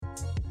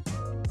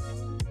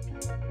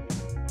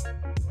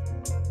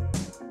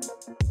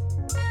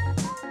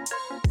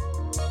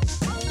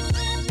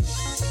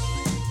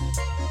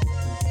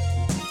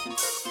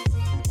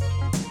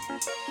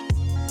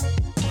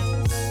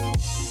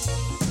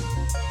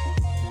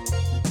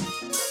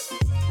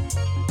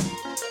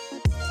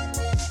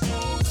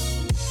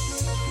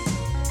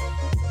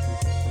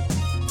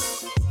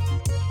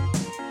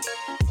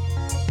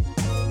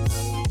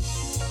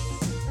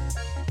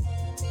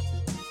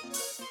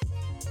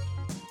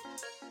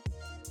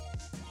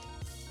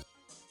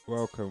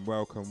Welcome.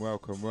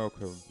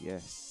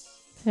 Yes.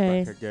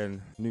 Hey. Back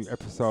again. New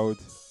episode.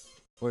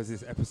 What is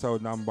this?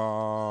 Episode number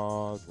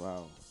Wow.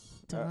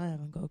 Don't know, I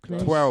haven't got a clue.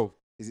 12.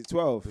 Is it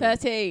 12?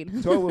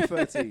 13. 12 or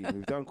 13?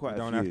 We've done You quite a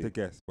don't few. have to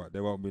guess, but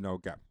there won't be no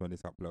gaps when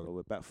it's uploaded. But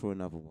we're back for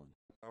another one.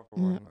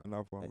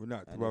 Another one. We'd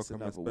like to And it's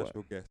welcome a another what?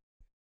 special guest.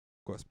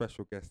 Got a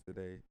special guest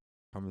today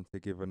coming to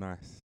give a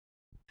nice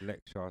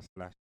lecture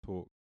slash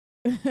talk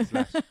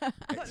slash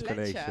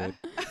explanation.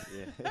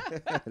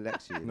 Yeah.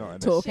 Lecture. Not an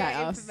Talk Share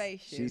at us.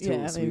 information. She Yeah,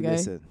 talks, there we you go.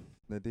 listen.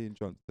 Nadine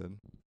Johnson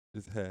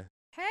is here.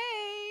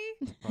 Hey!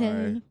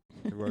 Hi.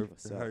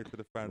 What's Say up? hi to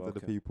the fans of the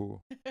Welcome.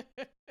 people.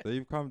 So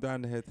you've come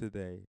down here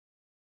today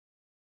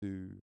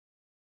to,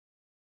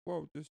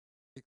 well, just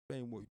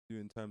explain what you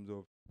do in terms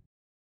of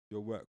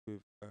your work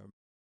with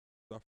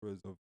sufferers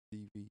of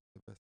DV,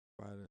 domestic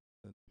violence,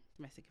 and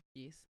Domestic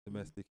abuse.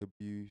 domestic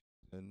abuse,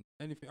 and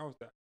anything else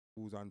that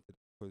falls under.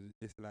 Because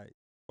it's like,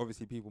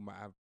 obviously, people might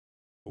have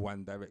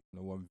one direction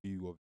or one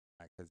view of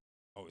like, as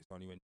it's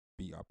only when you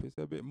beat up. It's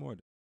a bit more,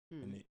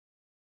 and it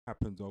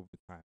happens over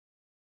time,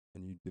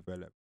 and you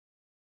develop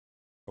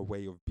a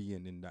way of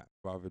being in that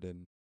rather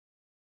than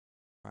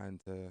trying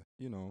to,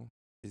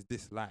 is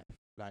this life?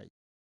 Like,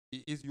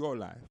 it is your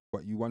life,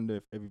 but you wonder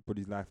if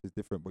everybody's life is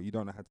different, but you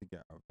don't know how to get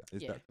out of that.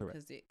 Is that correct?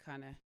 Because it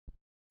kind of,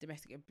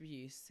 domestic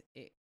abuse,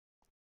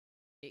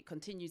 it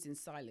continues in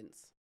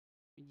silence.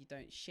 When you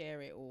don't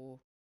share it or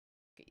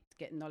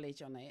get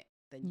knowledge on it,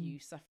 then you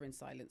suffer in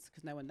silence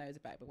because no one knows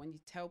about it. But when you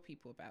tell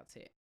people about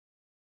it,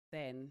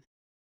 then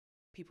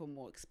people are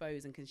more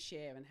exposed and can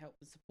share and help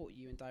and support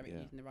you and direct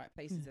you in the right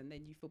places. And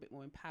then you feel a bit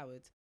more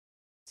empowered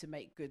to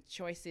make good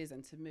choices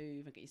and to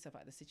move and get yourself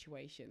out of the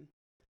situation.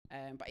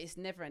 But it's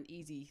never an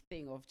easy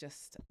thing of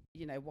just,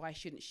 why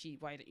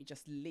don't you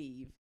just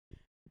leave?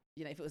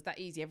 If it was that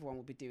easy, everyone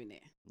would be doing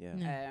it. Yeah.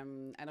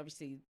 And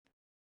obviously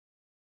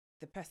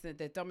the person,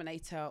 the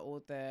dominator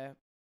or the,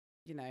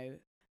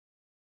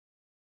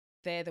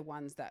 they're the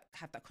ones that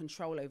have that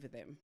control over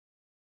them,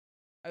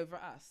 over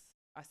us.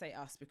 I say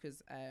us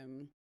because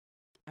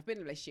I've been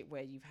in a relationship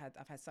where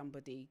I've had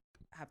somebody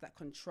have that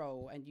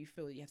control and you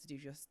feel you have to do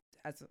just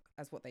as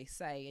what they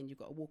say and you've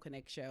got to walk on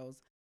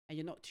eggshells and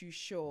you're not too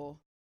sure,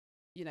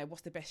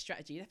 what's the best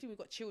strategy. And I think we've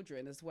got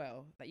children as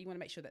well. Like you want to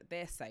make sure that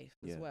they're safe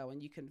as well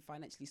and you can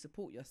financially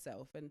support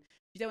yourself. And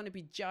you don't want to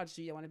be judged.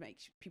 You don't want to make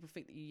people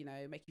think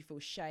that, make you feel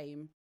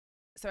shame.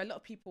 So a lot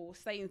of people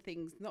saying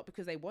things not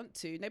because they want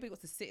to. Nobody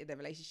wants to sit in their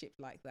relationship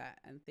like that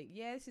and think,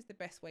 yeah, this is the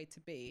best way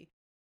to be.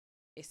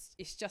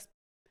 It's just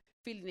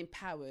feeling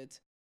empowered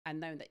and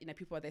knowing that,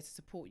 people are there to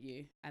support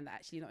you and that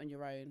actually you're not on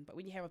your own. But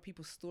when you hear other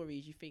people's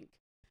stories, you think,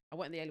 I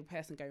wasn't the only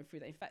person going through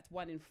that. In fact,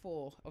 1 in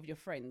 4 of your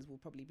friends will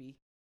probably be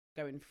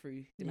going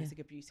through domestic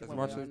abuse in As one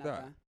much way or as another.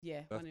 that?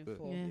 Yeah, That's 1 in the-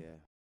 4. Yeah. Yeah.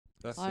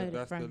 That's I had a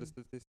the friend.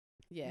 statistic.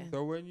 Yeah.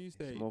 So when you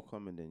say, It's more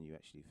common than you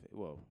actually think.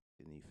 Well,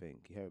 than you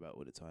think. You hear about it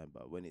all the time,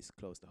 but when it's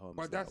close to home,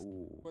 but it's that's, like,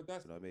 ooh. but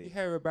that's, you know what I mean? you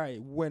hear about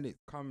it when it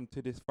comes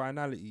to this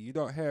finality. You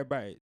don't hear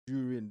about it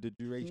during the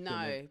duration.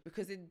 No,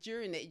 because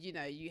during it,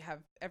 you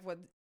have everyone,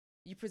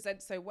 you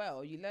present so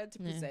well. You learn to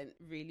present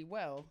really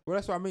well. Well,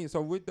 that's what I mean.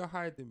 So with the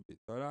hiding bit,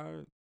 so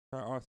I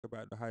try to ask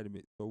about the hiding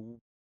bit. So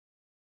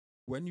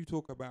when you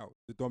talk about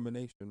the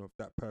domination of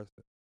that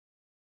person,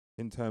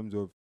 in terms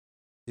of,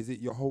 is it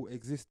your whole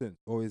existence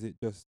or is it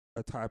just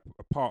a part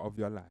of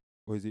your life,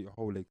 or is it your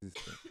whole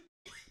existence?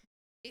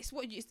 It's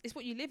what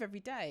you live every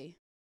day.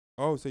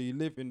 Oh, so you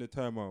live in the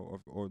turmoil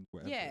of or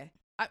whatever. Yeah.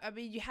 I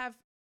mean, you have,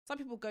 some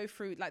people go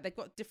through, like, they've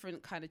got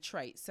different kind of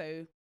traits.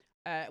 So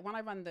when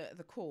I run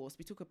the course,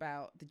 we talk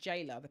about the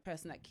jailer, the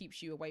person that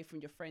keeps you away from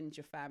your friends,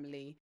 your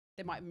family.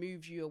 They might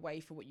move you away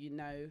from what you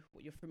know,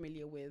 what you're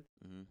familiar with.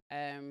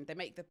 They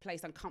make the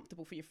place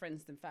uncomfortable for your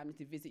friends and family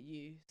to visit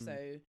you. So,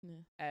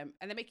 and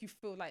they make you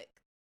feel like,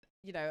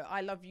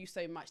 I love you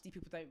so much. These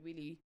people don't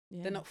really,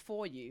 they're not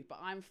for you, but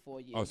I'm for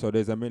you. Oh, so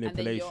there's a and then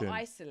manipulation. you're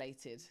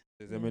isolated.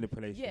 There's a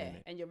manipulation. Yeah, in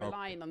it. and you're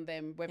relying on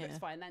them, whether it's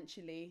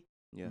financially.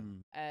 Yeah.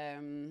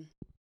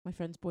 My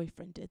friend's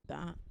boyfriend did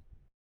that.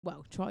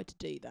 Well, tried to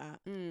do that.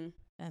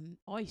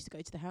 I used to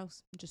go to the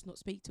house and just not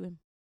speak to him.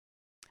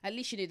 At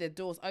least you knew the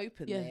door's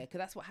open there, because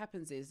that's what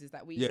happens is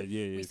that we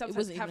Yeah.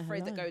 sometimes have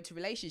friends that go into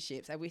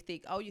relationships and we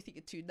think, oh, you think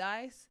you're too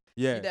nice.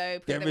 Yeah.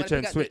 Because Get they rich wanna and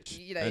pick up switch.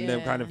 And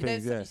them kind of And then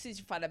things, yeah. as soon as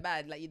you find a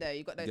man, like,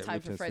 you've got no Get time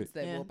rich for and friends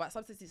switch. anymore. But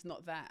sometimes it's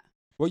not that.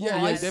 Well,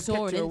 yeah, I they've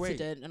saw kept an you away.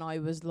 incident and I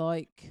was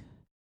like,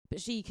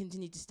 but she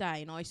continued to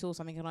stay and I saw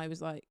something and I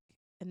was like,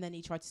 and then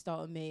he tried to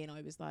start on me and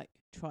I was like,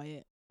 try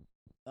it.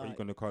 Are you Like,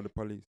 gonna call the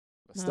police?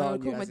 No, Start I'll on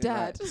call you my as in, like,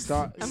 dad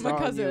start and my on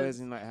you cousins. as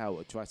in like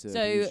how? Try to so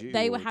abuse you,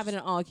 they or were having an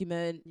just-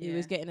 argument. It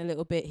was Yeah. getting a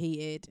little bit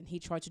heated and he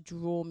tried to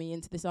draw me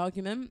into this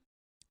argument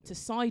to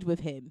side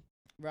with him.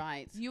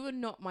 Right. You are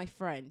not my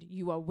friend.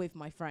 You are with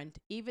my friend.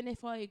 Even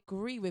if I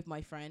agree with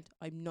my friend,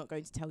 I'm not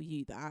going to tell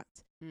you that.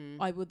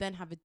 I will then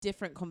have a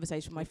different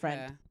conversation with my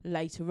friend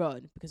later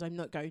on because I'm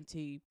not going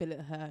to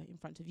belittle her in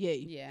front of you.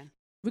 Yeah.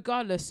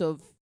 Regardless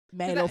of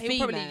male or female.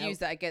 He'll probably use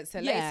that against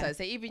her later.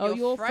 So even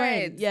your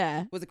friend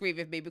yeah, was agreeing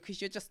with me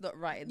because you're just not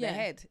right in the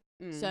head.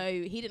 So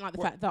he didn't like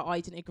the fact that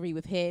I didn't agree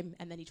with him,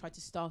 and then he tried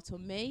to start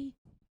on me,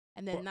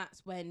 and then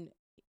that's when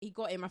he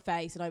got in my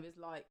face, and I was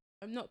like,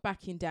 I'm not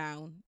backing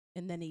down.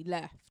 And then he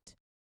left,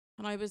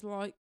 and I was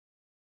like,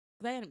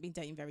 they hadn't been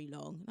dating very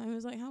long. And I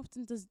was like, how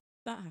often does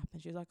that happen?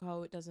 She was like,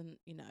 oh, it doesn't,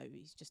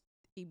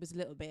 he was a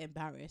little bit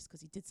embarrassed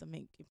because he did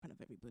something in front of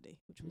everybody,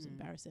 which was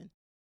embarrassing.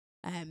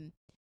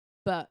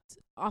 But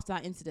after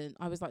that incident,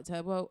 I was like to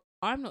her, well,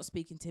 I'm not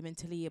speaking to him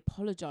until he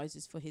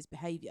apologises for his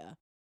behaviour,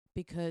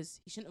 because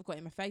he shouldn't have got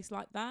in my face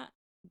like that.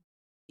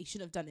 He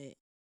shouldn't have done it.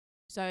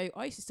 So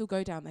I used to still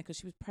go down there because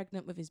she was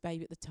pregnant with his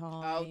baby at the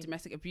time. Oh,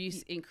 domestic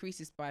abuse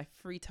increases by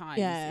 3 times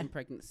in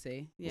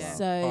pregnancy. Yeah. Wow.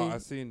 So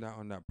I've seen that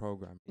on that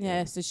program.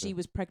 so she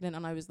was pregnant,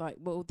 and I was like,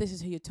 well, this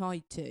is who you're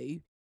tied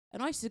to.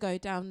 And I used to go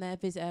down there,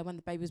 visit her when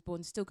the baby was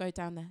born, still go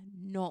down there,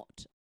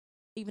 not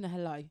even a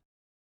hello,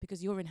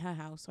 because you're in her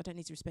house. I don't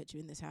need to respect you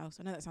in this house.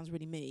 I know that sounds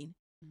really mean.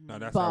 No,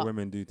 that's how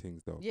women do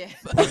things, though. Yeah.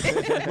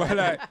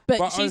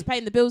 but she's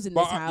paying the bills in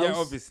this house. Yeah,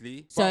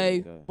 obviously.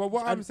 So, but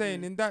what I'm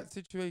saying, in that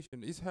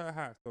situation, it's her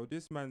house. So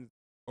this man's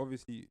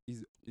obviously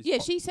is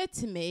she said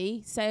to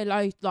me, say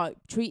hello, like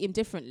treat him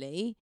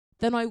differently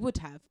than I would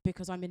have,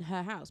 because I'm in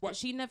her house. But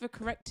she never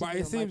corrected me. But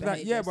it seems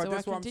like but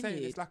that's what I'm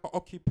saying. It's like an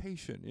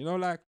occupation.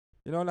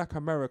 Like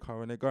America,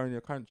 when they go in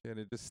your country and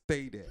they just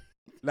stay there.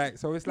 Like,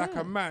 so it's like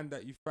a man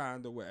that you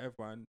found or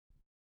whatever, and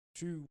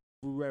through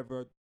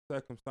whoever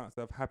circumstances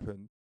have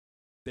happened,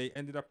 they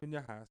ended up in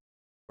your house,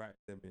 right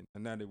them in,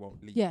 and now they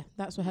won't leave. Yeah,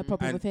 that's what her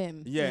problem with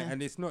him. Yeah,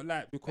 and it's not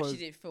like because she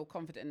didn't feel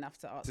confident enough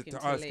to ask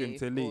him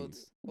to leave.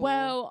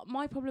 Well,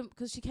 my problem,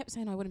 because she kept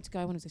saying I want him to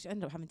go, she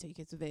ended up having 2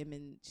 kids with him,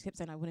 and she kept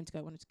saying I want him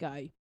to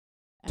go.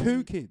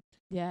 2 kids.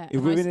 Yeah.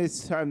 If within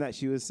this time that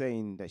she was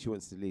saying that she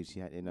wants to leave, she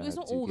had it's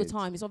not all the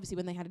time. It's obviously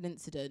when they had an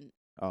incident.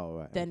 Oh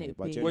right. Then it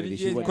would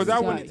be. Because I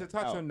wanted to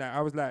touch on that.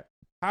 I was like,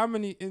 how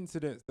many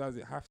incidents does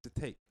it have to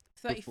take?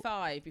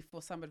 35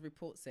 before somebody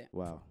reports it.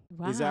 Wow.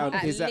 Is that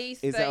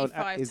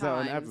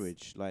on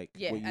average? Like,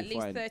 at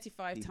least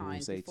 35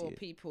 times before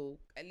people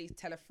at least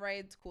tell a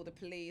friend, call the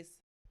police.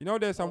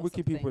 There's some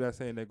wicked people that are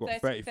saying they got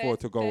 34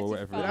 to go or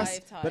whatever.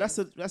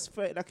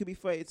 That could be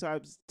 30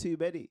 times too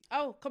many.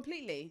 Oh,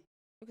 completely.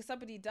 Because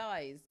somebody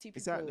dies, 2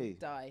 people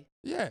die.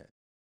 Yeah.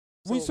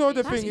 We saw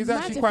the thing is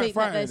actually quite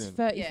frightening. There's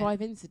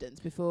 35 incidents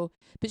before,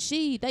 but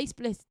they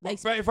split.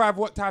 35.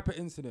 What type of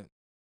incident?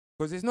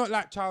 Because it's not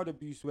like child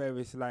abuse where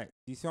it's like,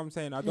 you see what I'm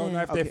saying? I don't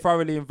know if they're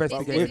thoroughly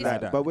investigated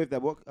like that. But with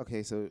that,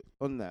 so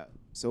on that,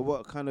 so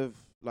what kind of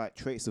like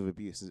traits of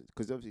abuse?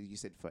 Because obviously you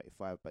said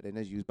 35, but then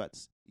as you was about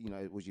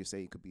to, what you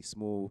say, it could be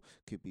small,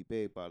 could be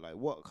big, but like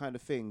what kind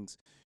of things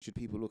should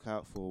people look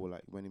out for,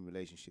 like when in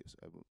relationships?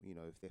 If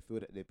they feel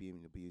that they're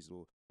being abused,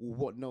 or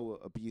what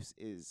abuse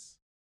is,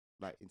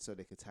 like, and so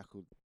they could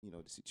tackle,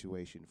 the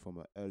situation from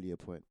an earlier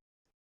point.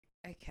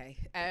 Okay.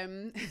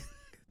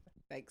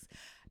 Thanks.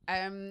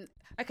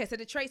 Okay, so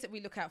the traits that we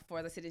look out for,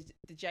 as I said, is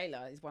the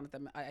jailer is one of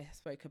them I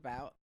spoke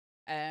about.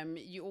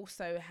 You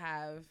also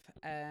have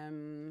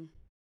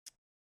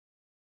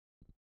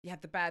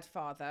the bad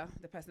father,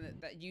 the person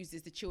that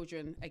uses the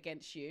children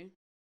against you.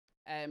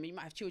 You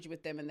might have children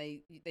with them, and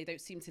they don't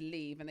seem to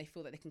leave, and they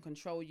feel that they can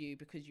control you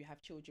because you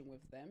have children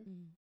with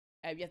them.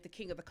 You have the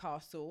king of the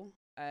castle,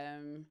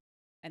 and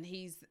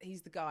he's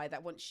the guy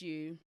that wants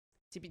you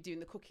to be doing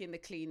the cooking, the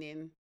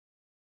cleaning.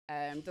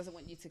 Doesn't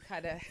want you to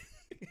kind of.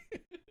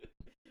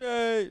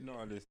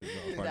 No, this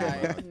is not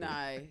funny.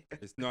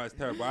 No. It's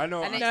terrible. I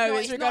know.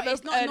 It's not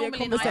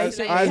normally an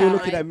isolation. Eyes are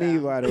looking at me,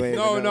 by the way.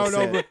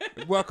 No.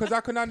 Well, because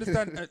I can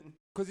understand.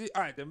 So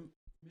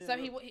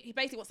he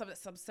basically wants something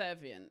that's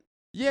subservient.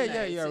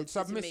 Yeah.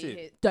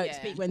 Submissive. Don't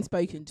speak when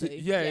spoken to.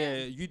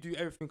 Yeah. You do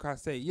everything I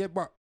say. Yeah,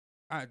 but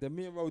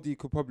me and Rodi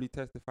could probably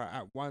testify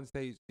at one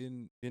stage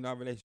in our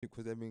relationship,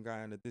 because they've been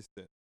going a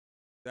distance,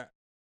 that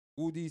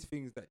all these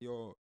things that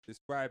you're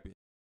describing,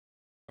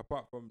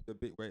 apart from the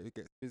bit where it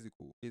gets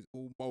physical, is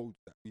all modes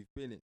that we've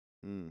been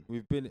in.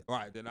 We've been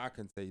right. Then I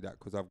can say that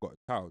because I've got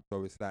a child,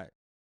 so it's like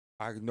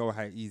I know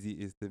how easy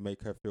it is to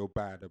make her feel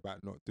bad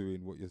about not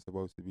doing what you're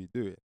supposed to be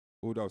doing.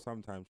 Although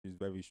sometimes she's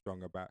very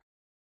strong about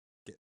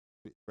get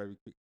very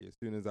quickly. As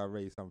soon as I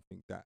raise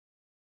something that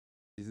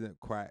isn't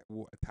quite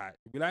watertight,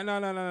 she'll be like,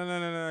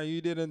 no,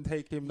 you didn't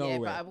take him nowhere.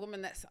 Yeah, but a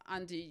woman that's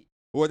under.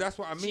 Well, that's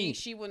what I mean.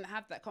 She wouldn't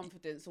have that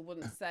confidence, or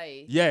wouldn't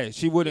say. Yeah,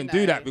 she wouldn't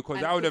do that,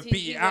 because I would have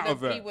beat it out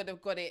of her. He would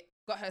have got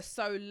her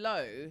so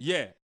low.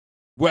 Yeah,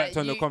 worked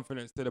on the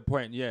confidence to the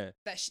point. Yeah,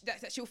 that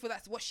she'll feel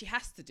that's what she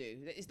has to do.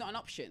 It's not an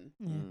option.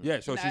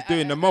 Yeah, so she's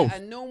doing the most. A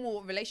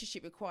normal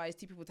relationship requires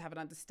 2 people to have an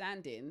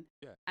understanding.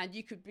 Yeah, and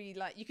you could be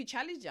like, you could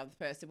challenge the other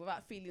person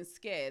without feeling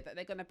scared that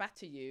they're gonna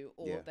batter you,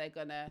 or they're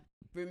gonna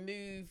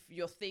remove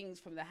your things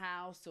from the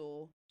house,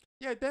 or.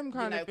 Yeah, them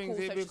kind of things.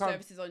 Call social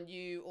services on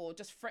you, or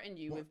just threaten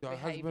you with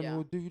behaviour. Husband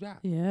will do that.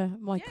 Yeah,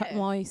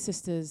 my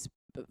sister's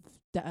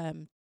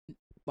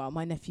well,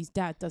 my nephew's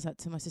dad does that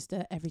to my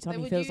sister every time They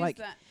he would feels use like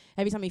that.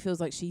 every time he feels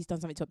like she's done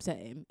something to upset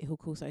him, he'll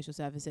call social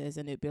services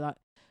and it'd be like,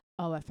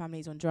 oh, her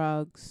family's on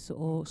drugs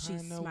or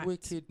she's Kinda smacked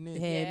wickedness.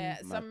 him. Yeah,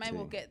 some Mad men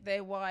will thing. get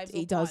their wives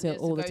He or does it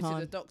partners all to the go to time.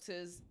 the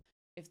doctors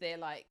if they're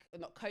like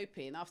not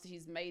coping after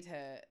he's made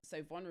her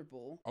so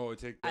vulnerable. Oh,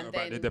 to And about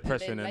then, the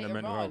depression and then and the later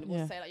mental on health. we'll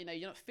Yeah. say like,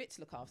 you're not fit to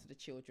look after the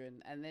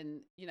children, and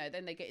then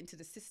then they get into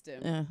the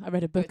system. Yeah, I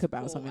read a go book to about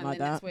court, something and like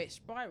then that. that's where it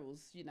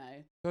spirals.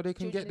 So they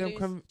can get them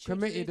Children lose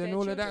committed their and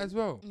all of that children. as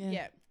well.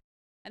 Yeah.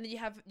 And then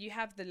you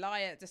have the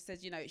liar that says,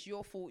 it's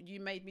your fault, you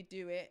made me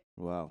do it.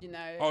 Wow.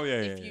 Oh,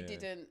 yeah, if yeah, you yeah.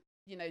 didn't,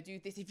 do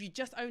this, if you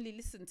just only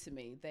listen to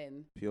me,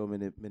 then Pure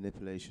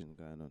manipulation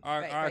going on.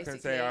 I can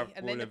say I've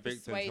and then the fallen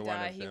victim to one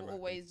persuader, of he them. will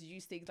always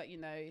use things like,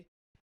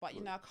 but I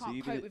So can't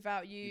you've been cope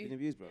without You've been you.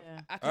 abused, bro.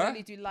 Yeah. I can Huh?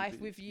 only do life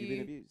with You've been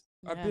you. abused.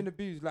 I've Yeah. been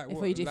abused. Like If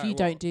what? you like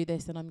don't what? do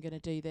this, then I'm gonna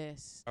do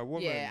this. A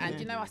woman. Yeah, and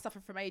Yeah. I suffer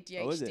from Oh,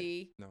 is it?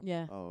 ADHD.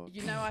 Yeah. Oh,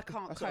 I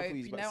can't That's what I thought cope.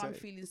 you was about to I'm say.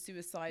 feeling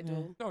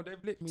suicidal. No,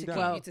 they've lit me To down. keep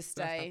Well, you to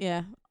stay.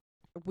 Yeah.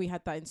 We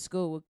had that in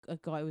school. A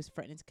guy was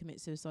threatening to commit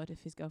suicide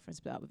if his girlfriend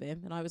split up with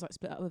him, and I was like,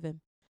 split up with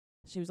him.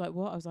 She was like,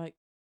 what? I was like,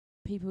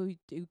 people who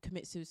do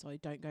commit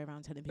suicide don't go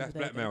around telling people That's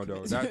they're blackmail, gonna though.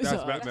 commit That's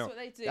suicide. blackmail. That's what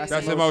they do.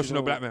 That's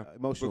emotional blackmail.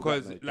 Emotional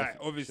Because blackmail, like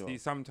definitely, obviously sure.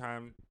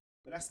 sometimes.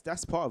 But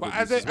that's part of But it,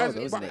 as as a, well, as,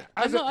 though, isn't but it?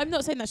 as a, I'm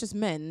not saying that's just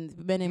men.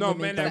 Men and No,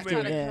 women. men don't and do it,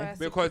 women. yeah.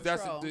 because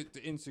that's control.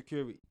 the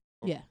insecurity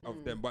of, Yeah. of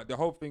Mm. them. But the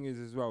whole thing is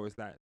as well, it's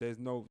like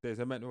there's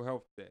a mental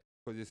health there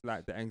because it's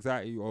like the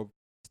anxiety of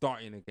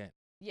starting again,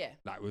 Yeah.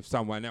 like with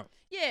someone else.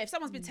 Yeah, if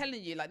someone's been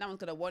telling you like no one's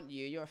gonna want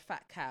you, you're a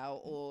fat cow,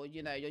 or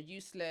you're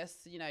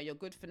useless, you're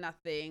good for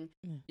nothing,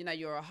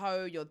 you're a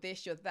hoe, you're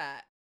this, you're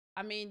that.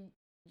 I mean,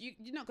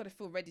 you're not gonna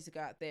feel ready to go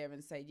out there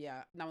and say,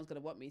 yeah, no one's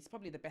gonna want me. It's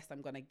probably the best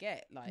I'm gonna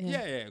get. Like,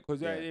 Yeah.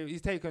 Because Yeah.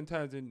 he's taken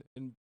turns in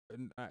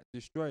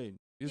destroying.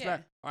 It's Yeah.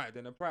 like all right,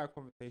 then a prior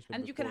conversation.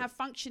 and you can before- have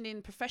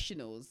functioning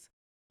professionals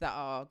that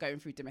are going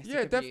through domestic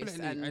yeah, abuse,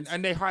 definitely,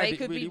 and they hide they it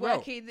could really be well.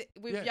 working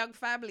with Yeah. young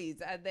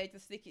families, and they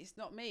just think it's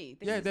not me.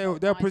 This Yeah, is they'll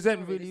not my present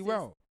story, really this is-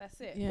 well.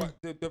 That's it. Yeah.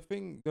 But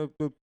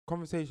the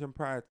conversation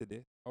prior to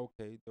this,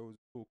 okay, there was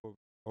talk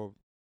of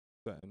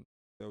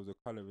there was a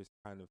colorist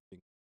kind of thing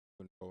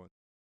going on.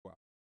 Wow.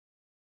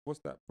 What's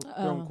that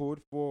film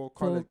called? For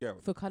Colored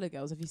Girls. For coloured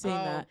girls, have you seen Oh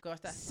that? gosh,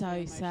 that's So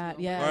emotional. sad.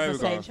 Yeah, Oh, it's there the we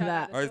same go. for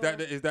that. Oh,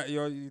 is that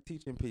your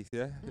teaching piece?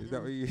 Yeah, is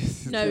that what you?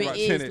 No, too it much,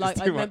 is. innit? Like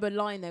It's I too much. remember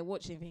lying there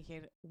watching,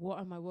 thinking, "What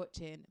am I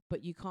watching?"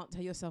 But you can't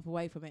tear yourself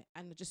away from it,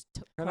 and just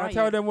Can crying. I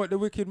tell them what the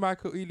wicked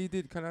Michael Ealy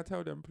did? Can I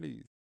tell them,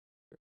 please?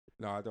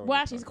 No, I don't. Well,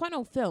 actually, it's quite an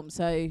old film,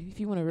 so if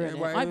you want to ruin Yeah, it,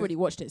 but I've already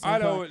watched it. So I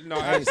far. don't. No,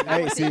 I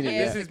ain't seen it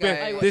This yet. is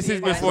I watched this it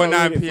is by before It's not 9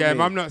 ruined it for p.m.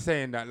 me. I'm not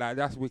saying that. Like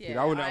that's wicked.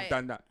 Yeah, I wouldn't have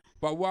done that.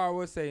 But what I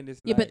was saying is,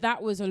 Yeah, like, but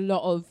that was a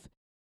lot of.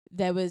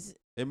 There was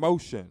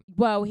emotion.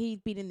 well,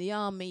 he'd been in the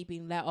army,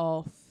 been let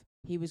off.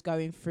 He was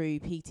going through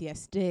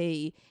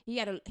PTSD.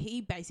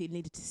 He basically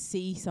needed to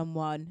see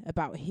someone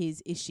about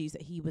his issues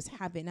that he was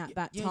having at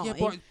that time.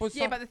 but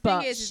Yeah, but the thing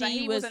But is that she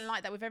he was- wasn't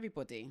like that with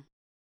everybody.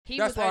 He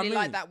That's was what I only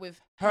like mean. that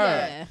with Her. her.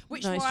 Yeah,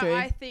 Which no, it's why true.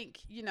 I think,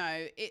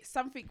 it's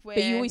something where...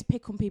 But you always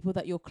pick on people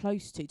that you're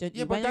close to, don't you?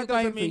 yeah, but when that you're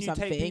going doesn't mean through you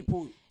something. take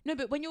people. No,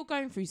 but when you're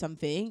going through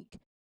something,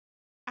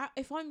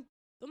 if I'm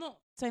not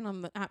saying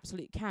I'm an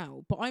absolute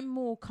cow, but I'm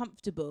more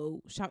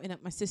comfortable shouting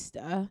at my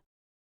sister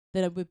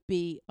than I would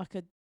be like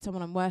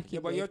someone I'm working Yeah,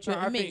 but with. you're Do you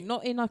know trying- what I I mean? think-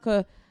 Not in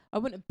I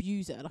wouldn't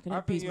abuse her. Like I don't I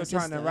abuse think my you're sister.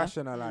 trying to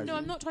rationalize. No, it.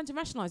 I'm not trying to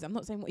rationalise it. I'm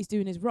not saying what he's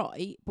doing is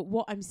right. But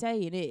what I'm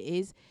saying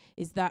is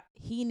that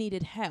he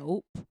needed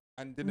help.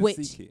 And didn't which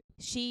seek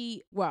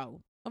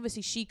it.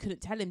 Obviously she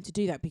couldn't tell him to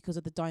do that because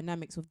of the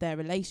dynamics of their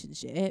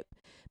relationship.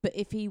 But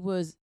if he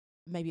was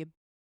maybe a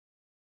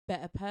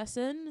better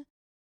person,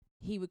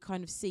 he would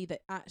kind of see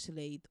that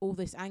actually all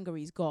this anger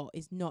he's got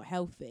is not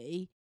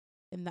healthy,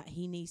 and that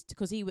he needs to,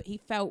 because he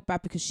felt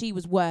bad because she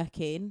was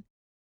working.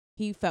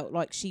 He felt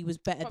like she was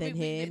better But than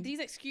him. these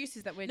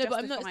excuses that we're No, but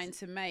I'm not justifying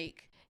to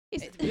make...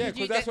 It's- Yeah, you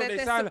because that's what get- they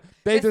there's sound. sup-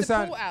 They there's just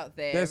sound. support out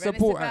there. there's and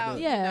support it's out about,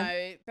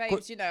 there. Yeah.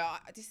 babes,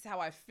 this is how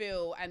I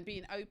feel, and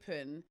being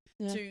open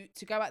Yeah.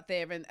 to go out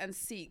there and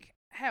seek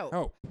help,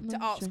 Help. No,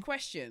 to ask true.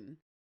 questions.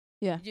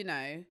 Yeah.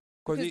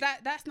 Because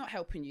that's not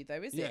helping you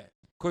though, is Yeah, it?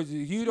 because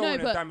you don't No, want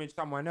to but- damage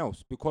someone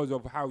else because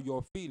of how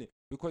you're feeling.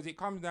 Because it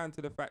comes down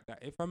to the fact that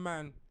if a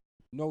man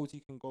knows he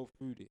can go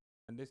through this,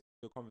 and this is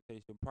the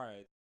conversation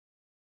prior,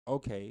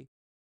 okay,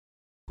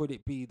 could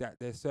it be that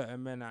there's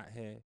certain men out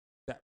here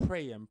that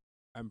prey and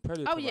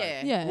predator? Oh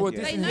yeah. Yeah. Well, Yeah.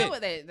 this They is know it.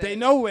 what They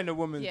know when a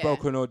woman's Yeah.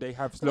 broken or they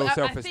have low Well,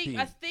 self-esteem.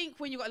 I think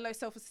when you got low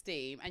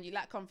self-esteem and you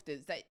lack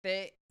confidence,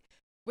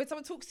 when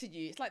someone talks to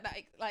you, it's like that,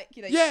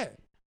 Yeah,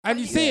 and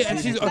you you see it, get and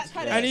she's that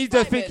kind of and he's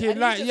just excitement, thinking and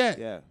like, you yeah,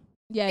 Yeah.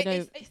 Yeah, no.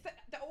 It's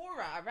the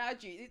aura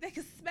around you. They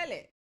can smell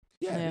it.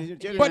 yeah. Yeah.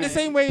 Generally, But the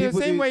same way, people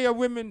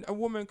do- a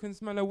woman can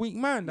smell a weak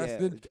man.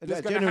 That's Yeah. that's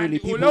Like, gonna hand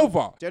it all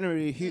over.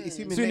 Generally, it's Mm.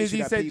 human Soon nature as he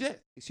that said people, yes.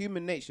 it's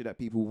human nature that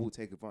people will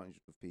take advantage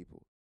of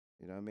people.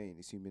 You know what I mean?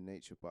 It's human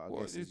nature, but I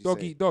Well, guess it's as dog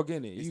you say, eat dog,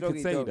 innit? it's You dog could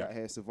eat say dog that. out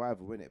here,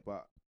 survival, innit?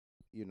 But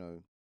yeah,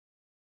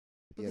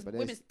 Because but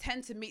women there's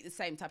tend to meet the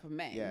same type of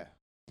men. yeah,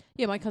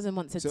 Yeah, my cousin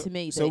once said So- to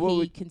me so that what he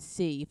would- can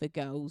see if a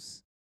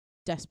girl's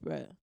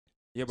desperate.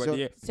 Yeah, but So-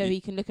 yeah, So he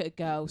can look at a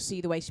girl,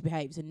 see the way she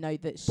behaves, and know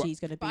that she's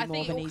going to But be I more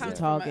think of it an all easy comes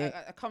target.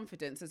 from a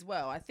confidence as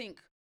well. I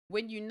think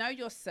when you know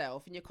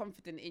yourself and you're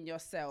confident in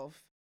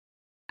yourself,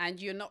 and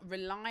you're not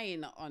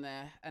relying on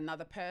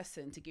another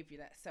person to give you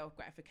that self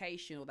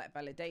gratification or that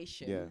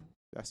validation. Yeah,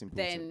 that's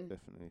important. Then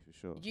Definitely, for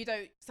sure. you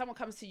don't. Someone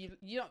comes to you.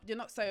 You're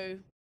not so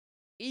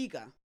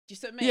eager. Do you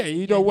see what I mean? Yeah,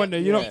 you don't want to-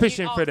 you're Yeah. not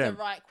fishing you for ask them. the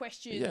right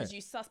questions. Yeah.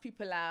 You suss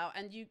people out,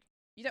 and you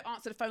don't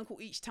answer the phone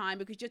call each time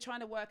because you're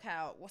trying to work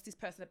out what's this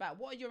person about.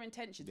 What are your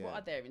intentions? What Yeah.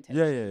 are their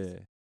intentions? Yeah.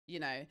 You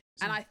know,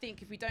 and I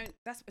think if we don't,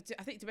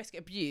 I think domestic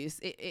abuse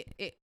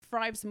it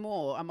thrives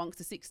more amongst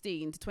the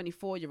 16 to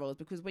 24-year-olds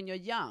because when you're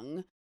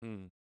young,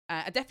 Mm.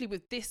 definitely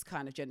with this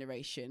kind of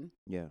generation,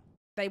 Yeah.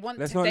 they want.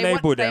 Let's to, not they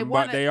label want, them,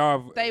 but they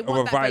are They of want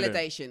a that violent.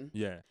 validation.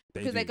 Yeah,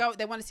 Because do.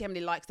 they want to see how many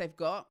likes they've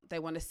got. They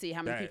want to see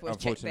how many That, people have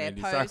checked their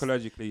unfortunately, posts.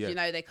 psychologically, yeah. You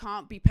know, they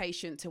can't be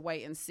patient to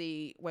wait and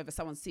see whether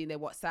someone's seen their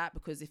WhatsApp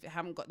because if it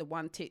haven't got the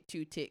 1 tick,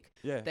 2 tick,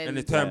 Yeah, then and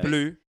it turned Yeah.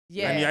 blue.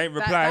 yeah, And you ain't that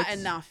replied.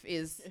 enough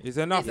is. It's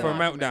enough It's for a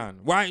an argument.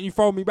 meltdown. Why don't you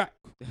phone me back?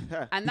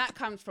 And that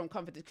comes from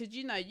confidence because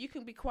you know you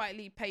can be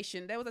quietly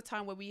patient. There was a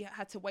time where we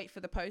had to wait for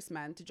the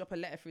postman to drop a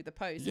letter through the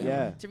post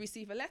Yeah. to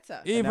receive a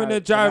letter. Even now- the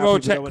and now gyro people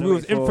check don't wanna we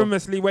was wait for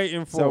infamously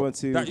waiting for. someone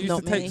to That used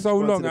Not to take me. so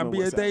respond to long them and on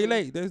be a day WhatsApp.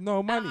 late. There's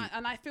no money.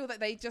 And I feel that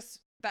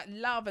that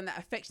love and that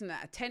affection,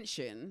 that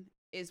attention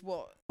is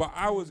what But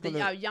I was our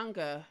gonna.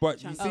 younger. But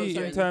you chunk- see,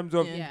 sorry. in terms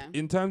of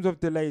Yeah.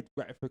 delayed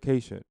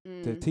gratification, to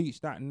Mm.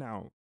 teach that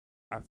now,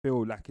 I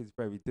feel like it's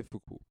very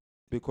difficult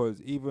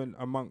because even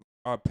among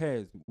our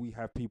peers, we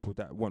have people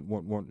that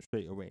want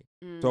straight away.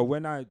 So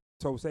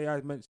Mm. say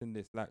I mentioned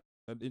this, like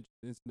an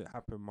incident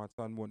happened, my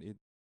son wanted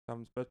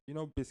some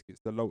special, biscuits,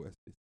 the Lotus.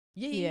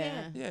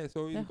 Yeah. Yeah,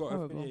 so he's They're got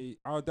horrible.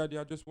 our daddy,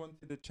 I just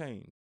wanted a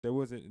change. There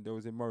was in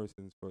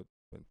Morrison's for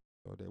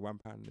they're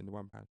 £1 in the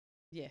 £1.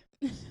 Yeah.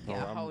 So, Get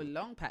a whole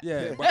long pack.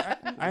 Yeah,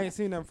 but I ain't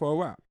seen them for a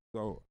while,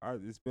 so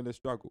it's been a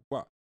struggle.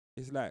 But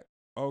it's like,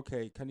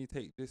 okay, can you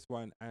take this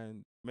one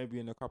and maybe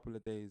in a couple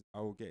of days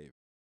I will get it.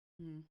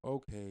 Mm.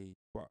 Okay,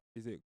 but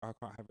I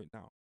can't have it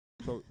now.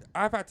 So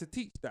I've had to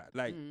teach that.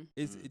 Like, Mm.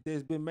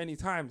 there's been many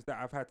times that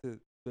I've had to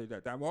say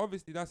that. Well,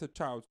 obviously that's a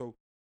child, so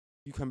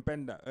you can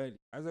bend that early.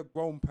 As a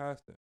grown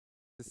person,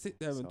 to sit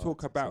there It's and hard, talk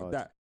it's about hard.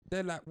 that,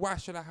 they're like, why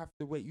should I have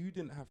to wait? You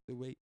didn't have to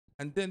wait.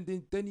 And then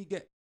you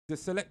get the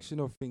selection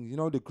of things,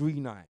 the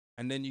green eye,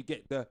 and then you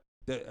get the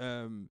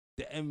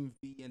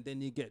envy, and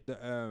then you get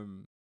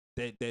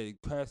they're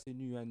cursing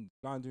you and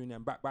slandering you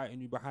and backbiting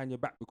you behind your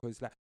back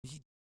because like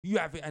you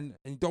have it and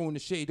you don't want to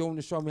share, you don't want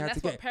to show me And how to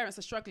that's get what it. parents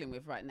are struggling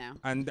with right now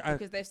And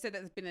because they've said that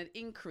there's been an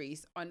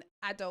increase on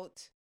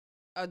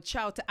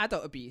child to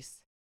adult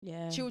abuse.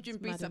 Yeah. Children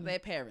it's beat mad, up innit? their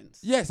parents.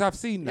 yes, I've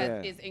seen that.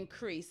 That is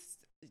increased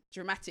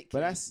dramatically. But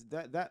that's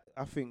that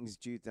I think is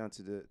due down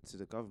to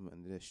the government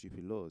and their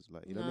stupid laws.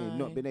 Like, you know what I mean?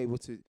 No. Not being able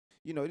to,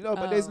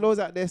 but there's Oh. laws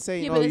out there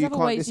saying, Yeah, but there's you other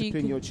can't ways you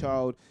discipline can- your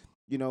child.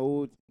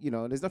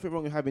 There's nothing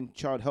wrong with having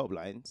child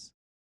helplines.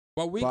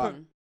 But we But-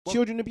 could Mm.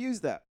 Children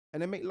abuse that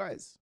and they make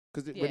lies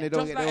because Yeah. when they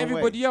don't just get like their own way.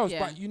 everybody else. Yeah.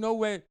 But you know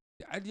where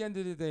at the end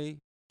of the day,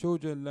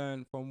 children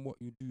learn from what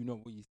you do, not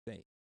what you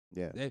say.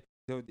 Yeah.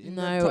 So in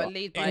No. them Got to to-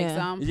 lead by Yeah.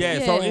 example.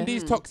 Yeah, so in Yeah.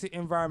 these Mm. toxic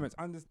environments,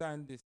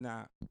 understand this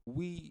now.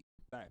 Me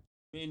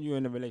and you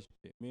in a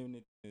relationship, me and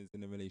Nick is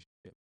in a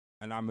relationship,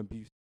 and I'm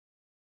abusive,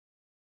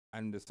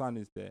 and the son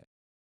is there.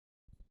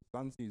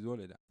 Son sees all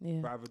of that.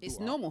 Yeah. But I have a It's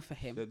daughter. normal for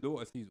him. The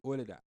daughter sees all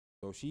of that,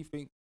 so she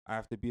thinks I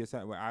have to be a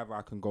certain way. Either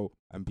I can go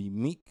and be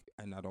meek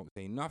and I don't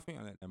say nothing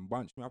and let them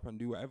bunch me up and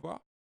do whatever,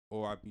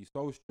 or I be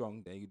so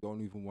strong they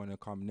don't even want to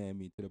come near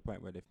me to the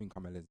point where they think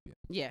I'm a lesbian.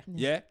 Yeah.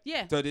 Yeah.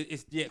 Yeah. So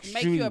it's the Make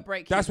extreme. you or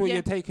break you. That's what Yeah.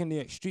 you're taking the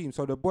extreme.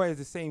 So the boy is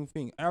the same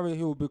thing. Every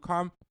he will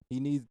become, he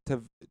needs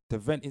to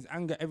vent his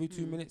anger every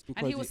 2 minutes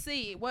because And he will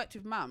see it worked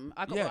with mum.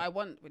 I got Yeah. what I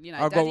want. I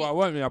got Daddy, what I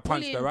want. I punched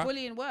bullying, her. Right?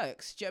 bullying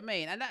works. Do you know what I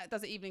mean? And that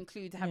doesn't even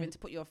include having Yeah. to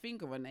put your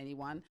finger on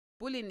anyone.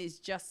 Bullying is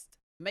just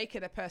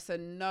making a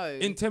person know.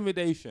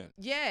 Intimidation.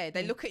 Yeah,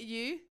 they Yeah. look at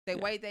you, the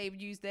Yeah. way they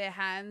use their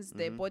hands,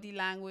 their Mhm. body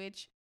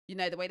language,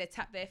 the way they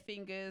tap their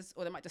fingers,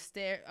 or they might just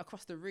stare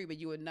across the room and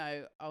you would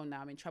know, oh, no,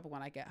 I'm in trouble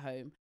when I get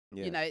home.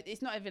 Yeah.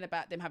 It's not even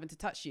about them having to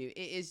touch you.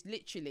 It is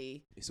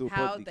literally It's all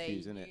how body they cues,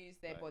 isn't it? use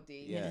their Like,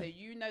 body. yeah. So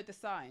you know the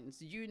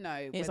signs. You know.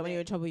 It's like when whether- you're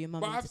in trouble with your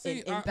mum But I've in seen-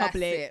 in I- That's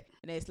public, it.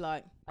 and it's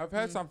like, I've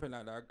heard Mm. something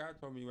like that. A guy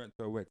told me he went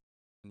to a wedding,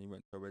 and he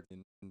went to a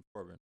wedding in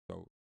foreign.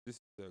 So this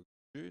is a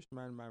Jewish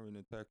man marrying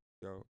a Turkish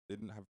girl. They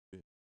didn't have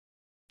Jewish.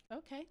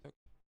 Okay.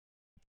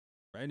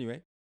 But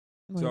anyway,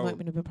 well, So- you won't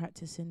be able to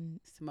practice in.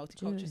 It's a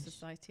multicultural Jewish.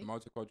 society.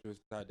 multicultural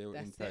society. They were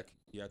in That's it. Turkey.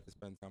 He had to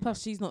spend some.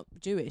 Plus, she's not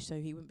Jewish, so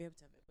he wouldn't be able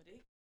to have it, would he?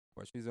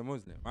 But she's a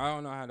Muslim. I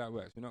don't know how that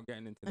works. We're not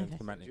getting into them Okay.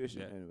 semantics. Jewish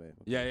Yeah. anyway.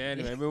 Yeah.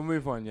 Anyway, we'll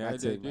move on. Yeah, Mad The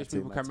thing, Jewish mad thing,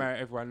 people mad can thing. marry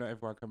everyone. Not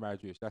everyone can marry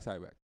Jewish. That's how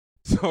it works.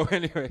 So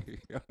anyway,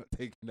 I'm not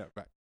taking that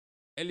back.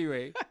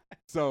 Anyway,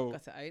 so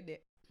Got to own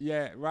it.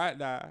 yeah, right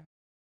now,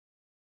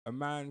 a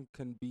man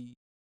can be.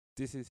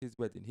 This is his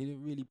wedding. He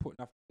didn't really put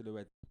nothing to the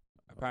wedding.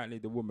 Apparently,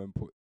 the woman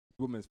put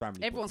woman's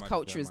family. Everyone's put money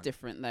culture for is money.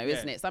 different, though, Yeah.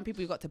 isn't it? Some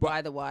people you got to But-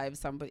 buy the wives.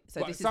 Somebody,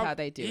 so But this is some- how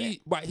they do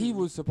it. But he Mm.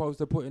 was supposed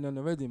to put in on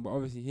the wedding, but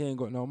obviously he ain't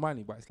got no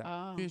money. But it's like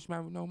Ah. Jewish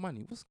man with no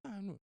money. What's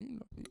going on? You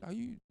know, are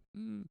you?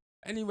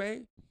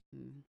 Anyway,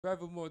 Mm.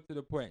 furthermore to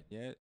the point,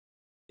 yeah.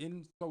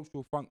 In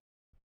social function,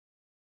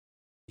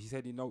 he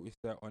said he noticed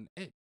her on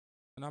edge,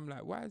 and I'm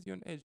like, why is he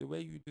on edge? The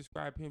way you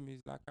describe him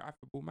is like an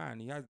affable man.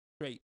 He has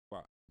traits,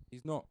 but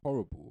he's not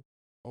horrible.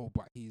 Oh,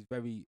 but he's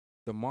very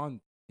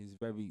demanding. He's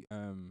very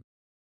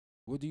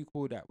what do you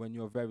call that when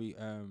you're very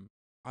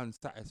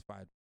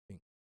unsatisfied with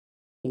things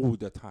all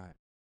the time?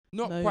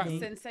 Not Moaning. quite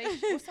Sensation.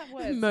 What's that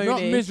word? Moaning.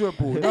 not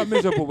miserable, not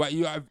miserable, but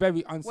you are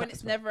very unsatisfied. When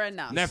it's never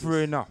enough.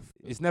 Never enough.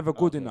 It's never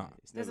good Okay, enough.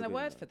 it's There's never a good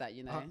word enough. for that,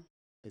 you know.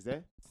 Is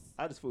there?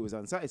 I just thought it was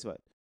unsatisfied.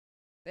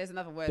 There's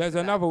another word. There's for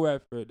that. another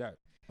word for it that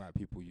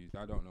people use.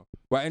 I don't know.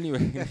 But anyway,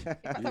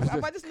 I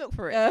might just look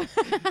for it.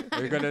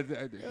 we're gonna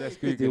let's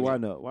Dude, Google why it.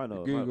 not? Why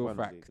not? Google why not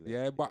facts. Google it?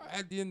 Yeah, but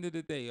at the end of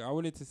the day, I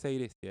wanted to say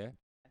this. Yeah.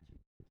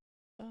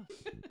 Oh.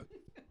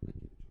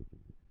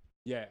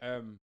 Yeah.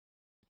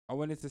 I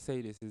wanted to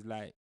say this is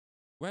like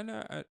when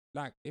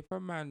like if a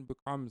man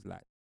becomes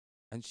like,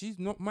 and she's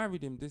not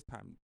married him this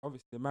time.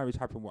 Obviously, the marriage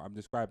happened. What I'm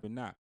describing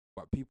now,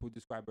 but people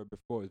describe her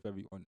before as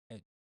very on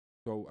edge.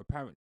 So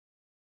apparently,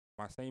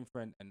 my same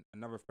friend and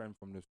another friend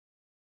from this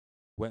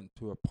went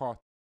to a party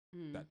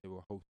Mm. that they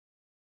were hosting,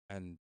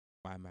 and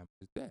my man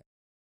was there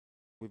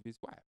with his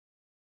wife.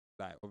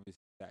 Like obviously,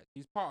 that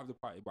she's part of the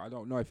party, but I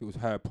don't know if it was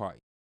her party.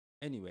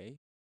 Anyway,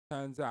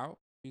 turns out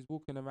she's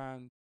walking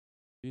around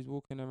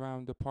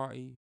the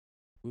party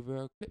with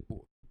a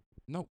clipboard.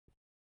 No,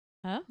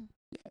 Huh?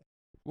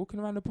 walking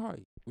around the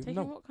party with Taking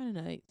no. what kind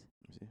of note?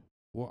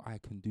 What I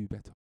can do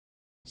better.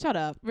 Shut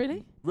up.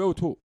 Really? Real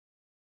talk.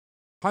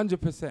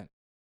 100%.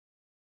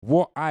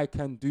 What I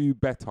can do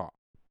better.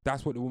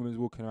 That's what the woman's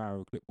walking around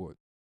with a clipboard.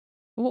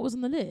 Well, what was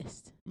on the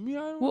list? Me,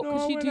 I don't What know.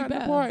 could I she went do at the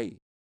better? party.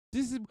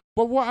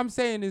 But what I'm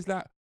saying is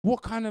like,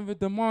 what kind of a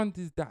demand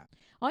is that?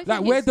 I think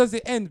Like, where it's- does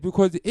it end?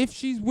 Because if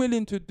she's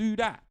willing to do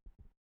that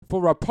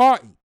for a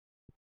party,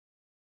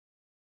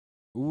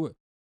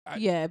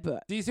 Yeah,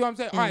 but do you see what I'm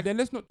saying? Mm. All right, then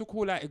let's not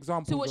call out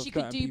examples. so what of she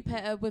could certain do people.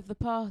 better with the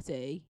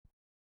party?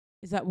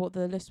 Is that what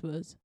the list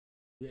was?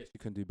 Yeah, she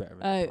can do better.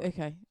 at Oh, the party.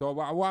 okay. So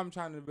what I'm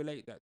trying to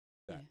relate that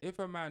Yeah. if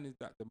a man is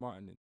that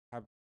demanding,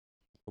 have a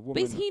But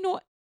woman. is he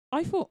not?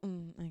 I thought.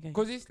 Okay.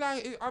 Because it's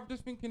like I'm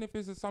just thinking if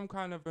it's some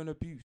kind of an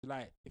abuse,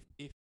 like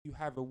if you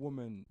have a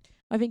woman,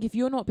 I think if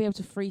you're not be able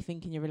to free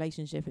think in your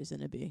relationship, it's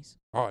an abuse.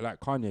 like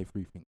Kanye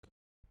free think.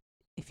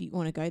 If you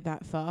want to go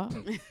that far, I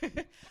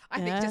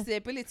think Yeah. just the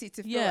ability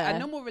to feel Yeah. a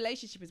normal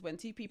relationship is when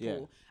two people.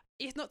 Yeah.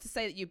 It's not to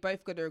say that you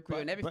both got to agree But-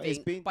 on but it's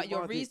everything, being but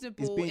you're demanding- it's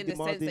reasonable being in the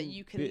sense that demanding,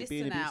 you can being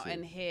listen out abusive.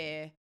 and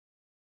hear.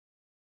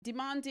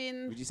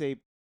 Demanding. Would you say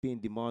being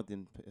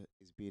demanding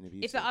is being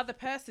abusive? If the other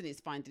person is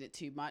finding it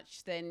too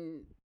much,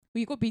 then well,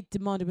 you've got to be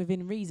demanding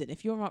within reason.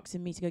 If you're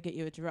asking me to go get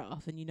you a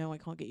giraffe and you know I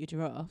can't get you a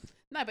giraffe,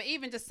 no. But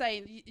even just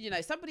saying, you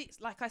know, somebody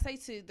like I say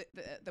to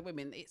the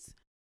women, it's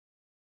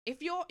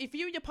if you and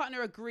your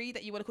partner agree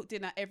that you want to cook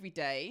dinner every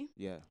day,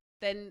 Yeah.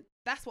 then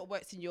that's what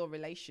works in your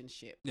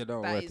relationship. Yeah,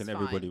 don't That work is in fine.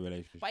 everybody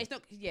relationship. But it's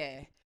not,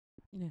 yeah.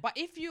 Yeah. But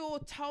if you're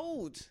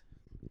told,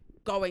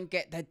 go and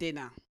get the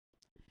dinner,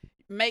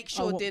 make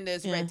sure well,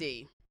 dinner's yeah.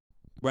 ready.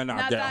 when I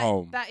Now get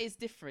home, that is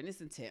different,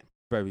 isn't it?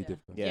 very Yeah.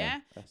 different. Yeah.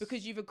 That's-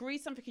 Because you've agreed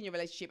something in your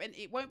relationship, and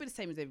it won't be the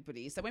same as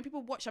everybody. So when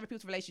people watch other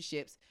people's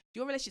relationships,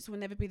 your relationships will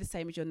never be the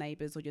same as your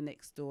neighbours or your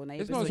next door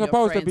neighbours. not or your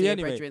supposed to friends be or your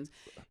anyway. brethrens.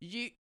 Do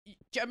you know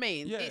what I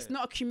mean? Yeah. It's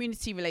not a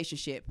community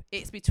relationship.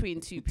 It's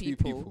between two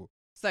people.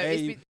 So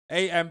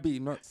A and B,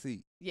 not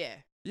C. yeah,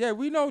 Yeah,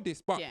 we know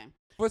this, but yeah.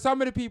 for some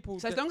of the people,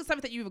 So as long as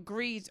something that you've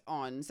agreed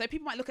on, so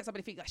people might look at somebody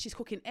and think like she's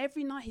cooking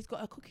every night. He's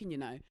got her cooking, you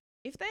know.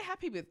 If they're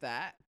happy with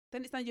that,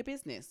 then it's none of your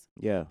business.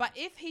 Yeah. But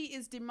if he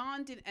is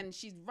demanding and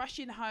she's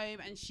rushing home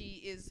and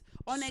she is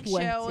on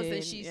eggshells and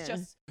Sweating, she's yeah.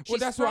 just well,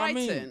 that's what I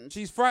mean. frightened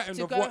She's frightened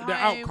to of go what the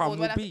home outcome or will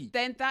whatever, be.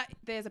 then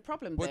there's a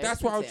problem. But there,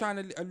 that's what I was isn't it?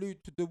 trying to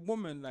allude to the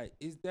woman. Like,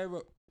 is there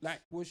a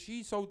was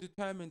she so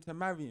determined to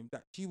marry him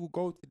that she will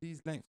go to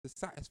these lengths to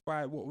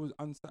satisfy what was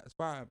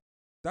unsatisfiable?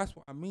 That's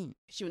what I mean.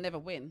 She will never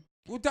win.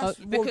 Well, that's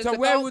Because so the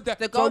where goal, would that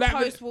the so that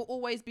goalpost will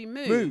always be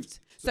moved. Moved.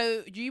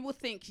 So you will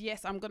think,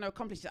 yes, I'm going to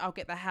accomplish it. I'll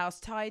get the house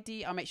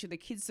tidy. I'll make sure the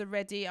kids are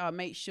ready. I'll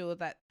make sure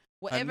that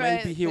whatever.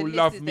 maybe the he'll list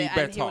love is me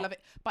there and he'll better. love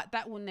it. But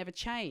that will never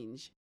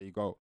change. There you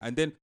go. And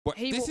then, but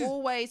He this will is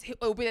always.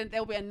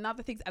 There'll be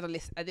another thing to add on the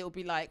list, and it'll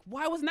be like,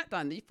 why wasn't that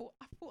done? I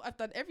thought I've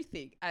done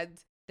everything, and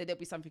then there'll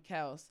be something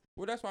else.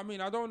 well. That's what I mean.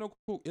 I don't want to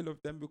talk ill of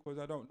them because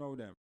I don't know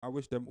them. I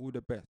wish them all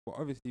the best. But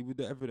obviously, with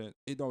the evidence,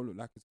 it don't look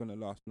like it's gonna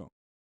last long.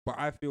 But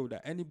I feel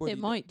that anybody it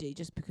might do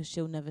just because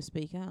she'll never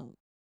speak out.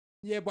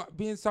 yeah, but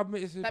being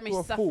submitted That to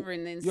means a fault.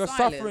 suffering in You're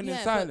silence. suffering in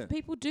Yeah, silence. but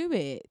people do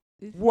it.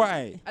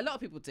 Why? A lot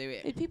of people do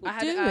it. People I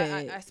do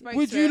it. I spoke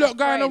Would to you a lot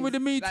going on friend with the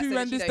Me that Too said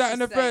and she this, knows that,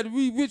 and the she's saying-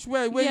 third? Which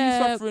way? Where Yeah.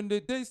 you suffering?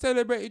 They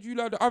celebrated you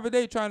lot the other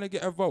day trying to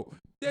get a vote.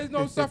 There's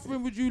no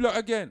suffering with you lot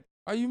again.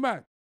 Are you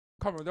mad?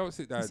 Come on, don't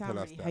sit there You and sound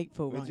tell us really that.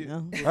 hateful Would right you-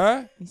 now.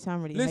 Huh? You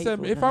sound really Listen,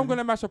 hateful if now. I'm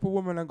gonna mash up a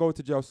woman and go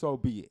to jail, so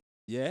be it.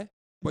 Yeah,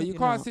 but you Maybe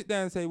can't not. sit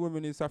there and say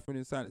women is suffering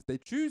in silence. They're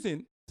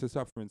choosing to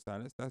suffer in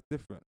silence. That's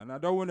different. And I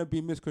don't want to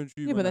be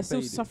misconstrued. Yeah, when but I they're say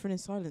still this. suffering in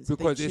silence. if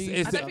they Because it's- choose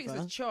it's I to don't think it's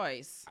suffer. a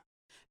choice.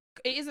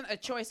 It isn't a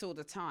choice all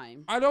the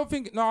time. I don't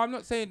think. No, I'm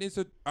not saying it's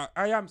a.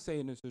 I am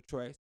saying it's a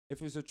choice.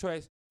 If it's a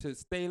choice to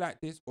stay like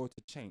this or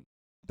to change,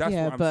 that's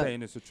Yeah, what I'm but-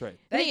 saying. It's a choice.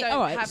 They Yeah, don't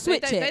alright, have.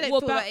 switch they it. don't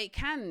What feel about- that it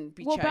can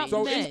be what about changed.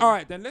 So men? it's all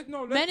right then. Let's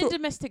Men in talk.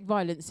 domestic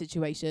violence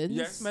situations.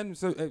 Yes, men.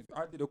 So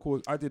I did a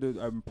call. I did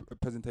a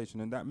presentation,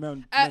 and that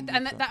men. And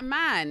men that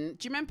man,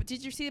 do you remember?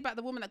 Did you see about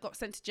the woman that got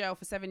sent to jail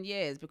for 7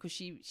 years because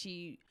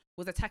she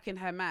was attacking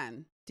her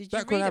man? Did you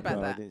That could read happen.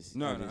 about No, I that? didn't-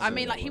 No, I no, didn't no. I see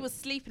mean, that like he one. was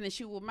sleeping and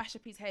she will mash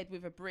up his head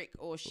with a brick,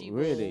 or she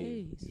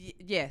Really? will. Jeez.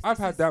 Yes, I've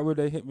this had is- that where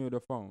they hit me with a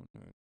phone.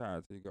 Shout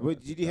out to you guys. Well,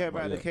 did you hear But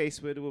about the yeah.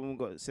 case where the woman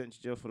got sent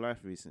to jail for life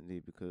recently?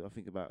 Because I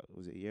think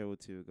was it a year or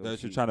two ago? That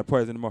she's trying to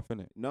poison him off,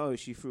 innit? No,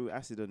 she threw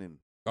acid on him.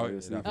 Oh, while he yeah,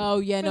 was that sleeping. Oh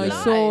yeah, no, For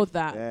I saw life?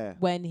 that Yeah.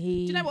 when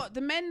he. Do you know what? The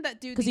men that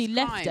do Because he these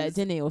left her, crimes,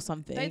 didn't he, or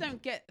something? they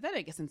don't get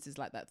sentences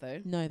like that though.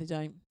 No, they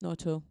don't.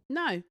 Not at all.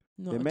 No,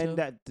 Not The at men all.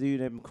 that do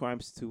them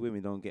crimes to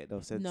women don't get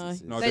those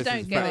sentences. No, they this don't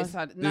is get bad. this.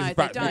 No, This is they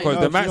bad don't. because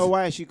No, the do you know max-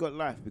 why she got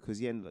life? Because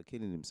he ended up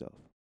killing himself.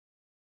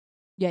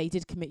 Yeah, he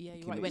did commit. Yeah,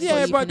 you're right. he went and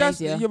Yeah, got but that's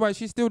euthanasia. yeah, but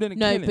she still didn't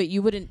No, kill but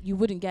him. you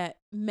wouldn't get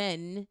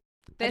men.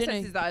 Their I don't know.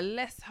 sentences that are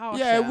less harsh.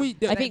 Yeah, we.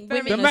 I think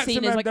very- women the are seen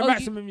maximum, as like, the oh,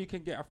 maximum you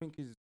can get, I think,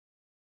 is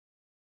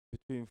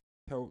between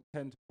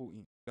 10 to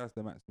 14. That's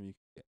the maximum you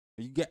can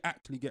get. You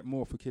actually get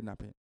more for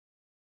kidnapping.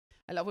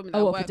 A lot of women Oh,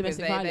 that what, for work with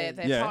domestic violence?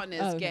 their Yeah.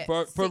 partners Oh. get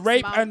For 6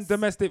 rape and months,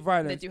 domestic They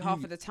violence, do half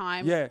you- of the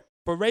time. Yeah,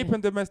 for rape Yeah.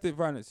 and domestic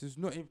violence, it's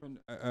not even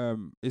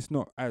it's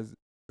not as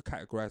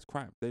categorized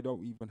crime. They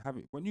don't even have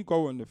it. When you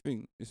go on the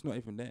thing, it's not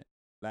even there.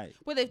 Like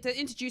Well, they're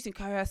introducing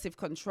coercive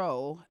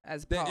control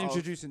as they're part of.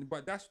 introducing,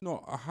 but that's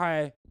not a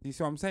high. You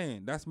see what I'm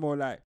saying? That's more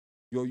like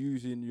you're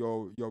using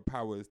your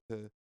powers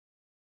to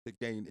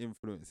gain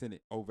influence in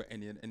it over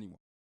any and anyone.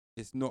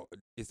 It's not.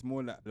 It's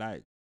more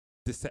like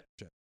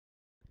deception.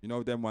 You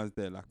know, them ones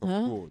there like a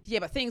Huh? fraud. Yeah,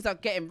 but things are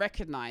getting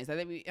recognised.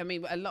 I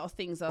mean, a lot of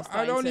things are. But I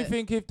starting only to,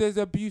 think if there's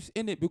abuse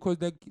in it, because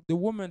the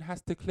woman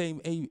has to claim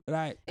It's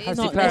has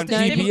to not- claim it's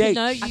not- GBH.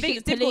 no, I you think think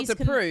it's difficult to police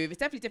can- prove. It's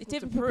definitely It's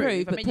difficult difficult to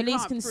prove. but I mean, you police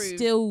can't can prove-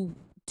 still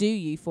do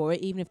you for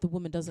it, even if the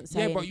woman doesn't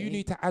say Yeah, but you anything.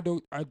 need to add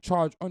a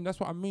charge on. That's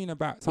what I mean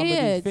about some of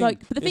Yeah, these things. like,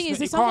 but the thing It's is,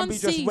 not- if it someone can't be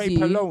just sees rape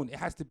you- alone. It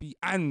has to be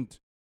and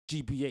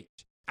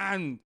GBH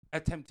and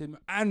attempted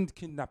and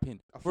kidnapping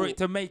for it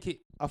to make it.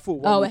 I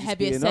thought one Oh, would a just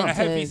heavier be enough. A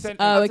heavy sentence. sentence.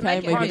 Oh, to okay, make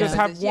it You can't maybe just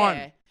not. have one.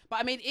 Yeah. But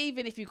I mean,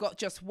 even if you've got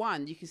just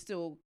one, you can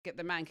still get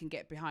the man can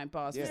get behind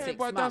bars Yeah. for Yeah, 6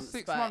 but months. that's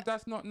 6 but months.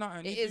 That's not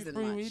nothing. it He do isn't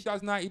three- He much.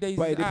 does 90 days.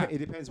 But he's out. it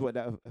depends what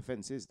that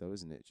offence is, though,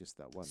 isn't it? Just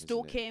that one. isn't it?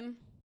 Stalking.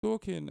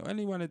 Stalking,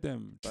 any one of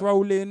them. But-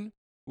 Trolling,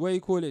 what you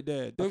call it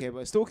there. Okay,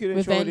 but stalking and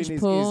Revenge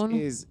trolling porn.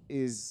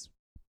 is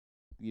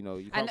you know,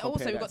 you And can't also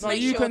compare we've that got to No,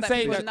 make you sure can that say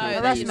people that know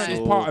that, harassment you is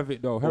know, part of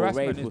it, though. or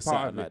Harassment rape or is part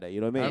something of like it. that.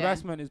 You know what I mean? Yeah.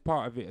 Harassment is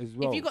part of it as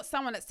well. If you've got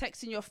someone that's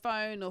texting your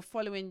phone or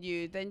following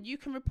you, then you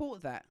can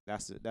report that.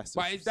 That's But is that-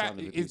 sign of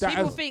is abuse. that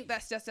People as- think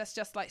that's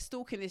just like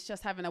stalking is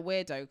just having a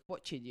weirdo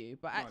watching you,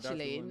 but No, that's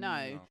actually, what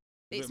I no. mean,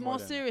 It's It's a bit more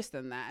than that. serious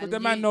than that. Because and the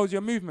man you- knows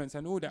your movements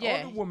and all that.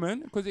 Yeah. Or the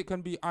woman, because it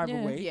can be either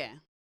Yeah. way. Yeah,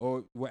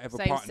 Or whatever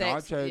Same partner.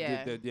 sex, I'll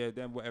yeah.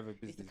 Then whatever it's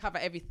to business. cover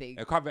everything.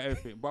 I cover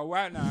everything. But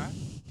right now,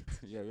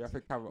 yeah, we have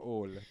to cover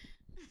all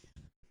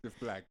the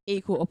flag.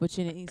 Equal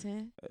opportunities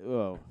here.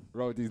 Well,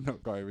 Roddy's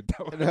not going with that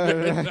one.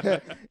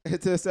 no.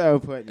 To a certain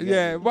point. you get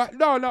Yeah, me. but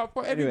no,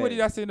 for everybody Anyway.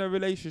 that's in a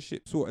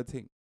relationship sort of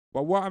thing.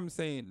 But what I'm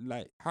saying,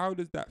 like, how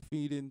does that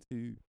feed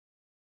into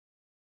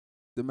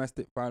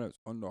domestic violence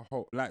on the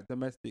whole, like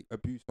domestic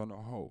abuse on the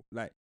whole?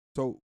 Like,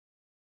 so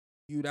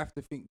you'd have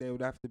to think they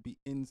would have to be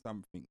in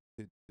something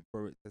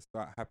for it to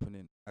start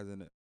happening as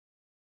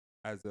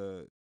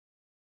a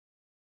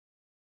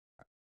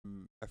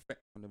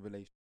effect on the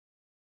relationship.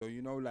 So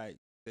you know, like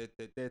they're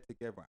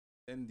together,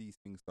 then these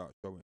things start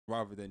showing,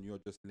 rather than you're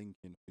just linking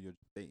or you're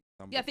just dating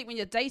somebody. Yeah, I think when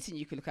you're dating,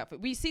 you can look out for.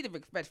 We see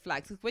the red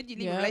flags. 'Cause when you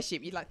leave a Yeah.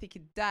 relationship, you're like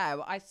thinking,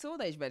 "Damn, I saw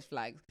those red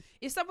flags."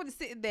 If somebody's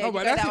sitting there, No, and you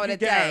but go that's out if on you a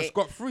get out date,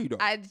 scot free though.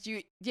 and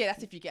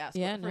that's if you get out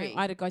Yeah, no, scot-free.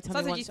 I had a guy tell me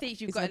Sometimes you once.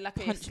 think you've he's got like, a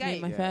lucky punched me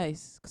in my escape.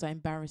 face because I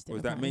embarrassed him.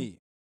 Was that apparently. me?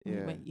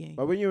 Yeah. Wait, yeah.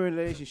 But when you're in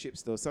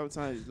relationships, though,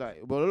 sometimes,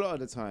 like, well, a lot of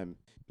the time,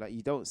 like,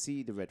 you don't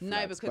see the red flags.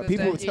 No, because but of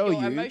people will the- tell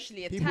you're you.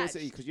 emotionally People will attached.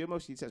 say because you're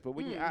emotionally attached. But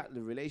when you're Mm. at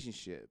the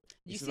relationship,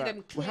 You it's see like,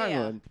 them well, hang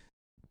clear. on.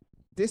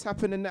 This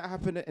happened and that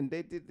happened and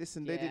they did this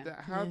and they Yeah. did that.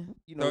 How Yeah.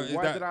 you know? So is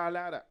why that- did I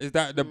allow that? Is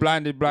that the Mm.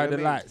 blinded by You know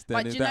the what I mean? lights? Then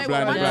But is you know that what?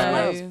 blinded Once- by the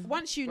No. lights?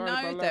 Once you Blinded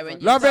by know, love, though, man.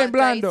 and you Love ain't start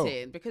blind, though.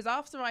 dating, because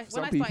after when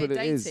Some I people started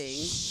it is.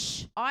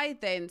 dating, I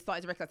then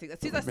started to recognize things. As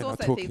soon as I Men saw are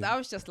certain things, talking. I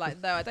was just like,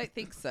 no, I don't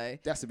think so.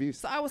 That's abuse.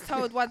 So I was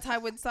told one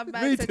time when some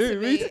man Me said too, to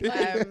me me,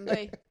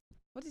 too.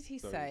 what did he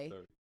Sorry, say?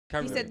 sorry. He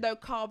Carry said on. no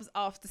carbs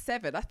after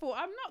 7. I thought,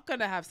 I'm not going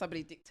to have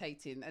somebody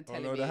dictating and Oh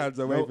telling no, me. the hands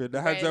are No. waving.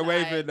 The hands are When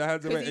waving. The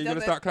hands are 'cause waving. he You're gonna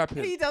doesn't- start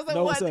clapping. He doesn't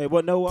No, want sorry,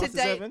 what? No after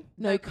today- 7?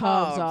 No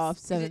carbs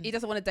after 7. He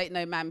doesn't want to date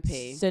no man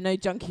pee. So no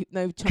chunky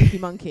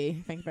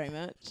monkey. Thank you very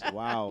much.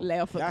 Wow. Lay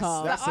off the That's-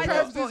 carbs. that's I a just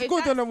lot. Carbs thought is if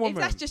good on a that's- woman.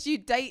 If that's just you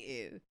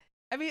dating,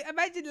 I mean,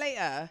 imagine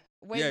later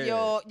when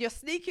you're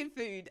sneaking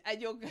food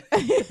and you're.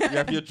 You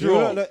have your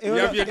drawer. You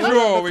have your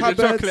drawer with your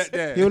chocolate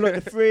there. He'll look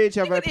at the fridge,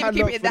 have a padlock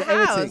keep it for in the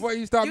house. everything. What,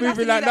 you start You have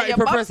moving to like do that at Nutty your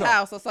mum's Professor?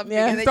 house or something.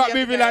 Yeah. and then Start you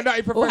have to moving go- like Nutty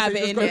Or Professor. have you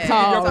it just in go the to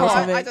car your or car.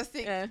 something. I just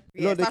think. Yeah. Lock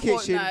the I thought,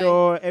 kitchen no,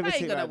 door, that ain't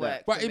everything gonna like work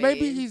that. But for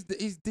maybe me.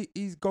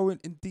 he's going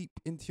in deep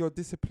into your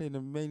discipline,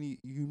 and maybe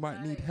you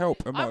might need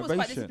help and I was quite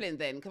motivation. disciplined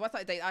then because I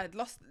started dating. I had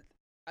lost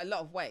a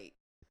lot of weight.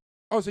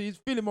 Oh, so you're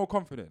feeling more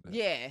confident then?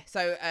 Yeah. So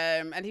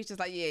and he's just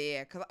like,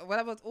 yeah. Because when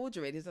I was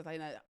ordering, he's just like,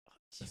 no, do you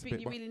That's a think bit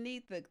you mu- really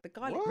need the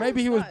garlic? What?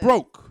 Maybe he was Started.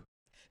 broke.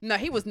 No,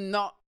 he was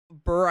not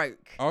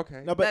broke.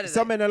 Okay. No, but No.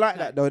 some men are like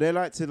No. that though. They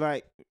like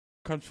to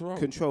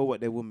Control. what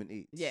their woman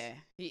eats. Yeah,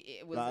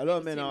 it was. Like, a it lot of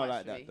was men too are much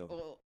like for that, me. though.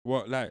 Or-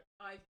 What, like,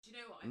 Do you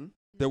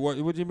know what?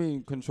 Hmm? what do you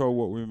mean control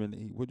what women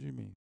eat? What do you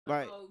mean?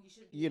 Like,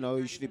 you know,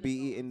 you shouldn't be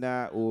eating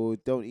that, or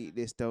don't eat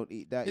this, don't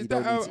eat that. Is You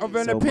that don't need to of eat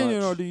an so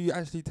opinion, or much. do you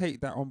actually take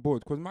that on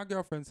board? Because my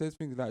girlfriend says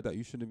things like that.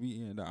 You shouldn't be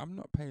eating that. I'm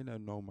not paying her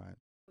no mind.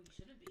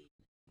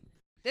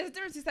 There's a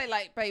difference to say,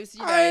 like, babes,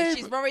 you I know, ain't-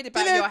 she's worried You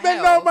about your didn't spend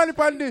no health. money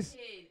on this.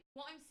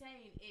 What I'm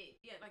saying is,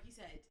 yeah, like you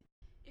said,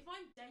 if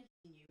I'm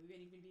dating you, we've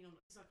only been on,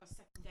 it's like a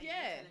second date. Yeah.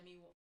 You're telling me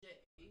what to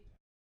do.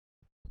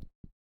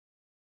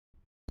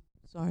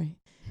 Sorry.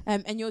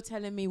 And you're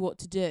telling me what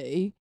to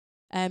do.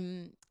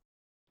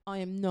 I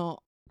am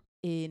not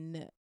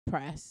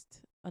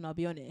impressed. And I'll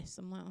be honest,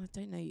 I'm like, I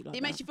don't know you like It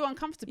that. makes you feel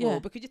uncomfortable Yeah.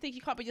 because you think you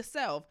can't be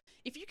yourself.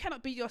 If you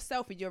cannot be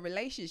yourself in your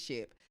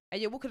relationship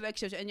and you're walking the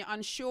eggshells and you're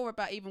unsure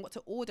about even what to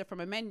order from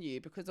a menu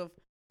because of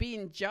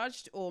being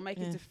judged or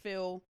making Yeah. to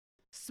feel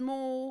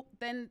small,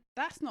 then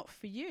that's not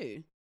for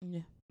you.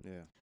 Yeah.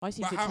 Yeah. I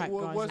seem But to how- attract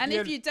what- guys. what's And the if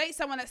end- you date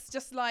someone that's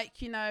just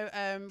like, you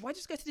know, why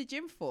just go to the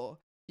gym for?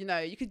 You know,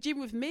 you could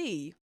gym with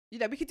me. You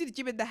know, we could do the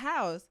gym in the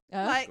house.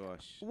 Like,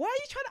 Gosh. why are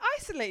you trying to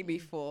isolate me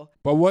for?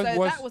 But what So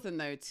was? that was a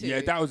no too.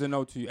 Yeah, that was a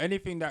no to you.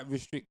 Anything that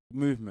restricts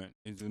movement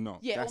is a no.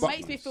 Yeah, That's or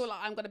makes me nice. feel like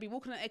I'm going to be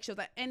walking on eggshells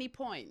at any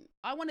point.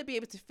 I want to be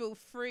able to feel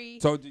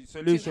free So the to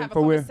solution have a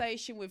for where?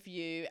 conversation with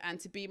you and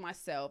to be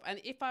myself. And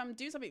if I'm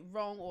doing something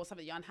wrong or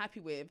something you're unhappy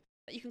with,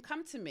 that you can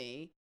come to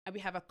me and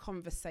we have a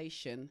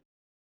conversation,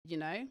 you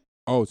know?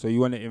 Oh, so you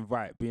want to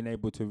invite being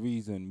able to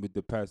reason with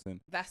the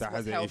person That's that what's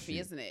has an healthy,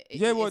 issue. isn't it?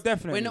 Yeah, well, It's-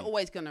 definitely. We're not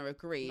always going to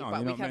agree, No, but you're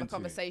we not can have a meant to.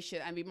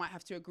 conversation and we might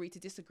have to agree to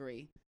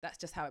disagree. That's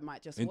just how it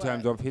might just in work.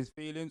 terms of his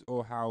feelings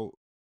or how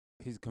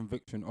his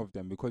conviction of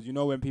them, because you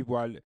know when people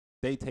are,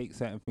 they take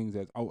certain things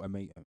as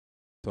ultimatum.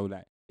 So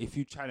like, if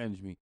you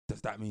challenge me,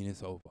 does that mean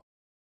it's over?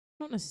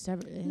 Not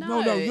necessarily.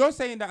 No. No, you're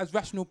saying that as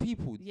rational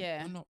people.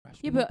 Yeah. You're not rational.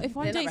 Yeah, but if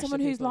people. I They're not date someone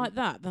rational who's people. like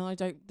that, then I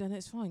don't. Then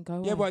it's fine. Go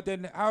away. Yeah, but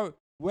then how?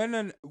 When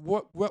and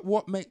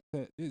what makes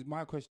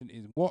my question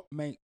is what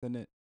makes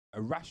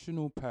a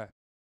rational person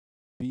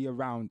be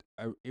around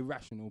an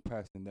irrational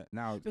person that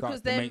now starts because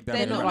to they're make them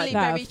They're not normally like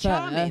that very at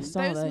charming. first,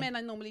 are Those they? men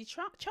are normally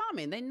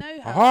charming. They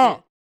know how Aha!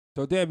 to.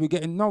 So there we're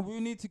getting we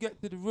need to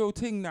get to the real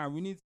thing now.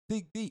 We need to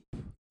dig deep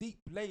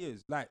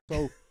layers. Like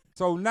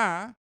so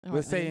now we're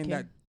Alright, saying okay.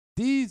 that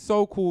these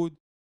so-called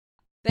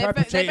They're ve-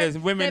 perpetrators,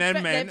 they're ve- women they're and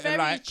ve- men, they're are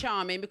very like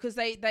charming because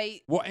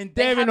they what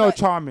endearing have or a-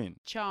 charming?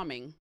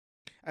 charming.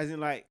 As in,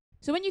 like,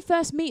 So when you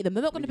first meet them,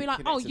 they're not going to When be you like,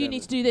 "Oh, connect to you them.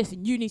 need to do this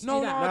and you need to No,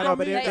 do no, that." I no, don't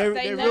but mean they that.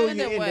 They reel know you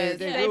the in. words.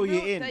 They They reel you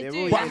reel- in. they They do.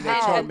 reel you But in. They're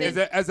how charming.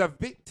 as a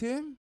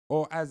victim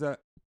or as a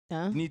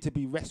Huh? need to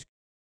be rescued?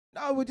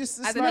 No, we're just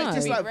I it's don't like know.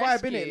 just like vibing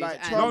Rescued it. Like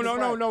and- No, charming no,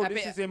 no, vibe. no. A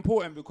This bit- is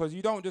important because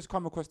you don't just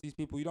come across these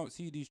people. You don't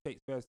see these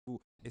traits first of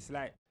all. It's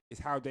like it's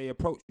how they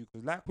approach you.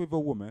 Because like with a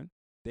woman,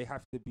 they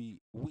have to be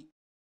weak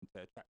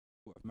to attract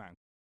sort of man.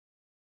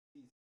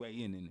 He's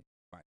way in it.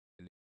 Like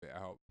a little bit of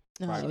help.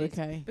 Oh, Right.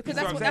 okay. Because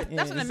That's that's what what I'm that's,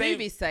 that's saying. what the Yeah.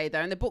 movies say though,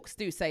 and the books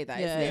do say that,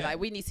 isn't Yeah. it? Like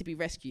we need to be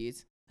rescued.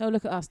 Oh,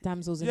 look at us,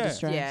 damsels in Yeah.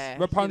 distress. Yeah.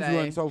 Rapunzel you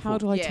know. and so How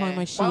forth. do I tie Yeah.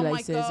 my Oh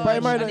shoelaces? my and God. But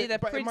it might I not, need a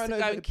but it prince might to not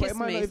go even, and but kiss it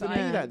might me, not even so- be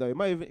that though. It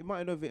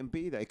might not even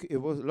be that. It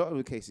was a lot of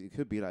the cases. It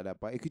could be like that,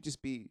 but it could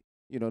just be.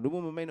 You know, the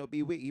woman may not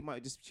be weak. She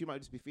might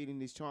just be feeling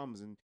these charms,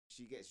 and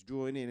she gets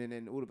drawn in, and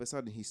then all of a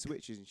sudden he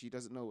switches, and she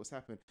doesn't know what's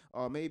happened.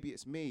 Or maybe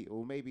it's me,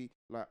 or maybe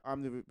like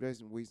I'm the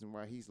reason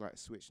why he's like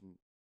switching.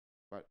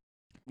 But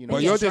you know,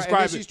 Well, you're she's trying- and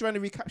then describing- she's trying to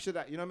recapture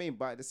that. You know what I mean?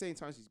 But at the same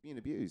time, she's being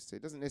abused. So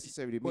it doesn't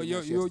necessarily mean. Well, that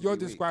you're she has to be weak.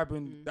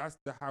 describing Mm. that's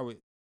how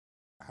it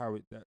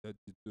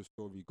the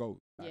story goes.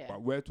 Like, Yeah.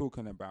 But we're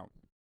talking about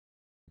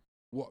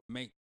what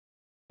makes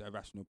the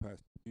irrational person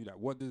do that.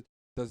 What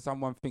does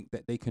someone think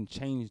that they can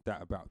change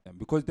that about them?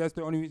 Because that's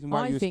the only reason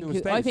why I you think still it-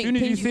 stay. I As think soon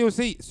as you people-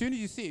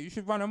 see it, you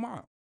should run a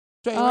mile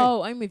straight away.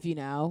 Oh, I'm with you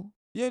now.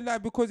 Yeah,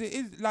 like because it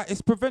is like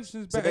it's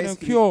prevention's So better than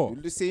basically, cure.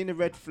 you're seeing the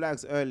red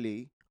flags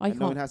early, I and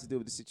knowing can't. how to deal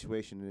with the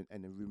situation,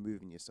 and then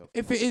removing yourself.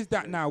 If from it is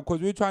that now,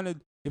 because we're trying to.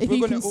 If we're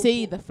you gonna can all-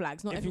 see the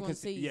flags, not if you everyone can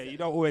see, sees. yeah, them. you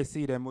don't always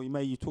see them, or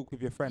you talk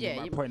with your friend Yeah,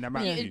 about you- pointing them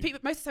out. Yeah, to and you. people,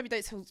 most of the time you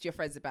don't talk to your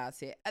friends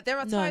about it. There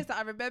are No. times that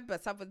I remember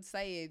someone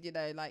saying, you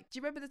know, like, do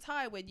you remember the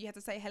time when you had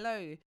to say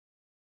hello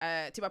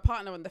to my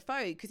partner on the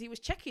phone because he was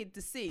checking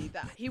to see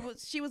that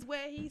she was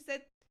where he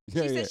said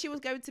Yeah, she yeah. said she was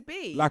going to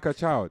be. Like a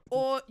child.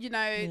 Or, you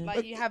know,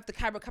 like you have the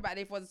camera come out and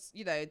everyone's,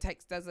 you know,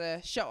 does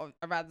a shot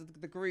around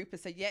the group and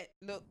say, yeah,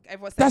 look,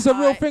 everyone's saying That's a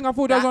real hi. thing. I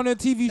thought that was on a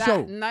TV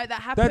show. No, that They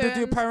happens. had to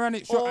do a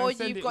panoramic shot Or and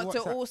send you've it got on to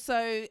WhatsApp.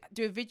 also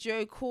do a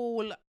video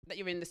call that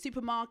you're in the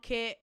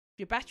supermarket. If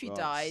your battery Gosh.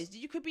 dies,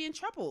 you could be in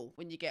trouble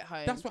when you get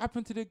home. That's what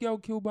happened to the girl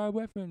killed by a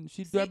weapon.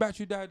 See? Her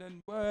battery died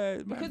and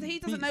Because he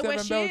doesn't beat know where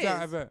 7 she bells is.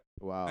 out of her.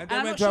 Wow. And And then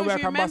I'm went not to her sure if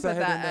you work and bust her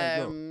remember head in there as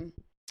that well.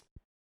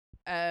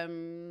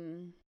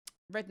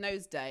 Red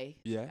Nose Day.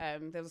 Yeah.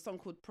 There was a song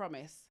called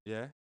Promise,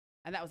 Yeah.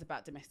 and that was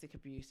about domestic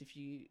abuse. If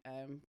you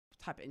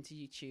type it into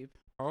YouTube,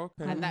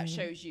 Okay. and that Mm.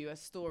 shows you a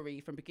story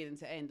from beginning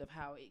to end of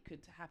how it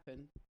could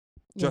happen.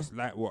 Just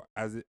like what?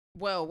 As it.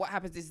 Well, what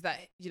happens is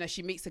that, you know,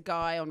 she meets a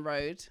guy on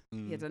road.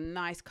 Mm. He had a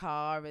nice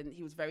car and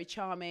he was very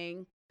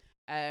charming.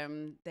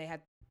 They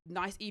had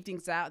nice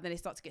evenings out, and then they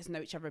start to get to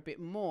know each other a bit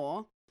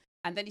more.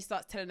 And then he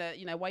starts telling her,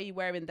 you know, why are you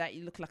wearing that?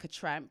 You look like a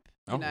tramp.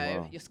 You Oh,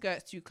 know, wow. your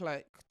skirt's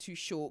too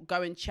short.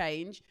 Go and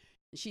change.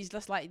 And she's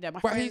just like, you know, my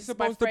But friends. he's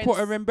supposed to put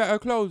her in better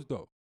clothes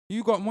though.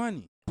 You got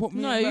money. Put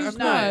me No, in you- better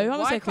no, clothes. I'm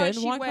why second. can't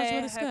she Why can't she wear wear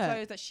her the skirt?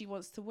 clothes that she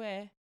wants to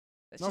wear?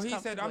 that No, she's he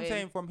said, comfortable I'm in?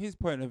 saying from his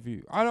point of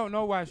view. I don't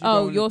know why she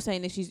Oh, don't- you're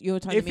saying that you're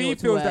telling if me he what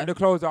to feels wear. that the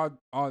clothes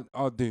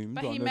are doomed.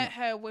 But he then- met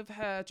her with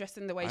her dressed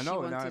in the way I she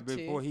know now wanted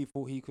before to. he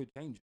thought he could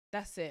change it.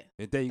 That's it.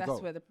 There you That's go.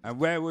 where the And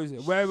where was her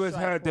strike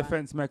one.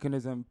 defense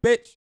mechanism?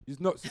 Bitch, he's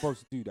not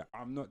supposed to do that.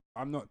 I'm at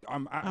I'll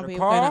the be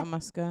going out car. of my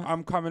skirt.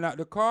 I'm coming out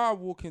the car,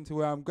 walking to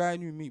where I'm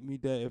going. You meet me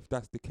there if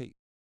that's the case.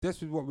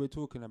 This is what we're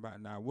talking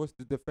about now. What's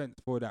the defense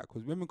for that?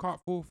 Because women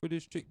can't fall for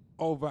this trick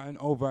over and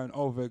over and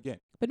over again.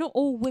 But not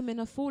all women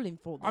are falling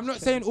for this. I'm not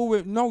trick. saying all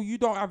women. No, you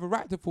don't have a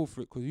right to fall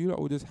for it because you lot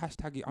will just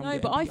hashtag it. I'm No,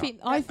 getting but I beat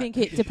up. think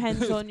it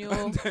depends on your.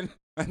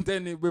 and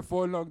then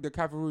before long the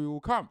cavalry will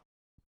come,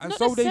 and Not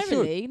so they should.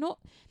 necessarily. Not.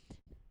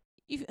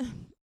 You've,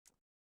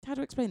 how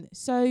do I explain this?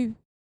 So,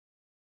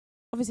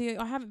 obviously,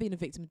 I haven't been a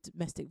victim of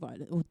domestic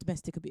violence or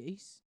domestic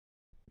abuse.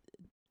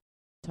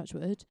 Touch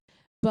wood,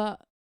 but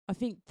I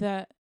think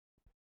that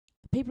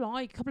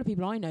a couple of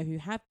people I know who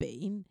have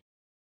been.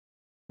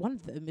 One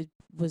of them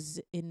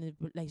was in a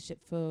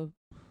relationship for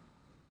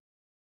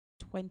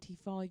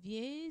 25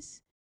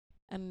 years,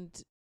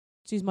 and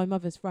she's my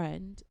mother's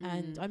friend.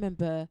 And I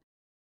remember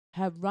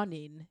her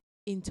running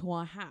into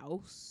our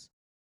house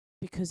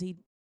because he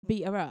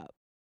beat her up,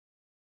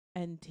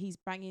 and he's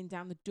banging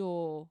down the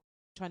door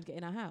trying to get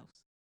in our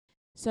house.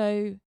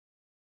 So,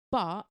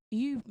 but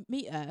you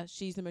meet her,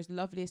 she's the most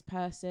loveliest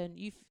person.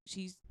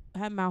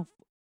 Her mouth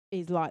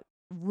is like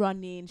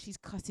running. She's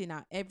cutting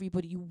out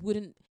everybody. You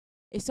wouldn't.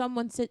 If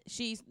someone said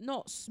she's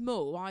not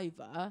small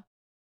either,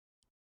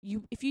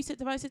 if you said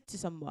to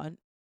someone,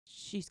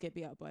 she's get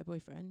beat up by a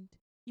boyfriend,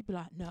 you'd be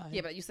like, no.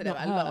 Yeah, but you said not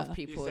that about a lot her. of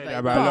people. You said like- that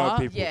about a lot of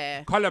But- people.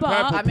 Yeah. Colour But-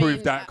 purple I mean,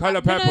 proved that. Colour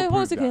no, purple hold on a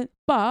proved that. second.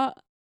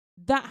 But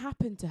that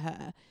happened to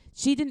her.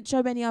 She didn't show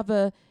any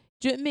other.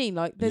 Do you know what I mean?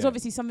 Like, there's Yeah.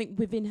 obviously something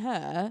within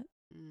her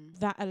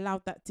that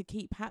allowed that to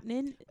keep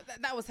happening.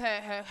 But that was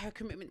her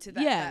commitment to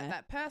that, Yeah.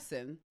 that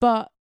person.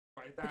 But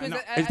Because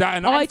Is that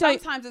enough? I and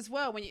don't- sometimes as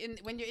well when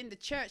you're in the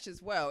church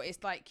as well,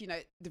 it's like, you know,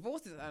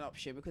 divorce isn't an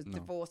option because No.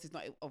 divorce is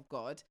not of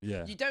God.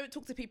 Yeah. You don't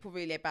talk to people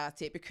really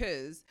about it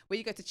because when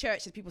you go to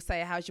church and people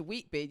say, how's your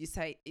week been? You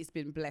say, it's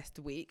been blessed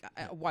week,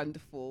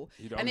 wonderful.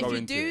 You don't And go if you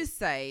into do it.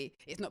 say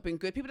it's not been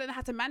good, people don't know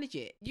how to manage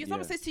it. If someone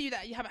Yeah. says to you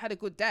that you haven't had a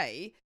good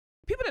day,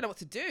 people don't know what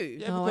to do.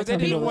 Yeah, No, because I they totally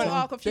didn't know want. what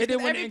are confused They didn't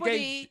because want to everybody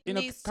engage in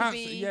a needs to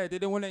counsel. be- Yeah, they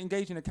didn't want to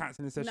engage in a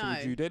counselling session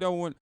with No. you. They don't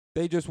want.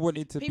 They just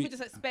wanted to People be.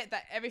 just expect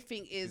that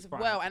everything is fine.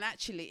 well, and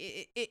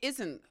actually it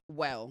isn't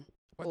well.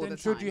 But all then the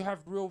should time. you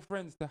have real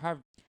friends to have?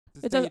 To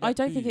it say does, I that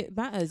don't to think you? it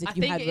matters if I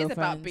you think have it real is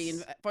about friends.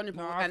 being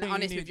vulnerable No, I and think you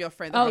honest need- with your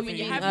friends. Oh, I think you when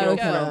you need have real your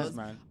friends, girls,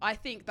 man. I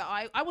think that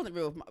I wasn't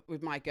real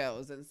with my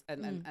girls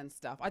and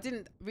stuff. I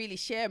didn't really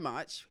share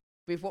much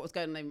with what was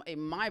going on in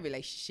my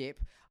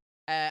relationship,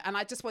 and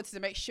I just wanted to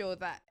make sure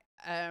that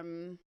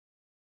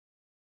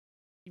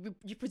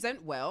you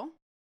present well,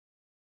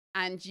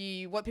 and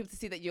you want people to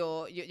see that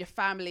your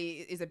family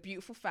is a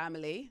beautiful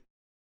family,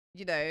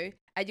 you know,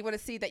 and you want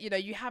to see that, you know,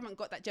 you haven't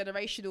got that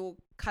generational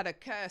kind of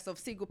curse of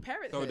single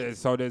parenthood.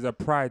 So there's a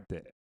pride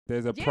there.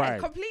 There's a yeah, pride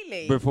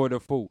completely. before the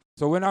fall.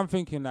 So when I'm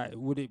thinking like,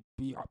 would it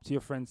be up to your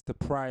friends to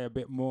pry a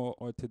bit more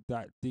or to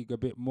dig a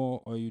bit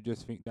more, or you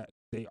just think that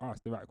they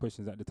asked the right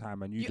questions at the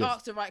time and you you just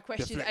ask the right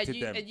questions and deflected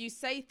you them. and you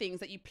say things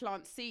that you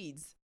plant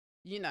seeds,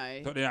 you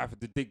know. so they have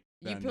to dig.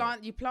 You down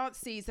there. plant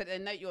seeds that they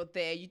know you're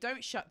there. You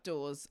don't shut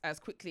doors as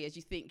quickly as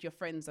you think your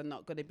friends are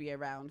not going to be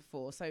around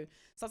for. So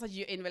sometimes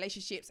you're in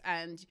relationships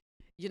and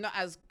you're not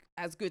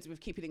as good with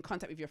keeping in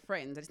contact with your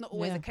friends. And it's not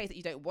always Yeah. the case that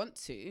you don't want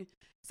to.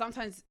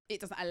 Sometimes it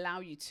doesn't allow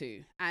you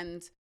to.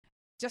 And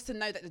just to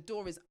know that the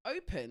door is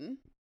open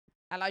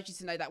allows you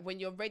to know that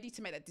when you're ready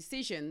to make that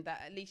decision,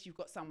 that at least you've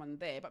got someone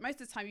there. But most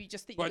of the time you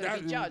just think But you're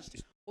going to be that-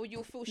 judged or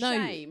you'll feel No,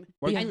 shame.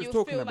 Well, you and was you'll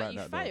talking feel about like you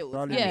that, though. failed.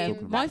 Darlene was Yeah,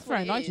 talking my about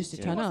friend, what it I used to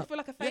is. turn Who wants up. to feel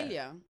like a Yeah.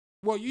 failure?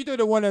 Well, you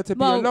didn't want her to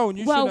be alone.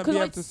 You shouldn't be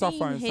able to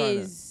suffer in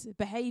his silence.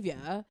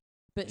 behaviour,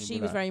 but And she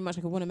be was like- very much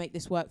like, I want to make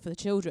this work for the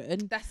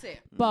children. That's it.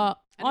 But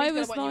And I who's gonna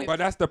was want you like, in- But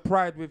that's the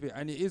pride with it,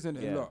 and it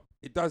isn't Yeah. a lot.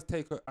 It does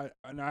take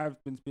and I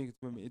have been speaking to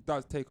women. It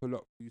does take a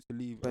lot for you to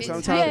leave. But It's-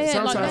 sometimes, yeah, yeah,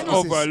 sometimes like, it's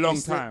over a just- long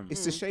it's the- time.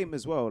 It's a shame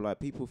as well. Like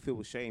people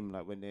feel shame,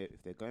 like when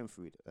if they're going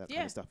through that kind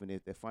Yeah. of stuff,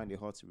 and they find it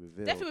hard to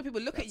reveal. Definitely when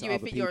people look That's at you how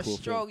if other you're people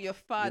strong, think. you're You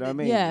fun. know what I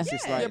mean? Yeah. It's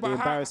just Yeah. like Yeah, the but how-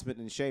 embarrassment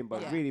and shame.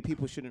 But Yeah. really,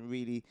 people shouldn't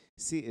really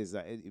see it as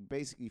that.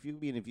 Basically, if you're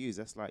being abused,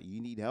 that's like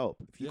you need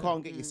help. If you Yeah.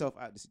 can't get Mm. yourself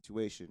out of the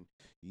situation,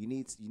 you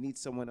need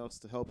someone else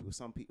to help you, or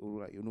some people,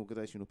 like an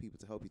organization or people,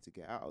 to help you to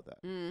get out of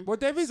that. Mm. But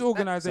there is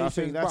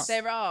organisations. that's- but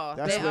There are.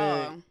 That's There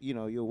where are.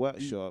 your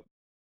workshop.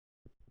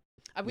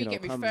 And we you know,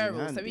 get comes in referrals.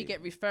 So handy. we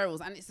get referrals,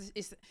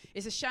 and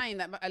it's a shame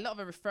that a lot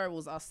of the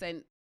referrals are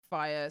sent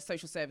via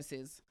social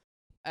services,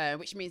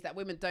 which means that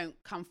women don't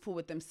come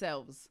forward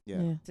themselves Yeah.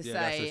 to yeah, say.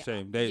 that's a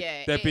shame.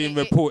 yeah, They're it- being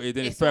it- reported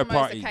and it's third almost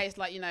party, a case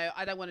like,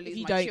 I don't want to If lose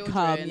you my don't children,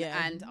 come,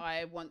 yeah. and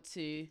I want to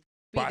be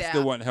but I there.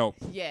 still want help.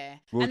 Yeah,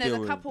 We'll and there's deal a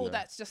with it, couple yeah.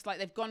 that's just like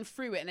they've gone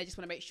through it and they just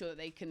want to make sure that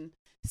they can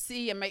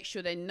see and make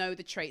sure they know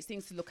the traits,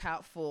 things to look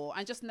out for,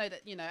 and just know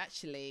that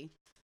actually,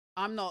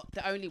 I'm not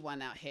the only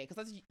one out here,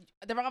 because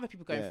there are other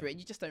people going Yeah. through it. And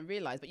you just don't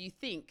realize, but you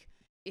think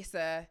it's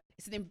an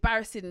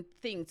embarrassing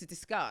thing to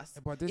discuss.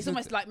 But this It's is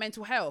almost the- like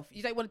mental health.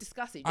 You don't want to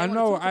discuss it. You I don't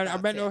know, want to talk and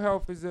about mental it.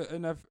 health is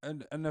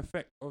an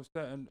effect of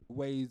certain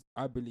ways,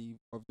 I believe,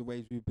 of the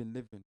ways we've been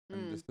living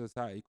and the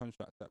society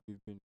construct that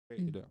we've been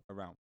created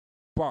around.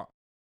 But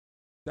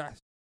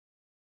that's,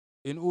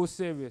 in all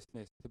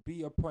seriousness, to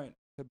be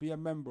a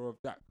member of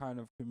that kind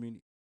of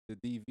community, the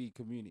DV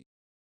community,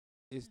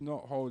 it's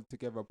not hold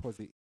together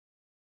positive.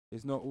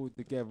 It's not all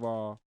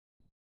together.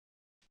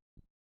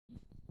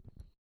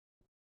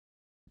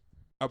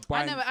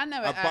 I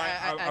know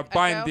a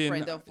binding-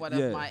 girlfriend of one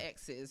yeah. of my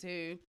exes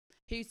who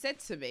said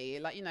to me,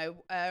 like,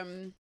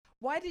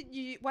 why did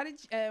you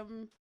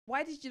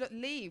not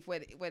leave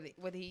when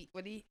he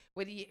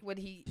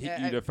Hit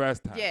you the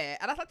first time. yeah,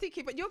 and I was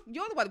thinking, but you're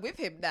the one with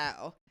him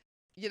now.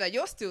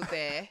 You're still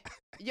there.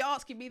 You're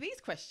asking me these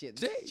questions.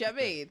 Do you know what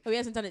I mean? oh, he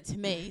hasn't done it to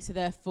me, so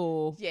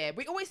therefore, Yeah,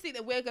 we always think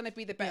that we're going to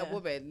be the better Yeah.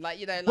 woman.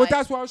 Like, like, But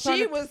that's what I was trying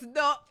she to- was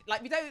not,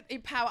 like, we don't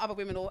empower other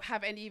women or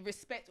have any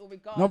respect or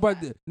regard. No, for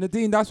but that.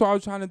 Nadine, that's what I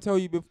was trying to tell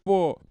you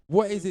before.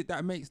 What is it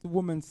that makes the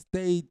woman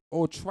stay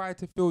or try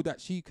to feel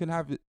that she can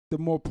have the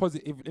more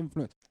positive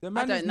influence? The I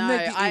man is don't know.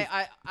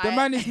 negative. The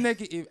man is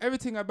negative.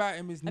 Everything about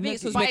him is I think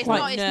it's negative. also But it's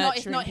quite not.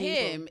 It's not nurturing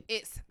him.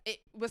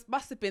 people.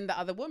 Must have been the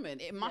other woman.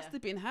 It must Yeah.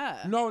 have been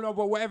her. No,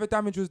 but whatever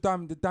damage was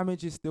done, the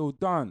damage is still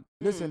done.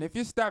 Listen, if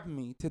you stab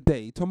me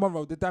today,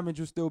 tomorrow the damage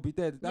will still be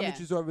there. The damage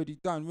Yeah. is already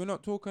done. We're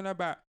not talking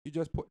about you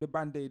just put the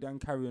band-aid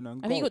and carry on and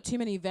I go. think you got too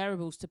many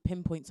variables to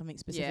pinpoint something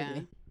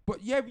specifically.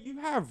 But yeah, you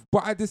have.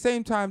 But at the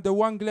same time, the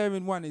one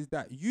glaring one is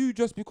that you,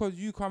 just because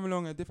you come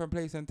along at a different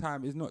place and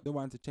time, is not the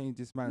one to change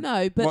this man's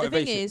No, but the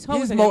motivation. thing is, hold on a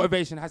his second.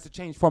 motivation has to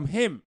change from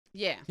him.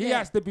 Yeah. He Yeah.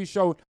 has to be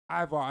shown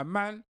either a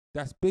man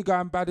that's bigger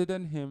and badder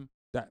than him,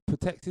 that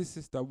protects his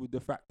sister with the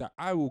fact that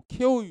I will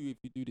kill you if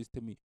you do this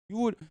to me. You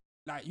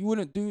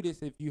wouldn't do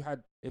this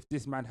if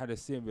this man had a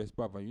serious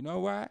brother. You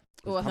know why?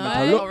 Or He's a coming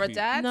No. to look or a for you.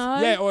 dad.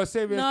 No, Yeah, or a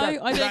serious no, dad.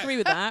 I don't agree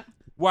with that,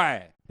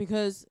 Why?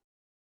 because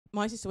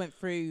my sister went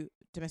through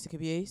domestic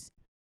abuse.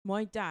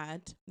 My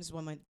dad, this is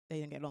why they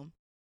didn't get along.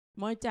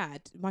 My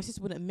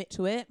sister wouldn't admit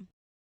to it,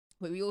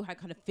 but we all had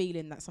kind of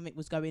feeling that something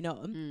was going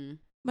on. Mm.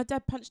 My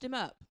dad punched him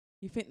up.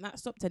 You think that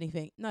stopped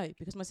anything? No,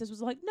 because my sister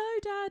was like, "No,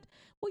 Dad,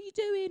 what are you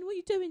doing? What are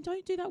you doing?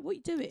 Don't do that. What are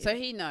you doing?" So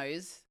he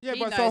knows. Yeah, he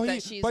but knows so that he.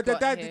 she's But the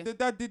got dad, him. the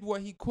dad did what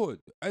he could.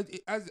 As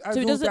so all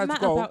it doesn't dads matter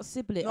go. about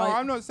sibling. No,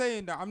 I'm not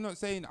saying that. I'm not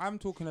saying. I'm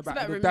talking It's about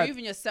about the dad.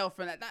 removing yourself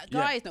from that. That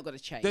Yeah. guy is not going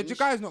to change. The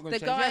guy's not going The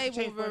to change. He guy has to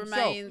change will for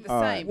remain himself. the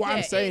All same. right. What I'm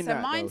Yeah, saying it's a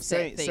that, though,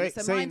 mindset thing. It's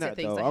a saying mindset that,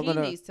 thing. though, So I'm he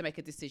gonna- needs to make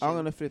a decision. I'm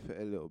gonna flip it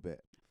a little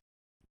bit.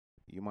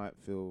 You might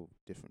feel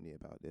differently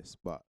about this,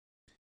 but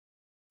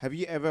have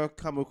you ever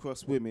come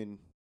across women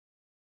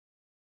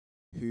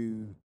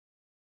who?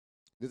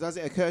 Does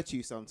it occur to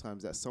you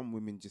sometimes that some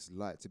women just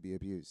like to be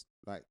abused,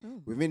 like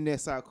Oh. within their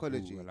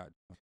psychology? Ooh, I like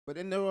that. But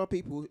then there are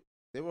people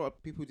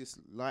just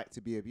like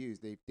to be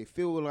abused. They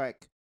feel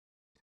like,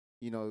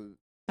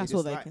 That's just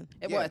all they like- can.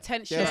 What yeah,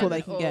 attention? That's all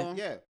they can get. or-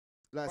 yeah.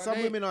 Like But some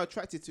they- women are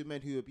attracted to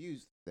men who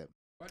abuse them.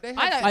 But they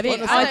I have- don't I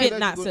think- On a I think psychological-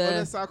 that's on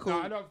a- a psycho-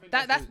 No, I don't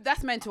think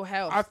That's mental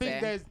health. I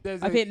think there.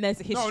 there's I think there's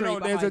a history no,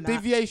 there's a behind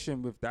that.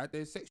 deviation with that.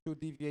 There's sexual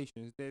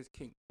deviations. There's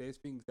kink. There's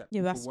things that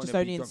Yeah, people that's wanna just be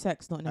only in dom-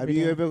 sex, not in Have every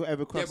you day. ever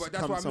but that's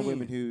come what I some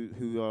women mean.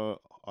 who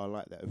are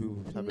like that,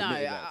 who have No,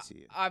 admitted that to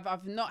you?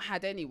 I've not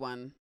had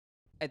anyone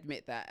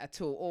admit that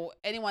at all, or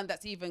anyone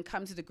that's even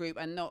come to the group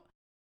and not,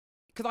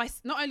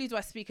 because not only do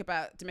I speak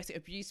about domestic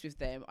abuse with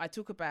them, I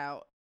talk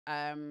about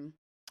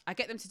I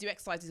get them to do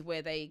exercises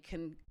where they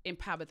can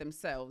empower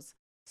themselves.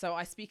 So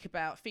I speak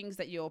about things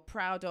that you're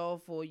proud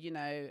of, or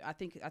I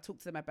think I talk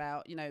to them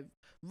about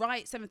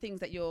write 7 things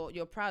that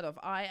you're proud of.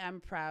 I am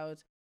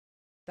proud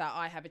that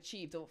I have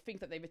achieved, or things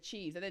that they've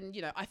achieved, and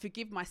then I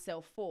forgive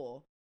myself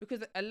for,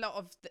 because a lot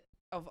of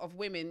of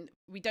women,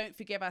 we don't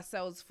forgive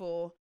ourselves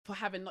for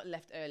having not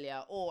left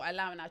earlier, or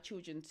allowing our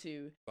children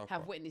to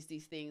have witnessed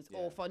these things,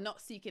 or for not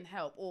seeking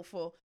help, or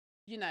for,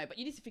 but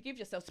you need to forgive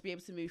yourself to be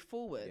able to move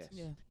forward. Yes.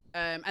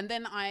 Yeah. And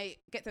then I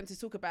get them to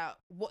talk about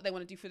what they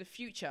want to do for the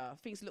future,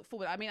 things to look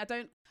forward. I mean,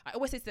 I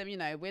always say to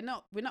them, we're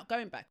not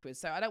going backwards.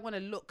 So I don't want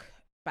to look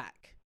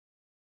back.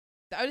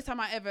 The only time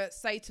I ever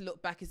say to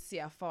look back is to see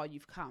how far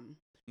you've come.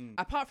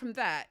 Apart from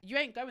that, you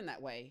ain't going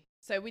that way.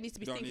 So we need to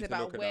be thinking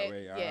about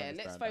where,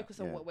 let's focus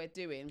on what we're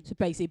doing. So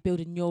basically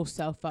building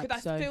yourself up.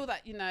 Because I feel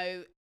that,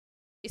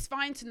 it's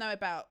fine to know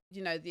about,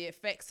 the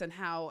effects and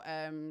how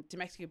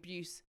domestic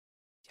abuse,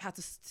 how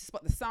to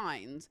spot the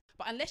signs.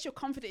 But unless you're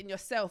confident in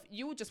yourself,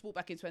 you will just walk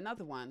back into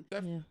another one. Yeah.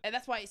 And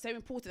that's why it's so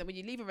important that when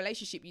you leave a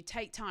relationship, you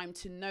take time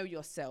to know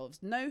yourselves,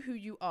 know who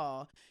you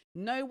are,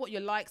 know what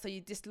your likes or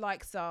your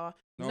dislikes are.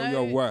 Know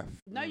your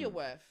worth. Know your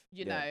worth,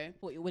 you know.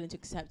 What you're willing to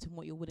accept and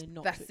what you're willing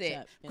not That's to accept.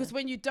 That's it. Because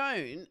when you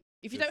don't,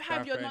 if you Just don't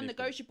have stand your for anything.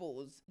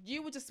 non-negotiables,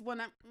 you will just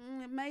want to,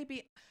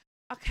 maybe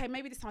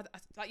this time,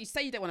 like you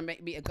say you don't want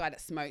to meet a guy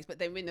that smokes, but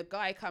then when the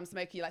guy comes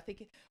smoking, you're like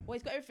thinking, well,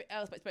 he's got everything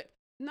else, but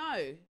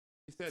no.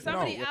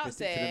 Somebody out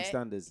there,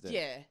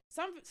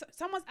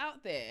 someone's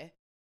out there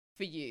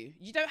for you.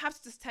 You don't have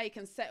to just take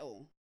and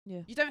settle.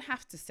 Yeah. You don't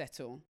have to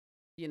settle,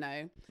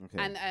 Okay.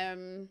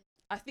 And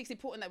I think it's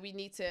important that we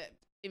need to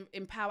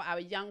empower our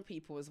young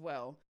people as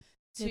well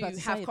to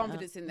have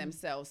confidence in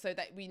themselves, so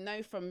that we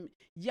know from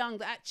young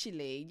that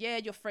actually,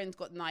 your friend's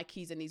got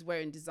Nikes and he's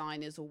wearing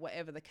designers or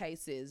whatever the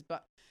case is,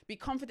 but be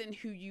confident in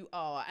who you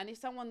are. And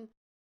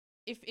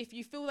if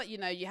you feel that,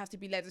 you have to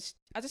be led,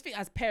 I just think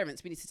as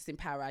parents, we need to just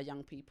empower our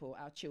young people,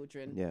 our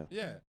children.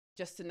 Yeah.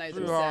 Just to know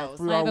Through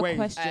themselves. I have a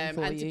question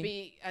for and you. to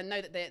be, and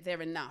know that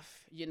they're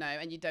enough,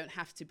 and you don't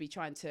have to be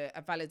trying to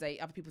validate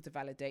other people to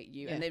validate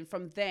you. Yeah. And then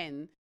from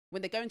then,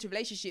 when they go into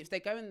relationships, they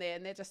go in there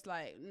and they're just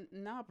like,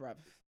 nah, bruv.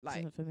 Like,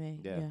 That's not for me.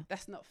 Yeah.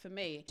 that's not for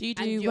me. Do you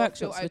And do you'll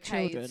workshops feel for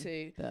children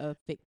to, that are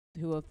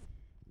who are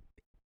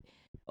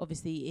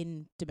obviously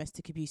in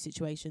domestic abuse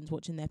situations,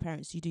 watching their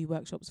parents? Do you do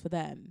workshops for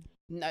them?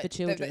 no, for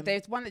children?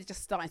 There's one that's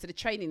just starting. So the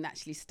training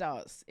actually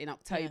starts in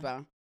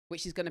October,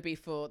 which is going to be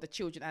for the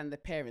children and the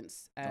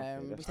parents,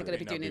 which they're going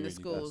to be doing in the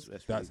schools.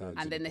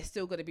 And then they're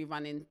still going to be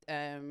running,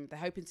 they're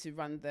hoping to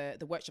run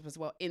the workshop as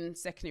well in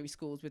secondary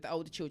schools with the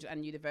older children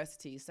and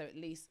universities. So at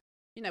least,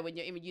 when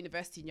you're in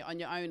university and you're on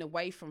your own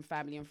away from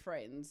family and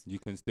friends, You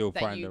can still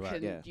that find you the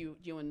right. can,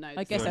 you will know.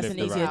 I guess You'll that's live an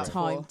the easier right way.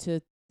 time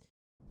to.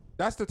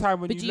 That's the time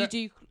when But do you let-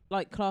 do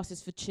like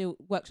classes for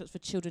workshops for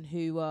children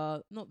who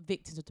are not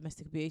victims of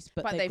domestic abuse,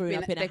 but they've they've grown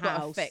up in a they've got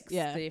house? effects.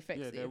 Yeah. The effects.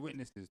 Yeah, they're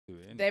witnesses to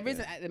it. innit? There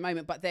isn't at the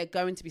moment, but they're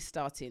going to be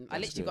starting. I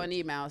That's literally got an good.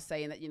 email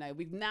saying that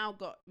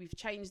we've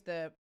changed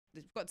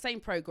we've got the same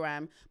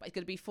program, but it's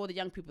going to be for the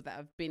young people that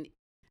have been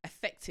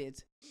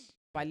affected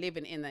by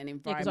living in an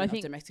environment I of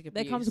think domestic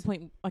abuse. There comes a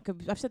point, like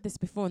I've said this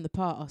before in the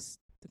past,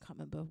 I can't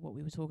remember what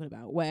we were talking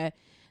about, where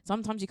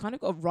sometimes you kind of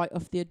got to write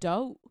off the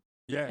adult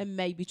Yeah, and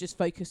maybe just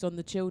focus on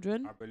the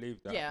children. I believe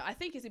that. Yeah, I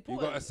think it's You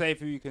important. got to say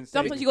who you can say.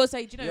 Sometimes you got to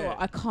say, do you know Yeah.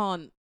 what, I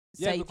can't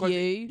Yeah, save because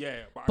you,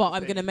 but but I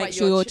I'm can going to say- make But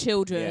sure your your chi-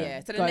 children Yeah.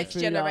 So the go next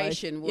through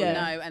generation life. will Yeah.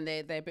 know, and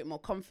they're a bit more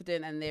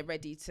confident, and they're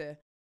ready to.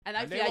 And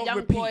hopefully, they our won't young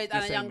repeat boys the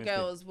and our same young mistake.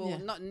 girls will Yeah.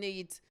 not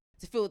need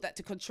to feel that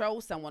to control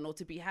someone or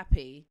to be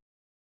happy.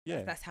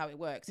 Yeah. That's how it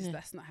works. Yeah.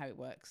 That's not how it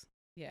works.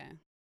 Yeah.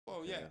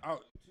 Well, Yeah.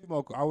 Two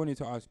more. I wanted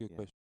to ask you a Yeah.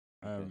 question.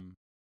 Okay.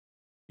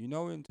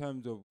 In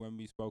terms of when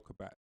we spoke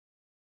about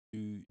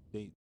do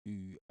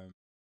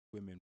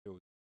women feel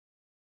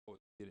or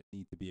did it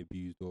need to be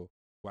abused, or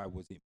why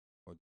was it,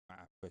 or I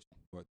have question,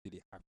 or did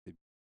it have to be?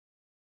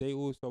 They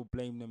also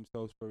blame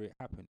themselves for it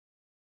happening,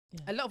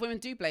 A lot of women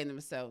do blame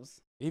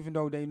themselves. even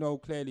though they know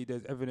clearly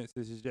there's evidence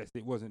to suggest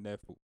it wasn't their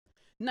fault.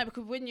 No,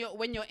 because when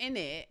you're in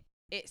it,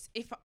 it's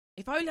if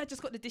only I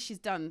just got the dishes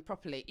done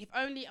properly. If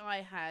only I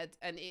had,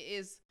 and it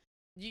is,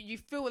 you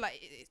feel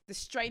like the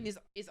strain is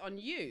on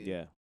you.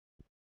 Yeah.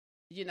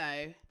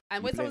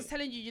 And You when someone's blame-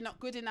 telling you you're not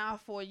good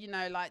enough, or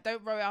like,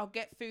 don't worry, I'll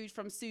get food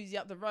from Susie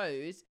up the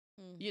road.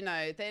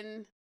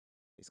 Then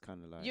It's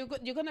kind of like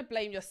you're gonna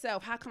blame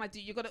yourself. How can I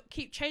do? You're gonna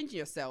keep changing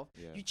yourself.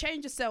 Yeah. You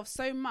change yourself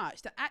so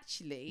much that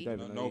actually You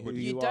don't even know Nobody-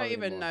 who you you don't are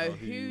even anymore. know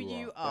who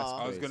you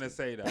are. I was gonna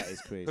say That that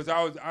is crazy. because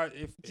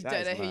if You That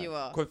don't is know who mad. you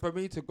are. because for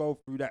me to go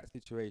through that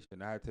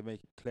situation, I had to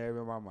make it clear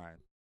in my mind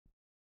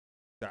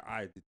that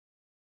I did.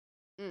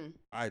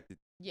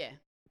 Yeah.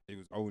 It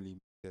was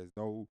only there's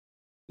no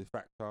de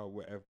facto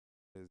whatever.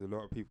 There's a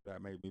lot of people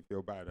that made me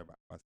feel bad about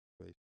my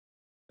situation.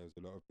 There's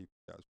a lot of people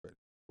that spread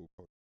full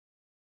post.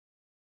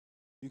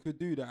 You could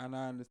do that, and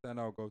I understand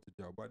I'll go to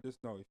jail, but just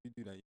know if you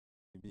do that, you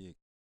can be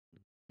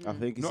I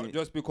think it's not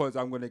just because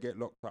I'm gonna get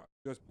locked up,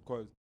 just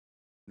because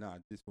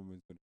this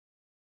woman's gonna.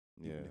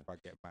 Even yeah. if I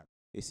get mad,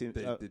 It's in,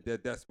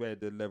 that's where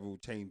the level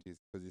changes,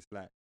 because it's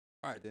like,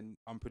 all right, then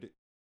I'm predict.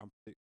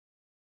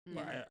 Mm.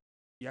 But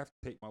you have to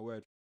take my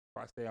word.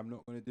 If I say I'm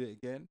not gonna do it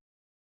again,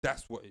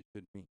 that's what it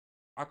should mean.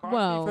 I can't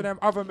Well, speak for them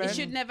other men. It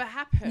should never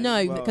happen.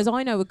 No, Well- because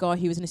I know a guy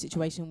who was in a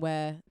situation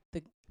where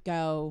the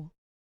girl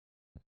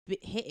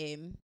hit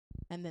him,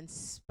 and then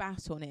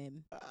spat on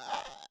him. Right.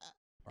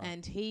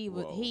 And he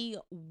Whoa. he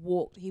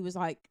walked. He was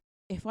like,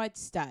 if I'd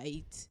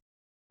stayed,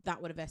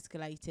 that would have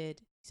escalated.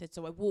 He said,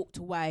 so I walked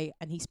away,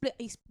 and he split.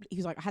 He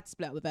was like, I had to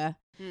split up with her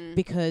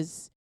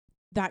because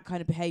that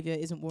kind of behaviour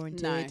isn't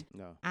warranted,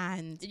 No.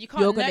 and You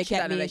can't you're going to nurture get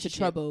that me into relationship.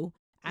 trouble.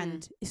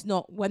 And it's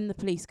not when the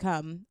police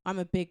come. I'm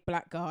a big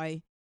black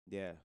guy.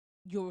 Yeah.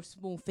 You're a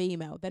small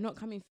female. They're not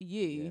coming for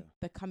you. Yeah.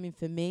 They're coming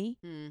for me,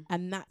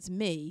 and that's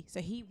me. So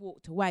he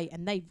walked away,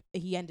 and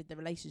he ended the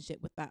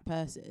relationship with that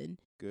person.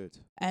 Good.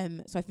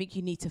 So I think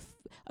you need to.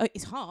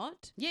 It's hard.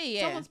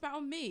 Yeah. Someone spat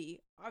on me.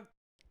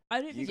 I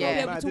don't think You I'll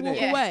be got able to mad, walk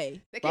innit?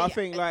 away. But I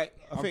think like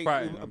I'm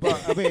fighting.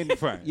 but I mean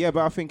Fighting. yeah,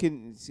 but I think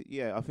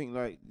I think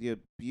like the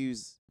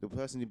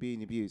person who's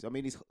being abused. I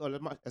mean, it's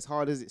as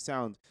hard as it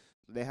sounds,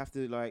 they have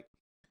to like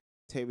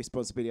take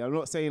responsibility. I'm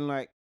not saying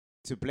like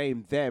to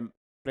blame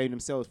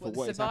themselves for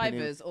what the is happening.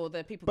 survivors or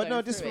the people. But no,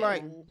 going just through for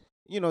it.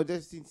 like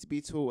there seems to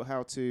be taught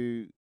how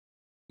to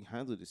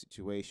handle the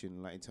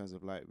situation, like in terms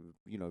of like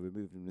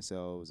removing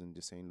themselves and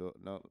just saying, look,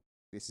 no,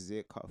 this is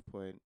it, cut off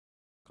point,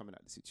 coming out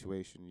of the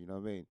situation. You know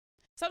what I mean?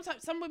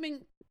 Sometimes some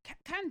women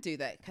can do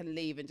that, can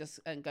leave and just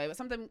go. But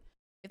sometimes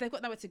if they've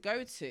got nowhere to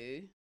go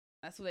to,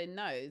 that's all they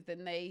know.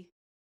 Then they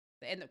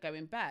end up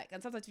going back.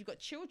 And sometimes if you've got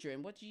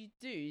children, what do?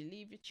 You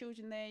leave your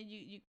children there.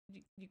 You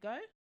go.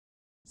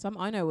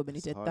 I know a woman who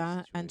It's a did hard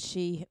that, and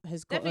she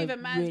has got Definitely, a if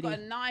a man's really got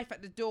a knife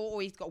at the door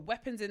or he's got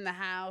weapons in the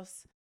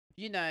house,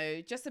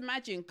 just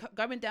imagine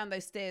going down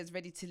those stairs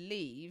ready to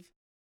leave,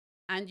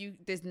 and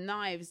there's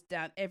knives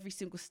down every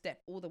single step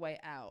all the way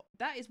out.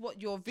 That is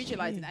what you're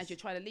visualizing as you're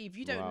trying to leave.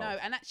 You don't Wow. know,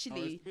 and Oh,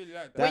 actually, it's really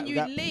like when that.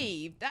 you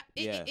leave,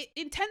 it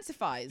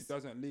intensifies. It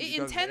doesn't leave. It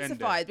doesn't end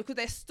intensifies there. because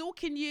they're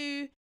stalking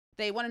you.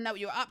 They want to know what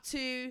you're up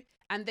to.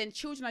 And then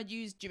children are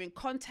used during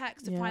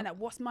contacts to find out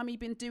what's mummy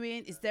been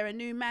doing. Is there a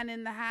new man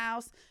in the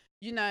house?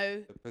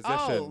 The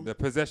possession, the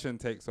possession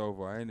takes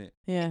over, ain't it?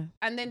 yeah.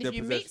 And then The if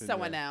you meet possession,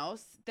 someone yeah.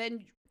 else,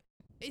 then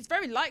it's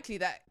very likely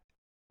that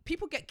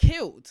people get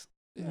killed.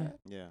 Yeah.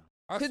 Yeah.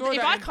 Because saw if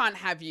that I in- can't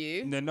have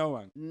you, then no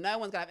one. no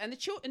one's gonna have. And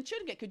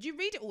children get killed. You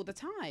read it all the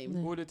time.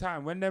 No. All the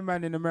time. When them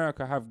man in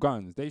America have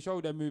guns, they show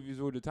their movies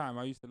all the time.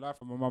 I used to laugh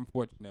at my mum for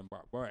watching them,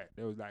 but boy,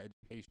 there was like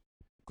education.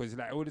 Because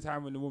like all the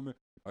time when the woman,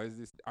 I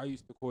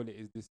used to call it,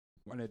 is this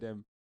one of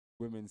them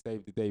women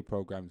save the day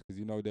programs?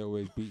 Because they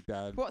always beat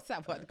down. What's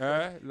that one?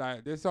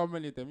 Like there's so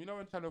many of them.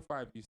 When Channel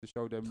 5 used to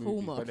show their movies.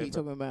 Hallmark, when are you they-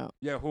 talking about?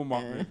 Yeah,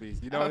 Hallmark Yeah.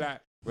 movies. Oh. Like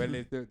when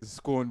it's the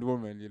scorned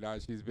woman,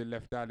 she's been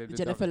left out in the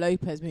Jennifer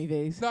Lopez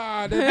movies.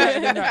 Nah, they're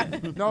better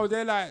than that. No,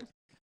 they're like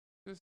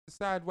just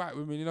sad white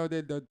women.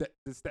 They're the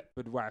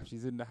Stepford wife.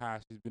 She's in the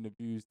house. She's been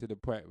abused to the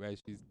point where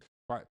she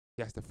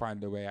has to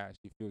find a way out.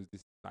 She feels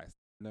this like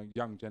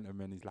young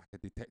gentleman is like a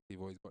detective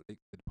or he's got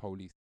links to the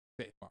police.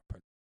 Set him up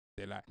and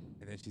they're like,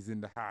 and then she's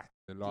in the house.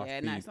 The last Yeah,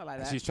 no, scene, it's not like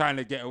and that. she's trying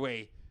to get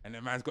away, and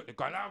the man's got the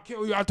gun. I'll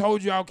kill you. I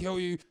told you, I'll kill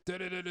you.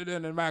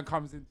 And the man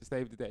comes in to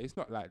save the day. It's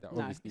not like that. No,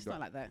 Obviously, it's not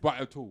like that. but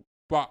at all.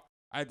 But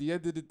at the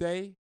end of the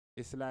day,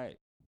 it's like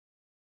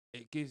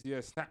it gives you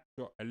a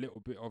snapshot, a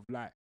little bit of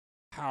like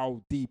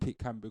how deep it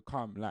can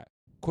become. Like,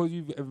 because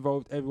you've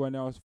involved everyone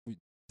else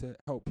to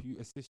help you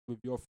assist with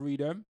your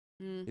freedom.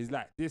 It's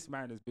like this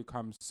man has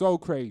become so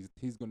crazy,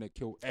 he's gonna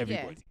kill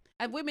everybody.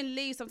 And women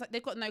leave sometimes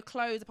they've got no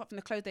clothes apart from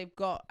the clothes they've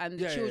got, and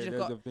the children there's have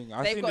a got. thing.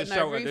 I've They've seen got the no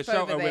shelter. roof The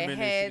shelter over their women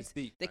head. is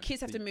steep. The kids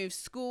have to move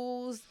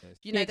schools. Yes.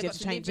 They've to got to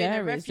change live in a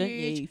areas, don't you,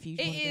 refuge. if you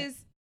It wanna get-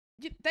 is.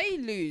 They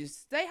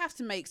lose. They have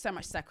to make so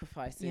much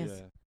sacrifices.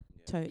 Yes.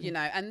 Totally.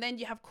 And then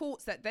you have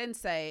courts that then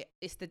say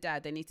it's the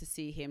dad. They need to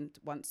see him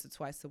once or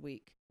twice a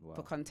week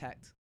for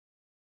contact.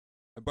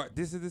 But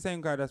this is the same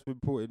guy that's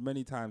reported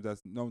many times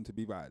that's known to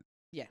be bad.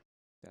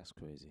 That's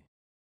crazy.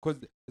 Because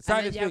the And then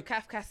saddest you have thing,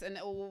 Kafkas and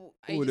all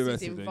the agencies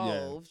rest of them, yeah.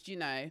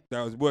 involved.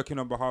 that was working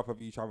on behalf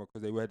of each other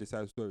because they were the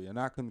same story. And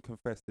I can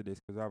confess to this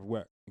because I've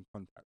worked in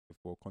contact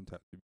before.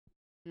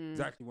 It's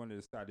actually one of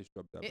the saddest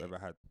jobs I've ever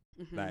had.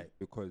 Mhm. Like,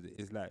 because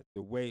it's like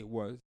the way it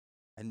was,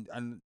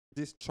 and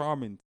this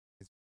charming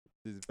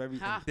is very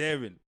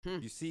endearing.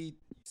 You see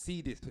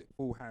this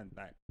full hand,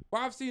 like. But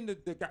I've seen the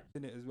gaps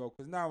in it as well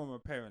because now I'm a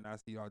parent. And I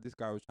see, this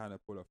guy was trying to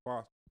pull a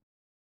fast.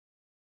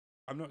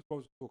 I'm not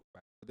supposed to talk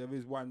about it, but there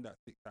is one that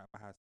sticks out my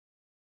house.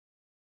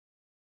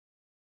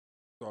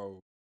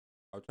 So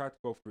I'll try to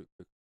go through it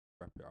quick,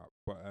 wrap it up.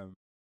 But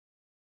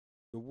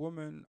the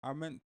woman, I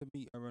meant to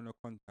meet her on a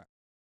contact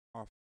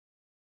after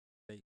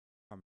they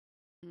come,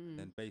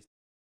 and basically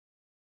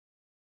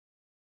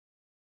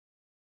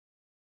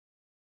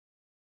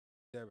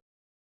there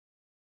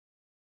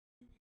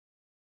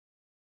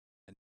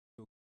and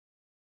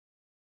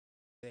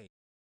day,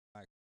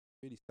 like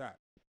really sad.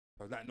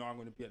 I was like, no, I'm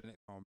gonna be at the next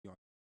time. I'll be on.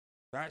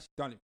 So I actually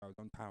done it. I was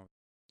on time.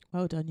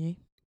 Well done, you.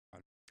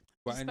 You're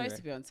But supposed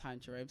to be on time,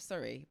 Jerome.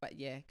 Sorry, but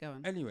yeah, go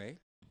on. anyway,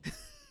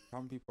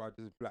 some people are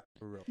just black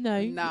for real.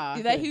 No, Nah.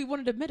 they who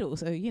wanted a medal,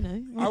 so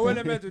I want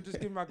a medal, just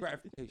give my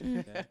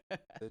gratification. Yeah?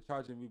 They're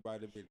charging me by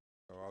the minute,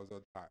 so I was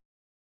on time.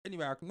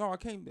 Anyway, I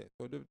came there.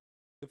 So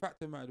the fact of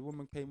the matter, the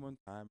woman came on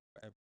time,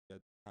 whatever, she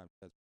had time,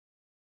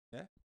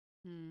 yeah,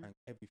 and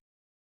everything.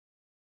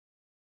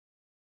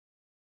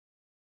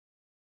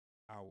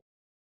 hour.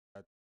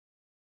 At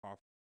half.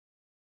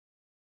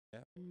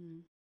 Yeah.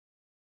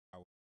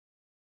 Hour.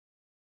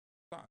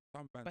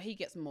 Some But he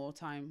gets more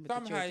time with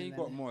somehow the children. he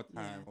got more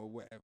time Yeah. or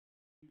whatever.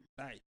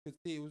 Like, you could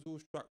see it was all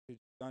structured. She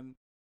done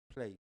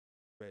play,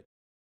 read,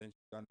 then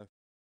she done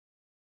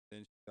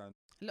then she done.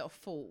 A lot of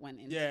thought went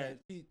into Yeah,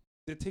 it.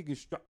 the thing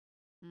is structured.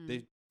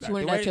 She Like,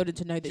 wanted the her way children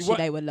to know that she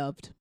they were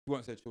loved. she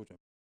wants her children.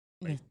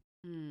 Yeah.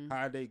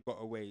 How they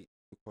got away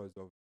because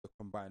of the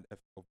combined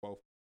effort of both.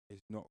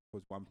 It's not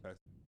because one person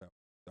felt.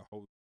 The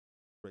whole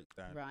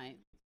breakdown. Right.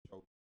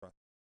 Show trust.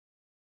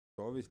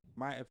 So obviously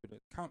my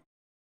evidence counts.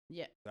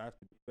 Yeah. So I have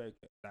to be very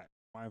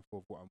mindful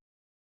of what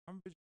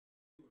I'm.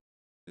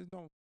 There's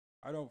no.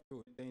 I don't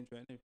feel in danger.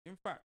 And in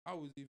fact, I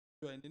was even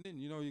joining in.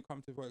 You know, you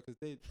come to work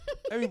because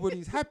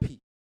everybody's happy.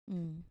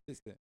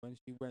 Listen, when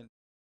she went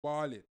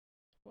barling,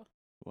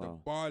 the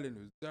barling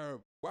was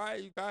terrible. Why are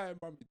you going,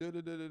 mummy?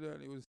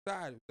 And it was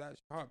sad. It was actually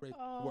heartbreaking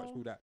to watch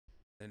all that.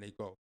 Then they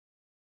go.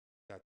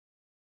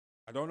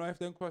 I don't know if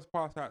they cross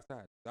paths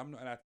outside. I'm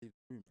not allowed to leave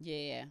the room.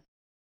 Yeah.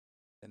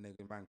 Then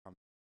the man comes.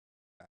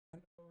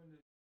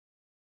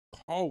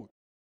 Cold.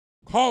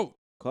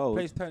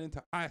 Place turned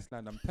into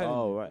Iceland. I'm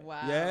telling you. Right.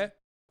 Wow. Yeah.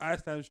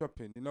 Iceland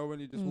shopping. You know when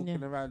you're just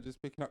walking around,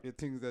 just picking up your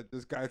things and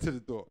just going to the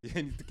door. You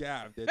need to get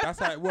out of there. That's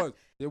how it was.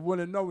 They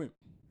want to know him,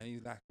 and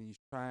he's like, and he's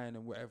trying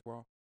and whatever.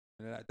 And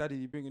they're like, Daddy,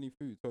 you bring any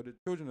food? So the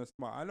children are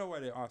smart. I know why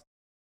they asked,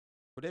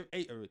 but they've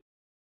ate already.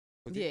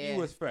 Because if he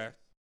was first.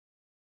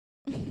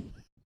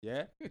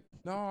 Yeah.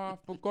 No, I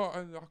forgot,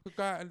 and I could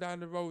go out and down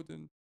the road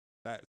and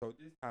like. So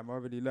this time I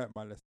already learnt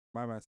my lesson.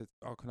 My man said,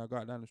 "Oh, can I go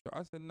out down the street?"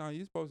 I said, "No,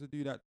 you're supposed to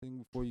do that thing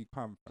before you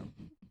come, fam.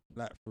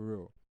 Like for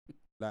real.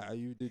 Like, are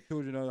you the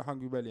children are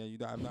hungry belly and you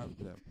don't have nothing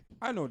for them?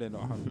 I know they're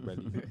not hungry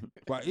belly,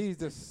 but he's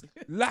just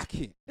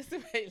lacking.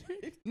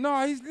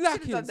 No, he's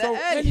lacking. So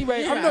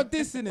anyway, I'm not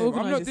dissing him.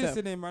 I'm not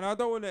dissing him, and I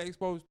don't want to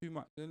expose too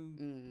much.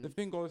 And the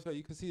thing goes, so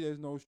you can see there's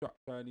no structure,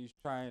 and he's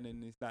trying,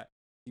 and it's like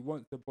he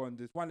wants to bond.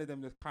 There's one of them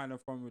that's kind of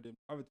fun with him.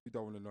 Other two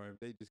don't want to know him.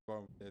 They just go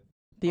on with their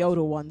the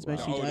older ones, the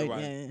mostly older don't.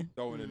 ones Yeah.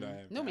 don't want to know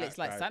him. Normally it's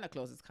like Santa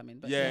Claus is coming,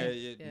 but Nah,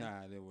 they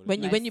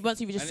wouldn't. When you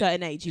once you reach a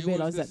certain age, you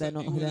realise that they're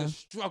not It was there. a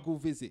struggle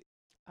visit.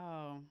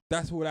 Oh.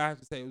 That's what I have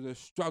to say. It was a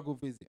struggle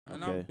visit.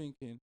 And I'm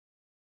thinking,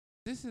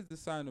 this is the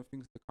sign of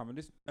things to come. And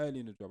this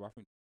early in the job, I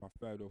think my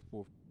third or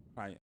fourth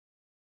client.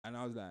 And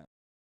I was like,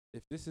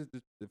 if this is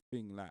the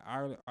thing, like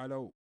I'm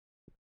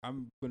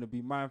going to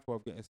be mindful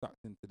of getting stuck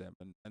into them.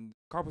 And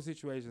a couple of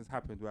situations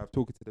happened where I was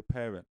talking to the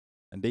parent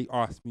and they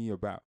asked me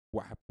about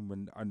what happened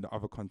when on the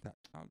other contact.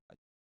 I was like,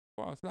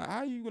 well, I was like, how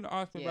are you going to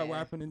ask me about what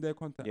happened in their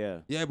contact?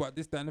 Yeah, but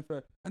this, that, and the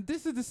third. And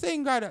this is the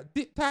same guy that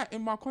dipped out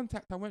in my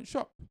contact. I went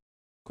shop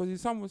because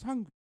his son was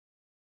hungry.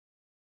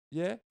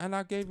 Yeah, and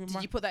I gave him.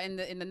 Did you put that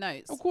in the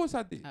notes? Of course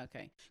I did.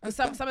 Okay. Because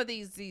some of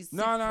these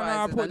no,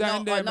 I put that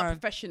in there, are not man.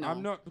 Professional.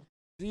 I'm not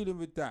dealing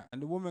with that.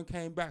 And the woman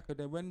came back, and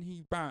then when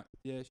he bounced,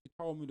 she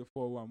told me the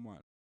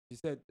 411. She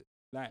said,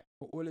 like,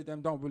 for all of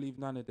them, don't believe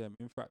none of them.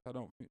 In fact, I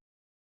don't think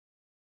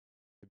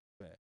it's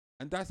fair.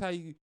 And that's how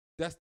you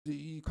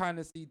kind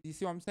of see. Do you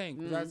see what I'm saying?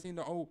 Because I seen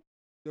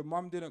the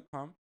mum didn't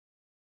come.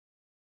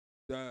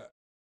 The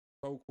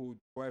so-called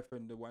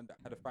boyfriend, the one that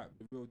had a fight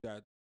with the real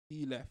dad,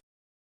 he left.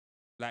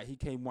 Like, he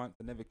came once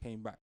and never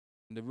came back.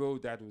 And the real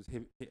dad was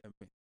hit and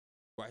miss.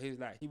 But he's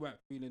like, he weren't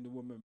feeling the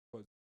woman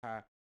because how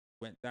it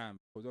went down.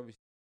 Because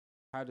obviously,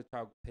 how the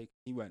child got taken,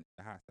 he went to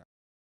the house.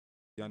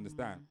 You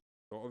understand?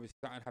 So obviously,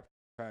 something happened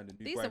to her and the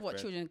new These boyfriend. are what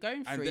children are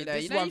going through, And though. this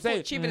You is know, what I'm you saying.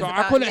 thought Tubing So is I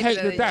about couldn't hate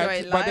the living dad,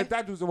 enjoying but the life.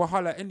 dad was a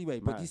wahala anyway.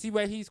 But you see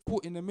where he's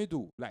caught in the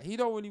middle. Like, he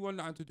don't really want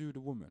nothing to do with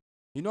the woman.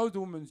 He knows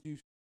the woman's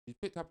useless. He's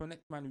picked up a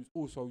next man who's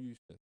also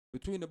useless.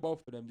 Between the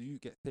both of them, the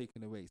youth gets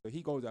taken away. So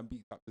he goes and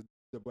beats up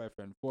the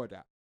boyfriend for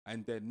that.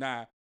 And then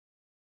now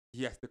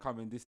he has to come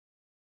in this.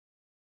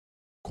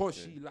 Cause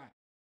she like.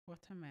 What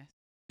a mess.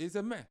 It's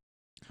a mess.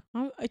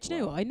 Do you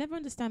know what? I never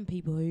understand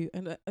people who,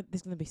 and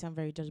this is going to sound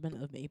very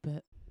judgmental of me,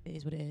 but it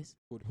is what it is.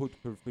 Called hood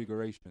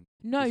configuration.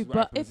 No,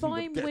 but if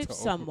I'm with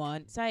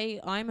someone, say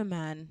I'm a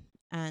man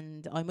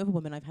and I'm with a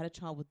woman, I've had a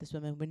child with this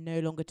woman, we're no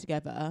longer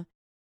together,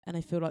 and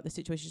I feel like the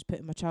situation she's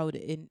putting my child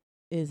in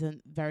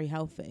isn't very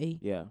healthy.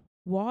 Yeah.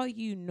 Why are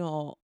you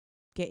not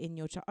getting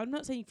your child? I'm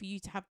not saying for you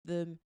to have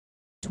them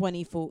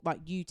 24, like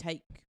you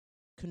take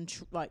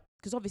control, like,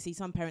 because obviously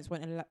some mothers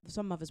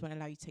won't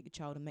allow you to take the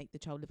child and make the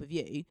child live with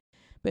you.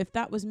 But if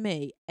that was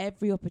me,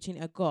 every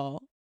opportunity I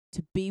got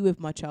to be with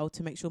my child,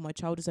 to make sure my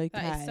child is okay.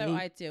 That is so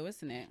ideal,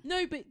 isn't it?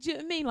 No, but do you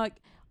know what I mean?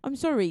 Like, I'm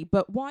sorry,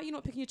 but why are you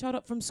not picking your child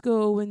up from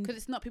school and because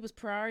it's not people's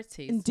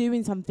priorities and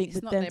doing something it's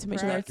with not them their to make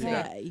sure they're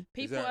priority. okay?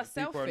 People are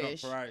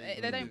selfish.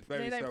 They don't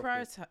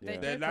prioritize. They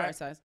don't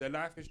prioritize. Their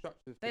life is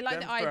structured. They like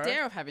the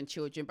idea of having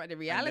children, but the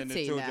reality and then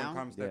the children now.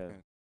 come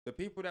second. The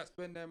people that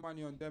spend their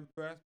money on them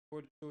first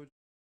before the children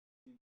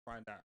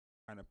find that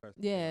kind of person.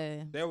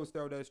 Yeah. They will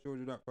sell their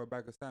children up for a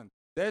bag of sand.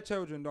 Their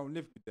children don't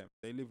live with them.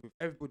 They live with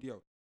everybody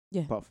else.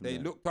 Yeah. Apart from They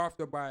that. looked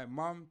after by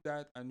mum,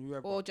 dad, and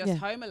whoever. Or just Yeah.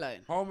 home alone.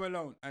 Home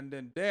alone, and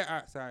then they're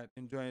outside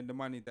enjoying the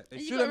money that they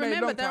And you should got have to made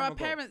remember, long there time are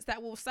ago. parents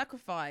that will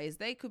sacrifice.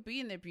 They could be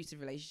in abusive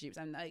relationships,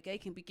 and they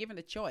can be given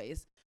a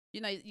choice.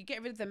 You know, you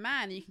get rid of the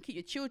man, and you can keep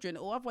your children,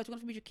 or otherwise you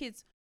want to feed your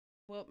kids.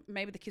 Well,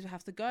 maybe the kids will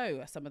have to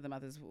go, as some of the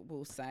mothers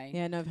will say.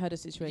 Yeah, no, I've heard a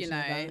situation know,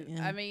 like that.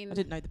 Yeah. I mean- I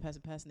didn't know the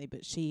person personally,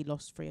 but she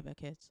lost 3 of her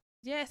kids.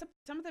 Yeah,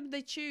 some of them,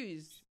 they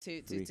choose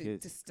to Three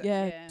kids.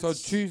 Yeah. So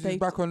choose They- is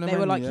back on the They menu.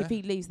 were like, yeah? if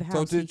he leaves the So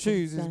house, to he can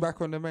choose is stay. back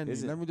on the menu.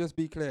 Is it? Let me just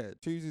be clear.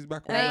 Choose is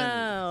back on the menu.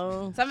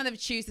 Oh. Some of them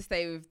choose to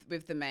stay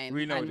with the men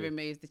We know and this.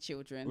 remove the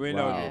children. We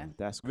know yeah. this.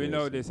 That's We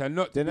know crazy. this, and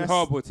not to Then be that's-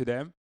 horrible to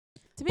them.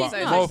 To me, But it's So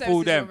nice. more more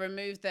fool them. will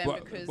remove them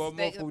But- because but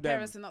more the fool them.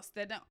 parents are not.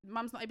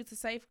 Mum's not able to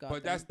safeguard.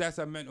 But them. that's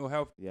a mental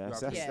health. Yeah,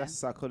 drug. that's Yeah. that's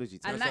psychology.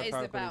 And That's that is a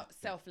about psychology.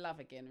 self-love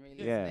again,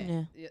 really. Yeah.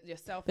 Isn't it? Your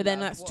self-love. But then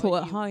that's what taught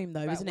are at you home,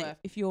 though, about isn't it? worth?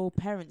 If your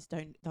parents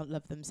don't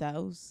love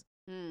themselves.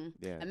 Yeah.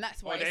 And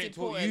that's Or why they it's ain't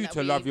taught important you that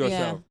to love we-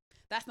 yourself.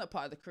 That's not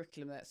part of the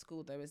curriculum at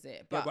school, though, is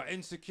it? Yeah, but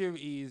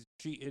insecurity is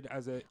treated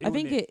as a I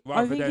think illness it.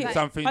 rather I think than it.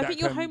 something I that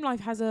think your can, home life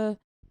has a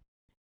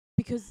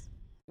because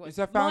it's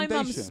a my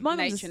foundation. mum's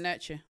nature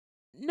nurture.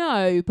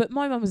 no, but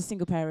my mum was a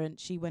single parent.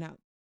 She went out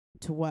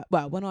to work.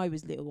 Well, when I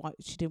was little,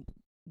 she didn't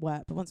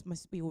work. But once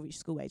we all reached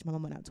school age, my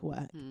mum went out to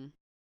work.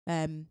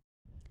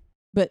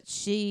 But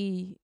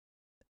she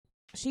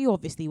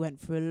obviously went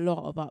through a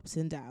lot of ups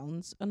and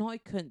downs, and I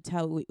couldn't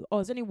tell. It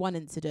was only one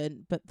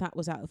incident, but that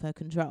was out of her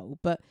control.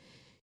 But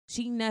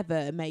she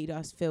never made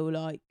us feel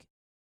like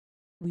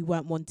we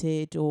weren't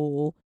wanted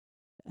or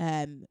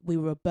we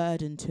were a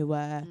burden to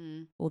her,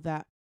 or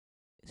that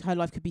her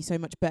life could be so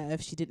much better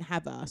if she didn't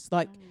have us.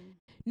 Like,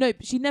 no,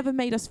 but she never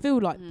made us feel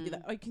like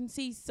that. I can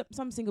see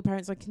some single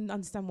parents, I can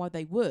understand why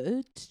they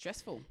would.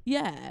 Stressful.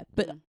 Yeah,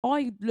 but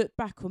I look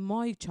back on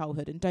my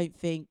childhood and don't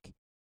think,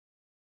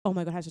 oh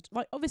my God,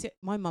 like, obviously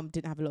my mum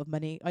didn't have a lot of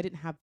money. I didn't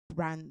have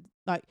brand,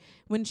 like,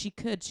 when she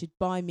could, she'd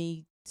buy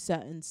me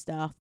certain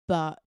stuff,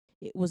 but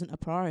it wasn't a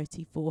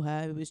priority for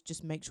her. It was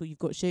just make sure you've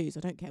got shoes. I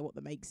don't care what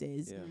the makes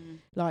is. Yeah.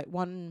 Like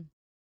when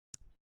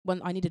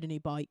I needed a new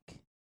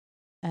bike.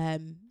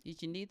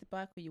 Did you need the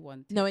bike or you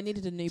wanted? No, I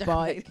needed a new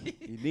bike.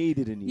 You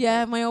needed a new.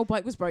 Yeah, bike. my old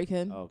bike was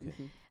broken. Oh,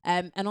 okay.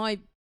 And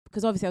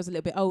because obviously I was a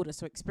little bit older,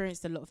 so I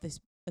experienced a lot of this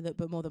a little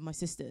bit more than my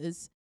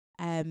sisters.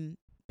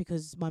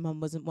 Because my mum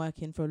wasn't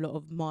working for a lot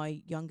of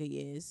my younger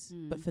years,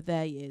 but for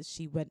their years,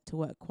 she went to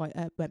work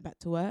went back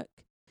to work.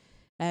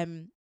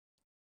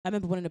 I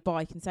remember wanting a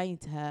bike and saying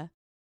to her,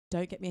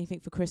 "Don't get me anything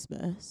for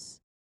Christmas,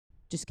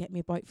 just get me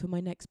a bike for my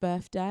next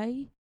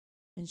birthday."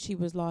 And she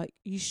was like,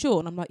 "You sure?"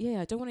 And I'm like,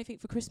 "Yeah, I don't want anything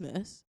for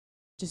Christmas,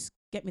 just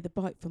get me the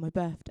bike for my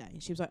birthday."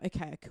 And she was like,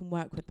 "Okay, I can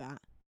work with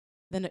that."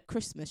 Then at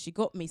Christmas, she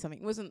got me something.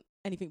 It wasn't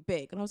anything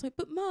big. And I was like,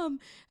 "But Mum,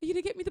 are you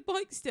going to get me the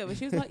bike still?" And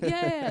she was like,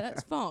 yeah,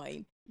 that's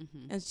fine.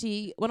 And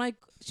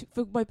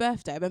for my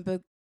birthday, I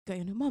remember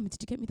going, "Mum,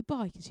 did you get me the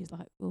bike?" And she was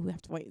like, "Well, we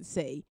have to wait and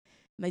see."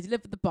 And they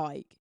delivered the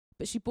bike.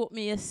 But she bought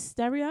me a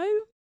stereo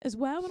as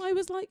well. And I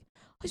was like,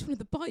 "I just wanted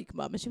the bike,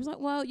 Mum." And she was like,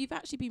 "Well, you've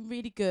actually been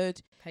really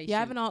good. Patient. You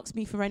haven't asked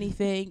me for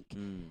anything."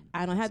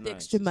 And I had It's the nice,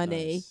 extra it's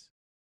money. nice.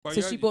 But So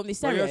you're- she bought me but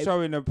stereo. you're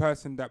showing a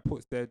person that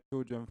puts their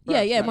children first. Yeah,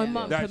 like, my Yeah.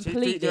 mum that she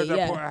completely. teaches her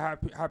Yeah.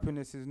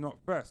 happiness is not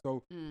first.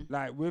 So,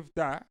 like, with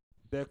that,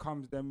 there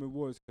comes them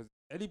rewards. Because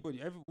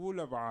all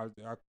of ours,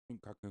 I think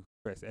I can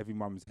confess, every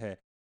mum's hair,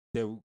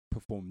 they'll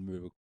perform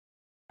miracles.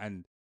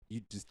 And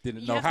you just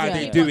didn't You know have how to-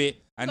 they yeah. do it,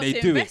 You've and got they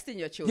to do it. invest in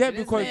your children. Yeah,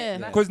 because Yeah.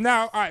 because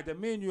now, all right,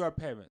 me and you are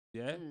parents,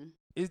 yeah? Mm.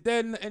 Is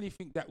there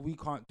anything that we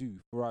can't do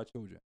for our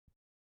children?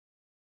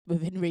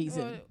 Within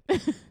reason.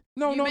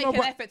 No, You no, make no, an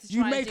but effort to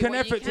you try and make do an what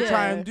you effort to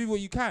try can. and do what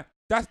you can.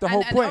 That's the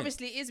whole And point.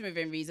 obviously it is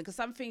within reason, because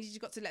some things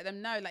you've got to let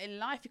them know. Like in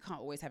life, you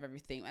can't always have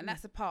everything, and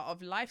that's a part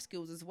of life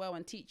skills as well,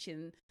 and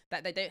teaching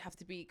that they don't have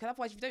to be. Because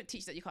otherwise, if you don't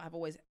teach that you can't have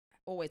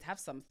always have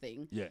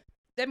something, Yeah.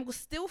 then we'll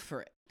steal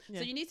for it. Yeah.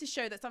 So you need to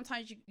show that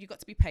sometimes you got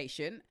to be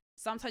patient.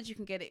 Sometimes you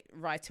can get it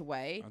right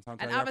away, And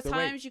sometimes and you have other to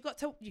wait. times you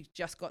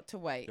just got to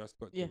wait. Just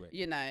got Yeah. to wait.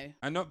 You know,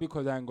 And not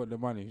because I ain't got the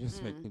money,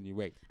 just making you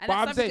wait. and But that's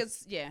I'm something saying,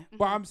 'cause- yeah.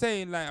 but I'm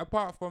saying, like,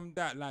 apart from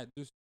that, like,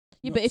 just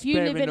Yeah, not but if you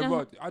live sparing in the a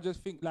rod, I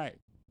just think like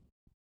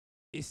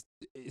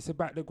it's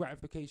about the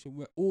gratification.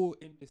 We're all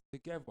in this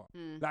together.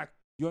 Mm. Like,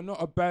 you're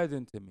not a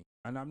burden to me,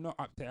 and I'm not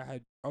up to your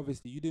head.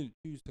 Obviously, you didn't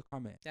choose to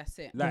come here. That's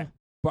it. Like, Yeah.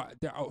 but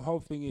the whole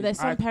thing is, But there's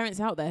some parents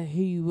out there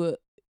who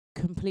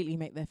completely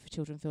make their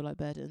children feel like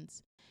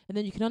burdens, and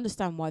then you can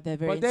understand why they're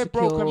very But they're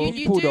insecure. broken You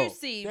people, do though.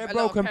 see They're a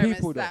lot of broken parents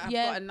people, though. that have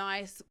Yeah. got a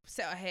nice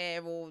set of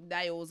hair or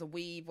nails or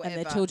weave, and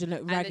whatever, their children look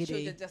and the raggedy.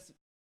 children just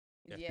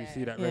Yes, yeah. we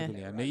see that Yeah.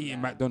 regularly, and they eat in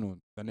Yeah.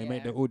 McDonald's, and they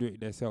make Yeah. them order it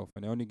themselves,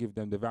 and they only give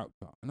them the voucher.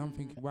 And I'm Mm.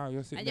 thinking, wow,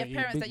 you're sitting And there you have eating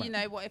parents Big that, you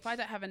Mac. know what, if I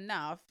don't have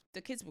enough,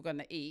 the kids were going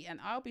to eat and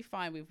I'll be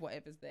fine with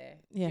whatever's there.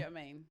 Yeah. You know what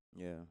I mean?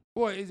 Yeah.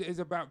 Well, it's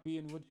about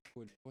being, what do you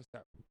call it? What's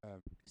that?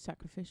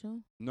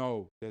 Sacrificial.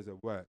 No, there's a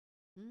word.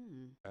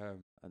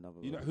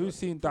 Another. You know, word. who's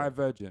seen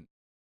Divergent?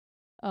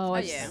 Oh,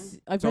 I've, yeah.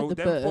 I've So read the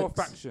them four books.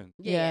 factions.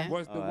 Yeah.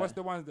 What's the Oh, what's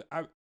the ones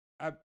that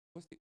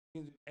what's the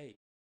begins with A?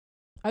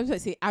 I was about to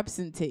say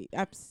absentee.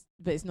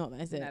 but it's not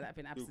that, is No, it? that'd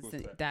been absence Google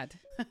search. dad.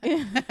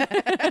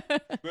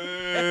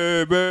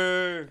 Boo,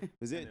 boo.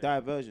 Is it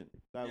diversion?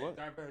 What?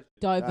 Diversion.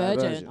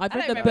 Divergent. I've I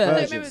read don't the remember. I don't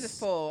books. remember the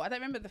full. I don't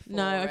remember the full.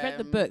 No, I've read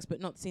the books, but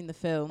not seen the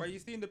film. But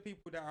you've seen the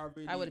people that are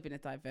really. I would have been a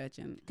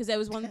divergent. Because there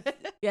was one,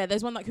 yeah,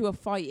 there's one like who are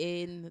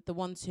fighting, the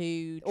ones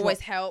who Always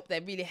help.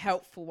 They're really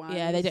helpful ones.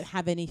 yeah, they don't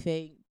have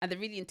anything. And the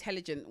really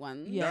intelligent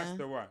ones. Yeah. That's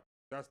the one.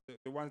 That's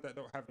the ones that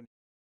don't have any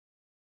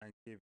and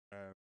give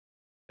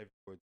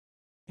everybody.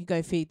 Who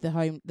go feed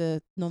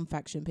the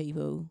non-faction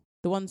people.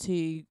 The one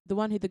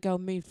who the girl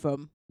moved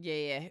from.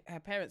 Yeah. Her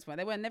parents weren't.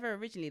 They were never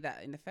originally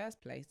that in the first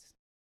place.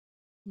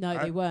 No,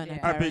 they weren't. yeah.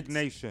 her A big parents.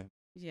 nation.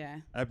 Yeah.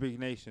 A big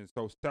nation.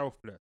 So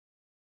selfless.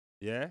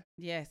 Yeah.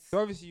 Yes. So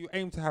obviously you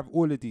aim to have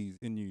all of these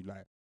in you.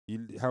 Like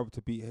you help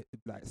to be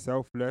like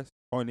selfless,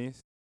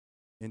 honest,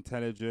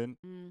 intelligent,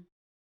 Mm.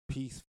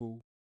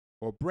 peaceful,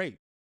 or brave,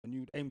 and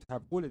you'd aim to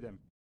have all of them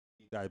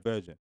be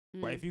divergent.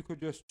 But Mm. if you could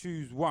just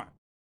choose one,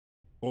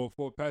 or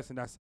for a person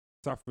that's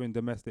suffering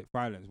domestic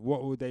violence,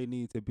 what would they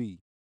need to be?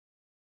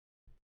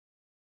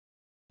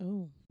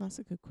 Oh, that's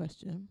a good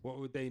question. What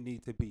would they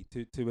need to be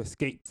to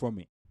escape from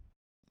it?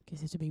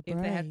 Guess it to be brave.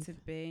 If they had to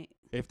be,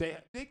 If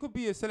they could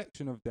be a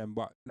selection of them,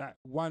 but like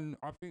one,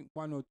 I think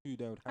one or two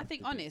they would have. I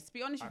think to be. honest.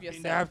 Be honest I with think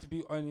yourself. they have to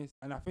be honest,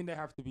 and I think they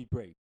have to be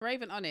brave.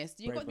 Brave and honest.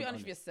 You've Brave got to be and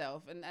honest with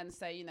yourself and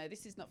say, you know,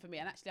 this is not for me.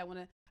 And actually, I want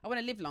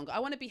to live longer. I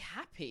want to be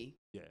happy.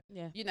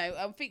 Yeah. You know,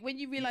 I think when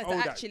you realise owe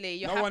that that. actually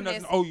your No one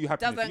happiness doesn't owe you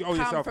happiness. doesn't You owe come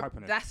yourself from,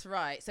 happiness. that's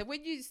right. So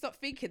when you stop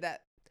thinking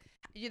that,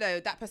 you know,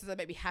 that person doesn't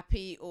make me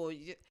happy, or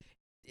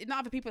not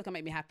other people can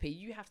make me happy.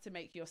 You have to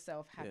make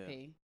yourself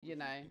happy. You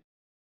know.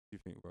 You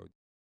think, well,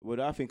 What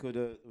do I think of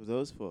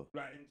those for?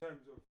 like in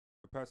terms of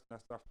the person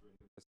that's suffering.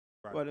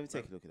 Well, let me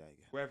take a look at that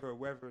again.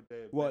 Whether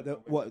they're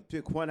What?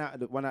 Pick one out of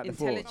the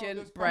four. Intelligent,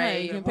 No,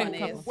 brave, you can pick honest.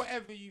 couple.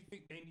 whatever you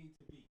think they need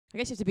to be. I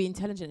guess you have to be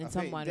intelligent in I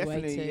some think way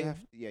definitely to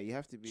you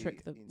have to be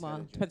trick the. Well,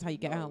 intelligent depends how you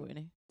to get know- out,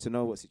 really. to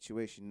know what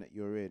situation that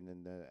you're in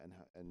and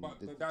But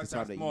the that's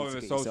time that you more need to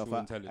of a get yourself social out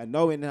intelligence. and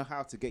knowing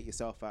how to get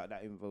yourself out.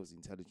 That involves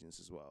intelligence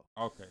as well.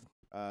 Okay.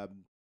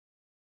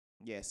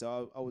 Yeah,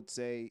 so I would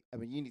say, I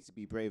mean, you need to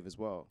be brave as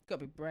well.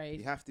 Got to be brave.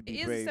 You have to be It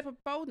is a brave. step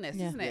of boldness,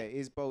 Yeah. isn't Yeah, it? it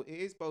is bold. It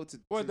is bold to.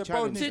 Well, to the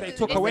challenge boldness that. they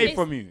took it's- away it's-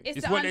 from you. It's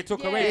It's the what they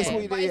took yeah, away It's from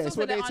what you. they- but yeah, it's it's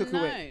what also they the took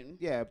away. unknown.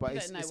 Yeah, but You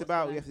it's don't know it's what's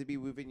about there. you have to be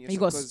within yourself. You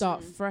got to 'cause-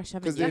 start Mm. fresh,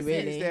 haven't Because you? the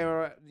things Really. there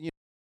are,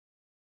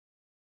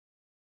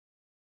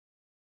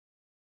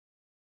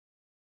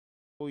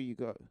 before you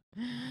go,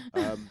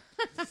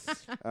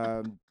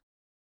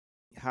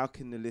 how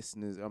can the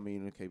listeners? I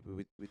mean, okay,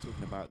 we're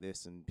talking about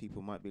this, and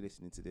people might be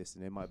listening to this,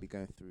 and they might be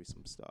going through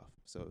some stuff.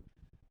 So,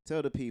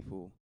 tell the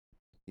people,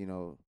 you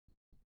know,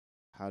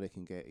 how they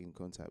can get in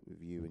contact with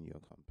you and your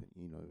company,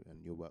 you know,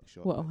 and your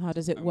workshop. Well, and- how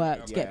does it and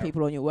work to get yeah,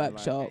 people on your and, like,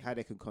 workshop? how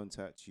they can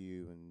contact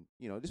you, and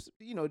just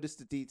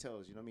the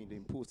details. You know what I mean? The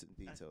important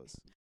details.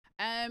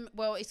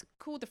 Well, it's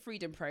called the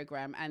Freedom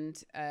Program,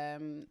 and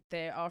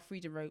there are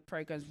freedom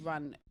programs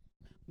run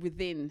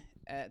within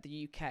the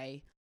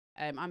UK.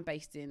 I'm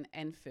based in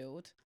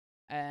Enfield,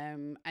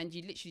 and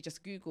you literally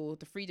just Google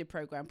the Freedom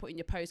Program, put in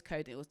your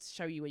postcode, it will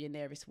show you where your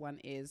nearest one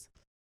is. Is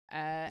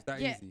that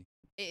yeah, easy?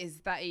 it is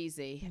that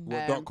easy.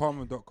 Mm. What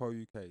 .com or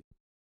 .co.uk?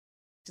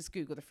 Just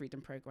Google the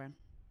Freedom Program,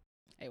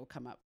 it will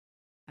come up,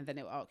 and then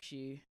it will ask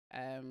you.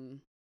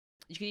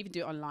 You can even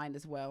do it online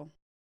as well.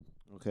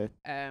 Okay.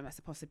 That's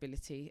a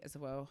possibility as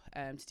well,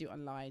 to do it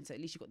online. So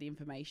at least you've got the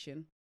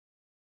information.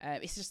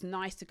 It's just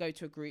nice to go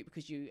to a group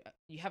because you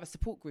have a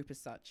support group as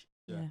such.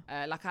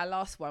 Yeah. Like our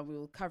last one, we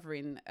were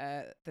covering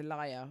the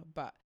liar,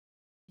 but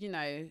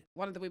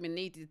one of the women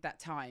needed that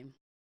time,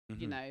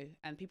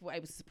 and people were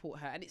able to support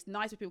her. And it's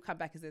nice when people come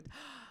back and said,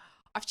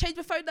 "I've changed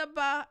my phone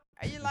number,"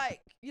 and you're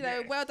like,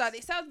 Yes. well done.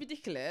 It sounds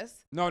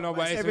ridiculous. No,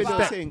 but it's every little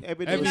respect. thing.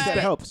 Every Every little step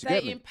step helps. You They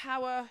get me?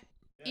 empower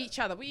each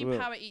other. We Well.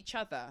 empower each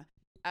other.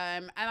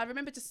 And I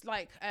remember just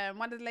like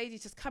one of the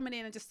ladies just coming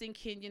in and just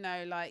thinking,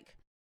 I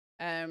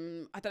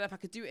don't know if I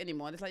could do it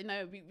anymore. And it's like,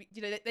 no,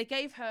 they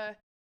gave her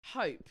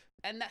hope,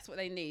 and that's what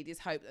they need is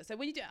hope. So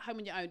when you do it at home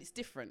on your own, it's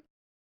different.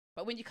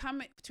 But when you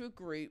come to a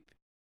group,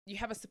 you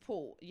have a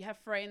support. You have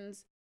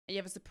friends, and you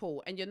have a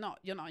support, and you're not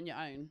on your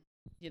own.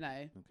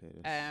 Okay.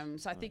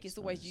 So I think it's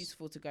always nice.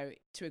 useful to go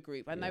to a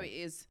group. I know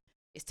Yeah.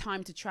 it's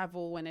time to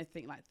travel and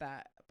everything like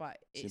that, but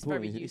it's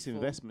important. very It's useful.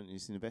 investment.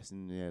 It's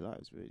investing in their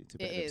lives, really, to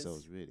better is.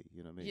 themselves, really.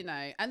 You know what I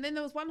mean? And then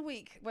there was one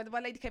week when my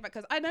lady came back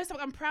because I know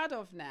something I'm proud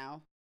of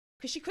now,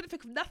 because she couldn't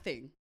think of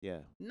nothing.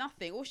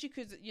 All she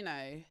could,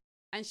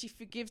 and she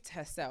forgived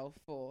herself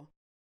for,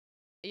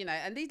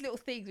 and these little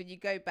things when you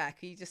go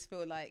back, you just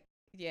feel like,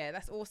 yeah,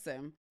 that's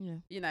awesome.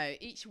 Yeah.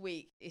 Each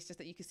week it's just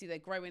that you can see they're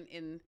growing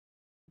in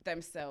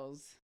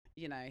themselves.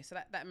 So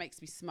that makes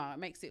me smile.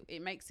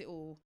 It makes it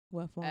all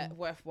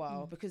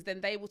worthwhile, because then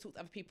they will talk to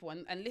other people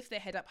and lift their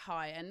head up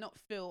high and not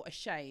feel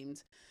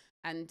ashamed,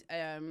 and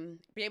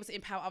be able to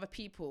empower other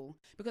people,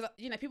 because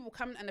people will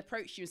come and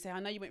approach you and say, I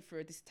know you went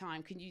through this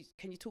time, can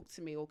you talk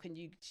to me, or can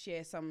you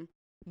share some,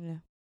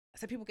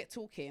 so people get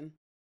talking,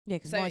 Yeah,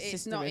 because so my it's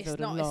sister not revealed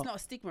a lot. it's not a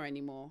stigma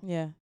anymore.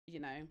 Yeah.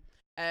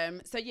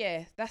 So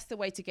yeah, that's the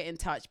way to get in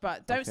touch.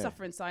 But don't Okay.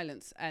 suffer in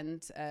silence,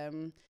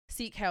 and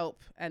seek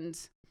help. And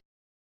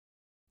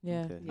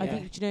Yeah. Okay. I Yeah.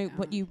 think, do you know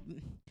what you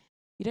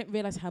don't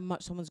realize how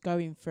much someone's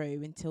going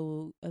through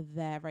until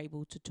they're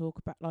able to talk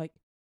about. Like,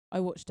 I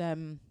watched that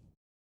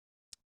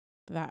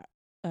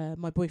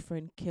my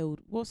boyfriend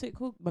killed. What's it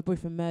called? My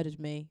boyfriend murdered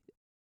me.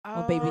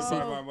 On BBC.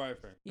 My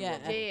boyfriend.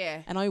 Yeah.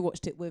 yeah. And I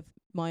watched it with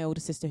my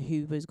older sister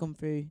who was gone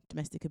through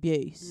domestic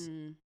abuse,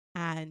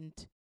 and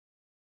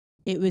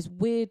it was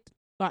weird.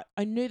 Like,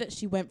 I knew that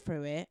she went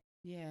through it,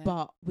 Yeah.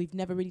 but we've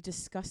never really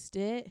discussed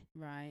it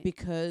Right.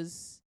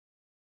 because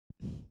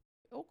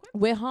Awkward.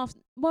 we're half.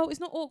 Well, it's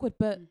not awkward,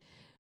 but Mm.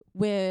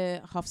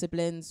 we're half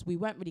siblings. We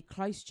weren't really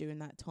close during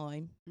that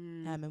time,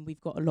 and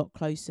we've got a lot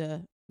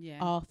closer Yeah.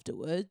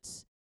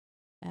 afterwards.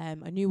 I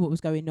knew what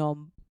was going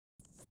on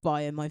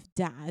via my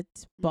dad,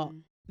 but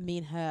me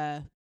and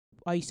her,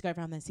 I used to go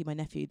around there and see my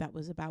nephew. That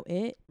was about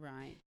it.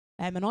 Right.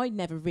 And I've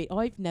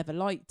never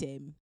liked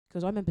him,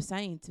 because I remember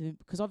saying to him,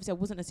 because obviously I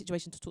wasn't in a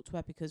situation to talk to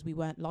her because we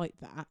weren't like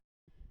that.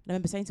 And I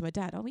remember saying to my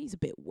dad, "Oh, he's a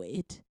bit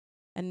weird,"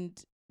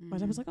 and my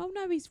dad was like, "Oh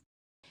no, he's,"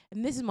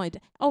 and this is my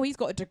 "Oh, he's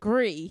got a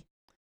degree."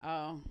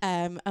 "Oh,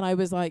 And I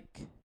was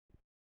like,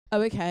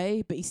 "Oh,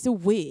 okay, but he's still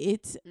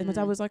weird." And my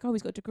dad Mm. was like, "Oh,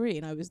 he's got a degree,"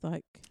 and I was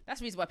like, that's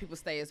the reason why people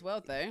stay as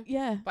well, though."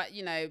 "Yeah." But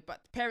but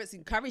parents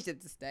encourage them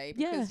to stay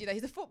because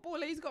he's a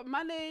footballer, he's got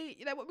money.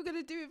 What we're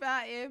gonna do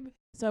without him?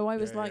 So I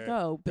was Yeah, like,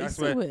 yeah. "Oh, but That's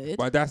it's still where- weird."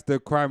 But that's the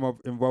crime of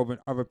involving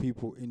other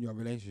people in your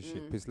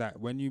relationship. Mm. It's like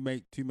when you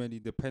make too many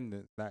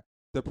dependents, like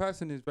the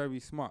person is very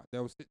smart.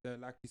 They'll sit there,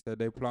 like you said,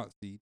 they plant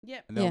seed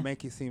Yep. and they'll Yeah.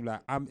 make it seem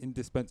like I'm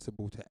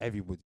indispensable to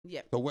everybody.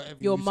 Yep. So whatever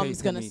Your you mum's say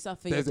to gonna me,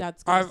 suffer, your there's a-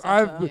 dad's gonna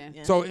I've suffer.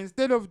 Yeah. So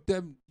instead of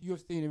them, you're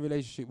seeing a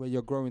relationship where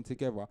you're growing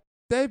together.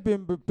 They've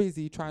been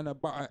busy trying to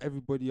butter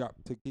everybody up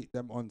to get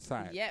them on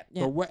side. Yep.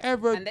 Yeah. So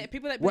whatever, And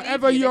people that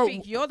whatever believe you, you're- they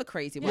think you're the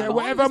crazy one. yeah, but I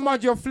whatever was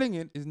mud you're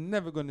flinging is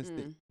never gonna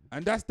stick. Mm.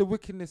 And that's the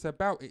wickedness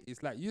about it.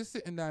 It's like you're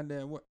sitting down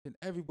there and watching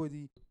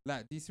everybody.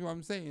 Like, do you see what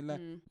I'm saying?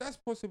 Like, Mm. that's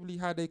possibly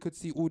how they could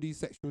see all these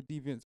sexual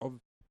deviants of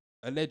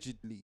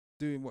allegedly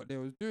doing what they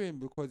was doing,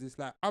 because it's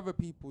like other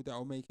people that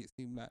will make it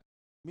seem like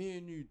me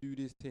and you do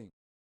this thing.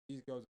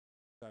 These girls,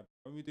 like,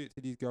 when we do it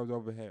to these girls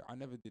over here, I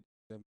never did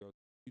it to them girls.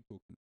 You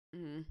talking?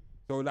 Mm.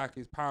 So like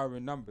it's power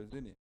in numbers,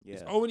 isn't it?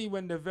 It's Yeah. only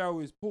when the veil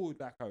is pulled,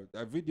 like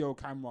a video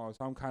camera or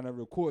some kind of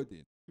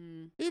recording.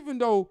 Mm. Even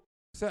though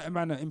certain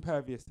men are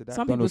impervious to that.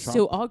 Some people Donald Trump.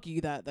 still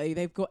argue that though.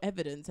 They've got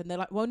evidence and they're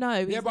like, "Well,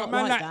 no, he's Yeah, but not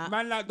man like like that."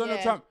 man like Donald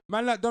Yeah. Trump,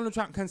 man like Donald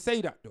Trump can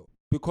say that though,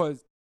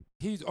 because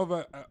he's of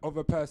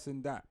a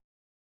person that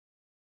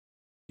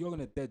you're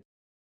gonna dead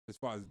as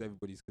far as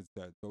everybody's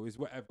concerned. So it's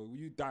whatever,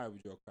 you die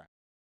with your crime.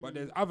 But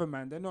there's other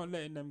man, they're not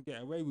letting them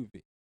get away with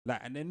it.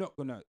 Like, and they're not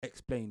gonna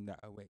explain that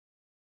away.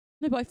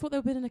 No, but I thought they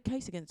were in a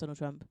case against Donald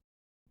Trump.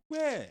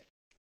 Where?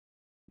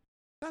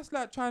 That's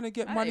like trying to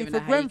get I don't money even for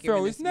know how you Grenfell.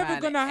 giving It's this never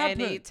man gonna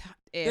happen. any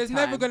It's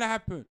never airtime. gonna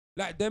happen.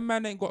 Like, them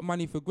man ain't got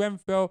money for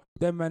Grenfell.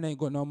 Them man ain't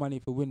got no money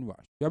for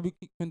Windrush. Yeah, we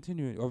keep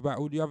continuing about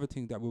all the other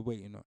things that we're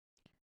waiting on.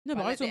 No, But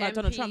but I let was talking the about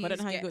Donald Trump. I don't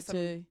know MPs how you get got some-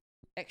 to.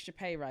 Extra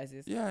pay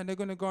rises. Yeah, and they're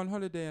gonna go on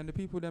holiday, and the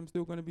people them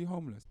still gonna be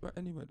homeless. But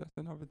anyway, that's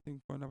another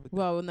thing for another day.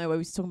 Well, no, I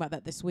was talking about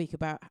that this week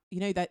about, you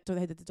know, that they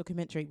had the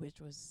documentary, which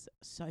was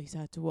so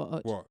sad to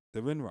watch. What?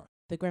 The Windrush?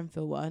 The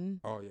Grenfell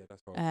one. Oh yeah,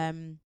 that's all.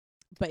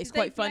 But it's Did they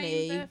quite blame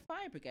funny. The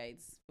fire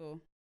brigades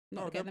for not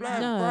No, the getting them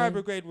Black out. No. Fire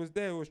Brigade was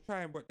there, was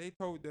trying, but they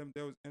told them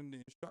there was in the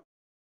instruction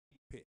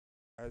keep it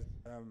as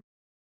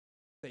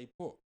stay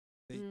put.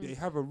 They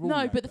have a rule. No,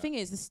 like but the that. thing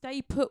is, the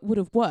stay put would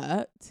have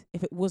worked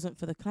if it wasn't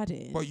for the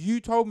cladding. But you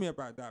told me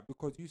about that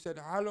because you said,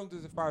 how long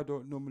does a fire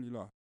door normally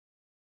last?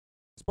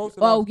 It's supposed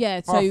to Oh last yeah,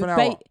 half so an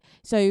hour.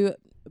 so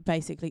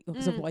basically,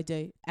 because of Mm. what I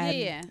do,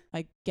 Yeah.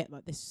 I get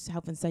like this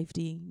health and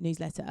safety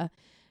newsletter.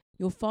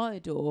 Your fire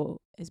door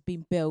has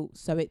been built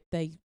so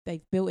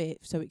they've built it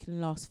so it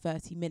can last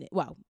 30 minutes.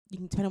 Well, you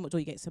can depend on what door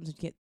you get. Sometimes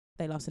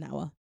they last an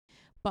hour,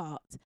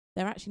 but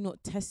they're actually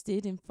not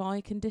tested in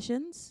fire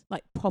conditions,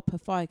 like proper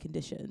fire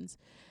conditions,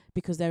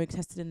 because they're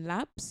tested in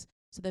labs.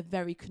 So they're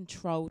very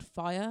controlled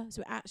fire.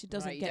 So it actually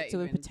doesn't Right, you get don't to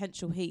a even-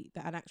 potential heat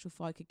that an actual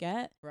fire could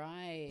get.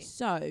 Right.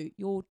 So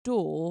your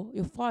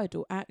fire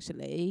door,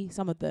 actually,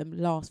 some of them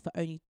last for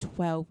only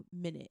 12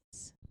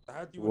 minutes.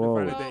 How do you Whoa.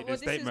 want to Well, validate well, this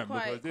this is statement?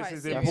 quite- Because this quite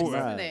is serious,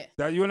 important. isn't it?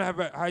 That you want to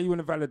have how you want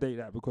to validate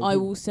that? Because I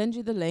will send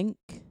you the link,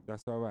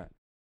 That's all right.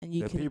 and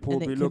you The can, people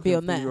and will it be can looking be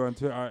on for you there. on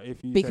Twitter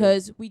if you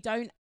Because we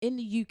don't, in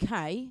the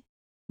UK,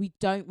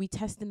 we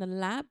test in a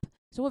lab.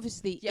 So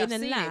obviously, Yeah, in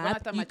I've a seen it. When I've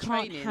lab, done you my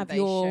can't training, have they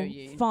your show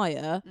you.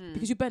 fire Mm.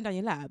 because you burn down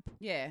your lab.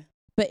 Yeah.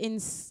 But in, I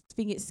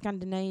think it's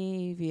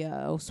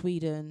Scandinavia or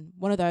Sweden,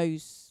 one of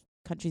those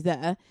countries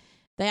there,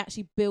 they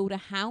actually build a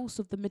house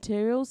of the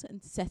materials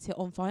and set it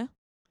on fire.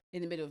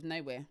 In the middle of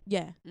nowhere.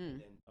 Yeah.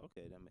 Mm.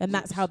 Okay, that makes And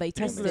that's sense. how they That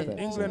test makes it.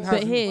 sense. England But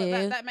has-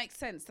 here, that makes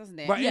sense, doesn't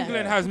it? But Yeah.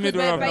 England has Because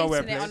middle we're of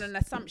nowhere basing it on place. an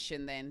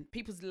assumption then.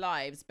 People's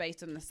lives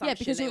based on an assumption. yeah,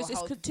 because they it's will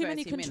hold for too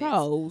many 30 minutes,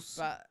 controls.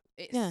 but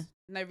it's Yeah.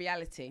 no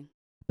reality.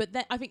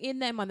 But I think in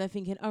their mind they're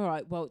thinking, all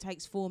right, well, it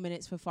takes 4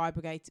 minutes for fire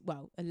brigade.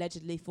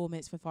 Allegedly 4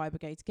 minutes for fire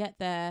brigade to get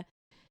there.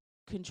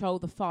 control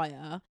the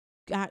fire,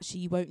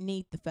 actually you won't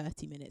need the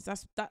 30 minutes.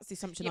 That's the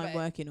assumption Yeah, I'm but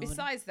working on.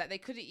 Besides that, they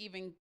couldn't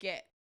even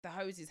get the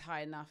hoses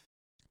high enough.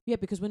 Yeah,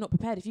 because we're not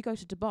prepared. If you go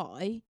to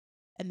Dubai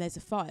and there's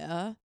a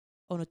fire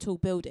on a tall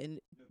building,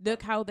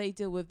 look how they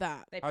deal with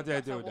that. They How put do they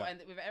lots deal of with water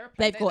that? with an aeroplane,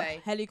 They've don't got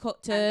they?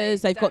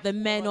 helicopters. They've got the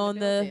dash men water on the.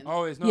 building.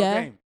 Oh, it's not Yeah.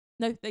 a game.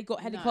 No, they got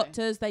No.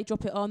 helicopters. They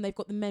drop it on. They've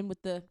got the men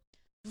with the.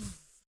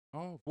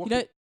 Oh, You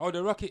know,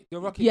 the rocket.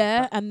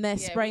 yeah, and they're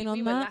Yeah, spraying we on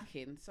were that.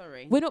 lacking.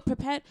 Sorry, We're not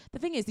prepared. The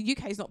thing is, the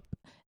UK is not.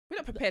 we're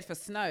not prepared for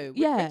snow.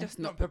 Yeah. We're just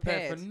not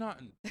prepared. for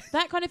nothing.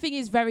 That kind of thing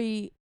is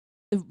very.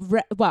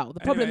 Well, the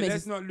problem Anyway, is.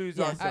 let's not lose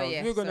yeah. ourselves. Oh,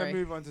 yeah, We're gonna sorry.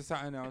 move on to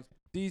something else.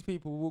 These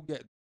people will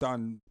get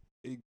done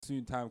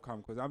soon. Time come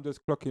because I'm just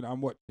clocking.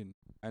 I'm watching,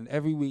 and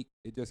every week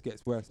it just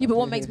gets worse. Yeah, but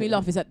what makes me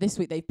laugh is that this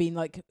week they've been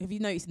like, have you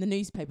noticed in the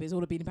newspaper, it's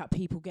all been about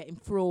people getting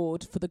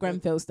fraud for the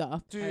Grenfell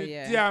stuff. Dude,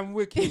 yeah. damn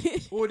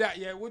wicked. All that,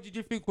 yeah. What did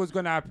you think was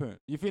gonna happen?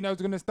 You think they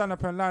was gonna stand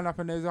up and line up,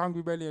 and there's a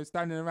hungry belly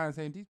standing around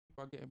saying these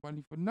people are getting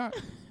money for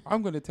nothing?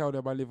 I'm gonna tell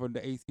them I live on the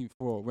 18th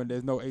floor when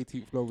there's no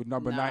 18th floor with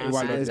number Nah, 91.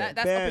 man, on There's it.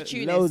 that's bare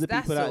opportunist. loads of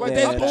That's people out all. there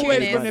there. There's that always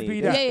make gonna money.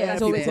 be that. Yeah, there's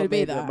Bare always people going to be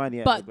made their that. money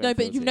at But the no,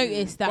 but Grenfells, you've yeah.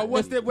 noticed that. But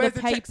where's the paper-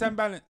 checks and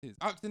balances?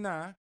 Up to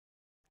now,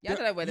 Yeah, I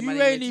don't know where the You money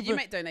ain't is. Did you even-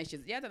 make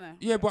donations? Yeah, I don't know.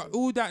 yeah. But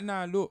all that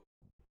now, look,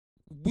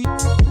 we.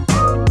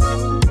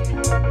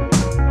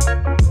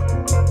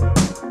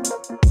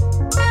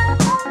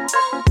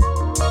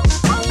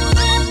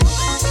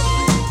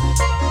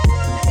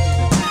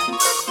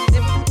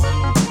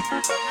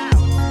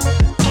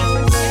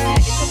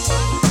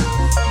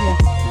 Yeah.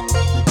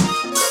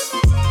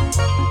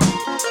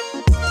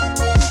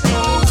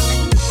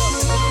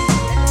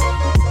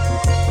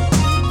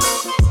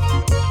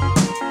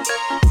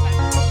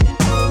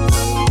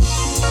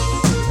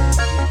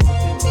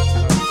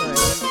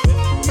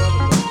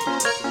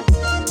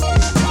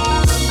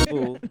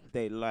 People,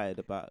 they lied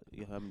about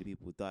how many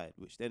people died,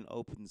 which then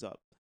opens up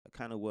a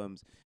can of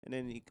worms, and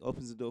then it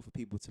opens the door for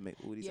people to make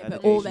all these. Yeah,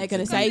 but But all they're allegations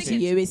going to and say to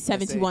things. you is They're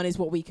saying- 71 is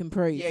what we can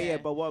prove. Yeah, Yeah.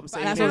 but what I'm But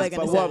saying, that's is, all they're but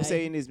gonna what I'm say.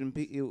 saying is,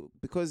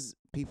 because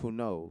people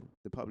know,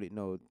 the public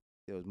know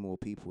there was more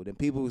people. Then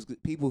people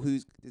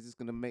who's just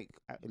gonna make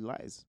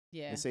lies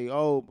Yeah. and say,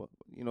 oh, but,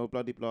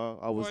 blah de blah.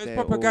 I was Well, it's there.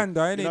 propaganda,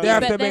 innit? you know They what I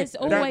have mean? to But make there's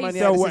that always- money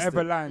sell out of the whatever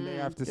system. line they Mm.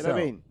 have to You sell. know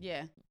what I mean?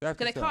 Yeah. They have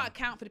to Because they sell. can't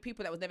account for the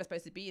people that was never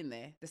supposed to be in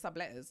there, the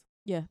subletters.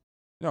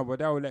 No, but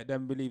they'll let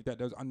them believe that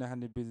there's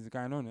underhanded business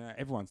going on, and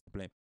everyone's to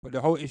blame. But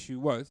the whole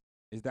issue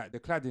is that the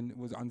cladding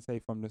was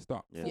unsafe from the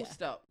start, Yeah. Full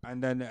stop.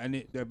 and then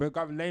the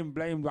government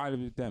blamed right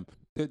with them.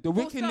 The Full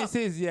wickedness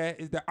stop.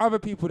 is that other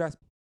people that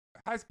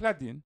has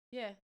cladding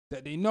Yeah.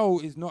 that they know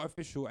is not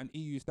official and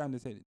EU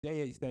standards say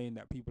they ain't saying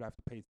that people have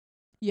to pay.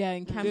 Yeah,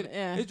 and Mm.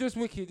 yeah. It's just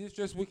wicked. It's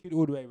just wicked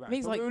all the way around.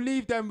 Means But like- we'll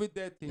leave them with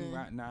their thing Mm.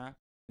 right now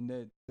and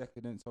their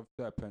decadence of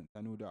serpents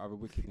and all the other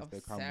wickedness Of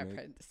they come with.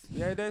 serpents.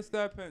 Yeah, they're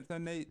serpents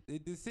and they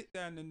just sit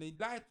down and they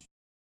lie.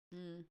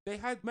 Mm. They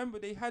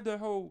had a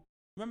whole.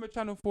 Remember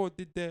Channel 4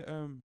 did their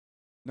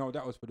No,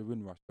 that was for the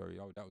Windrush story.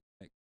 Oh, that was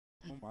next.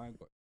 Oh my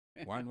god,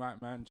 one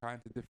white man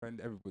trying to defend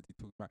everybody.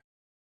 Talking about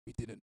we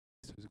didn't know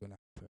this was gonna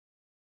happen.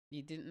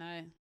 You didn't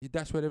know.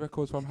 That's where the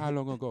record's from. How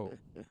long ago?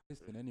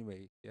 Listen,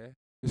 anyway, yeah.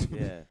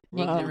 Yeah.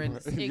 Wow.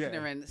 Ignorance. Yeah.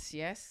 Ignorance,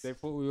 yes. They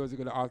thought we wasn't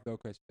gonna ask no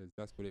questions.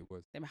 That's what it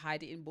was. Them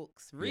hide it in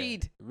books. Yeah,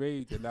 Read.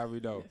 read, and now we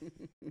know.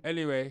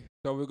 Anyway,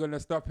 so we're gonna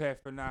stop here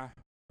for now.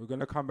 We're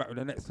gonna come back with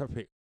the next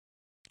topic.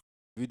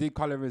 We did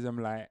colorism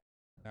light.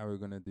 Now we're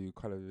gonna do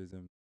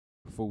colorism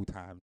full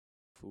time.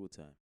 Full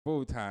time.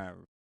 Full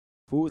time.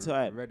 Full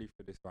time. Ready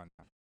for this one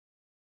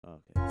now.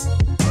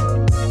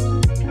 Okay.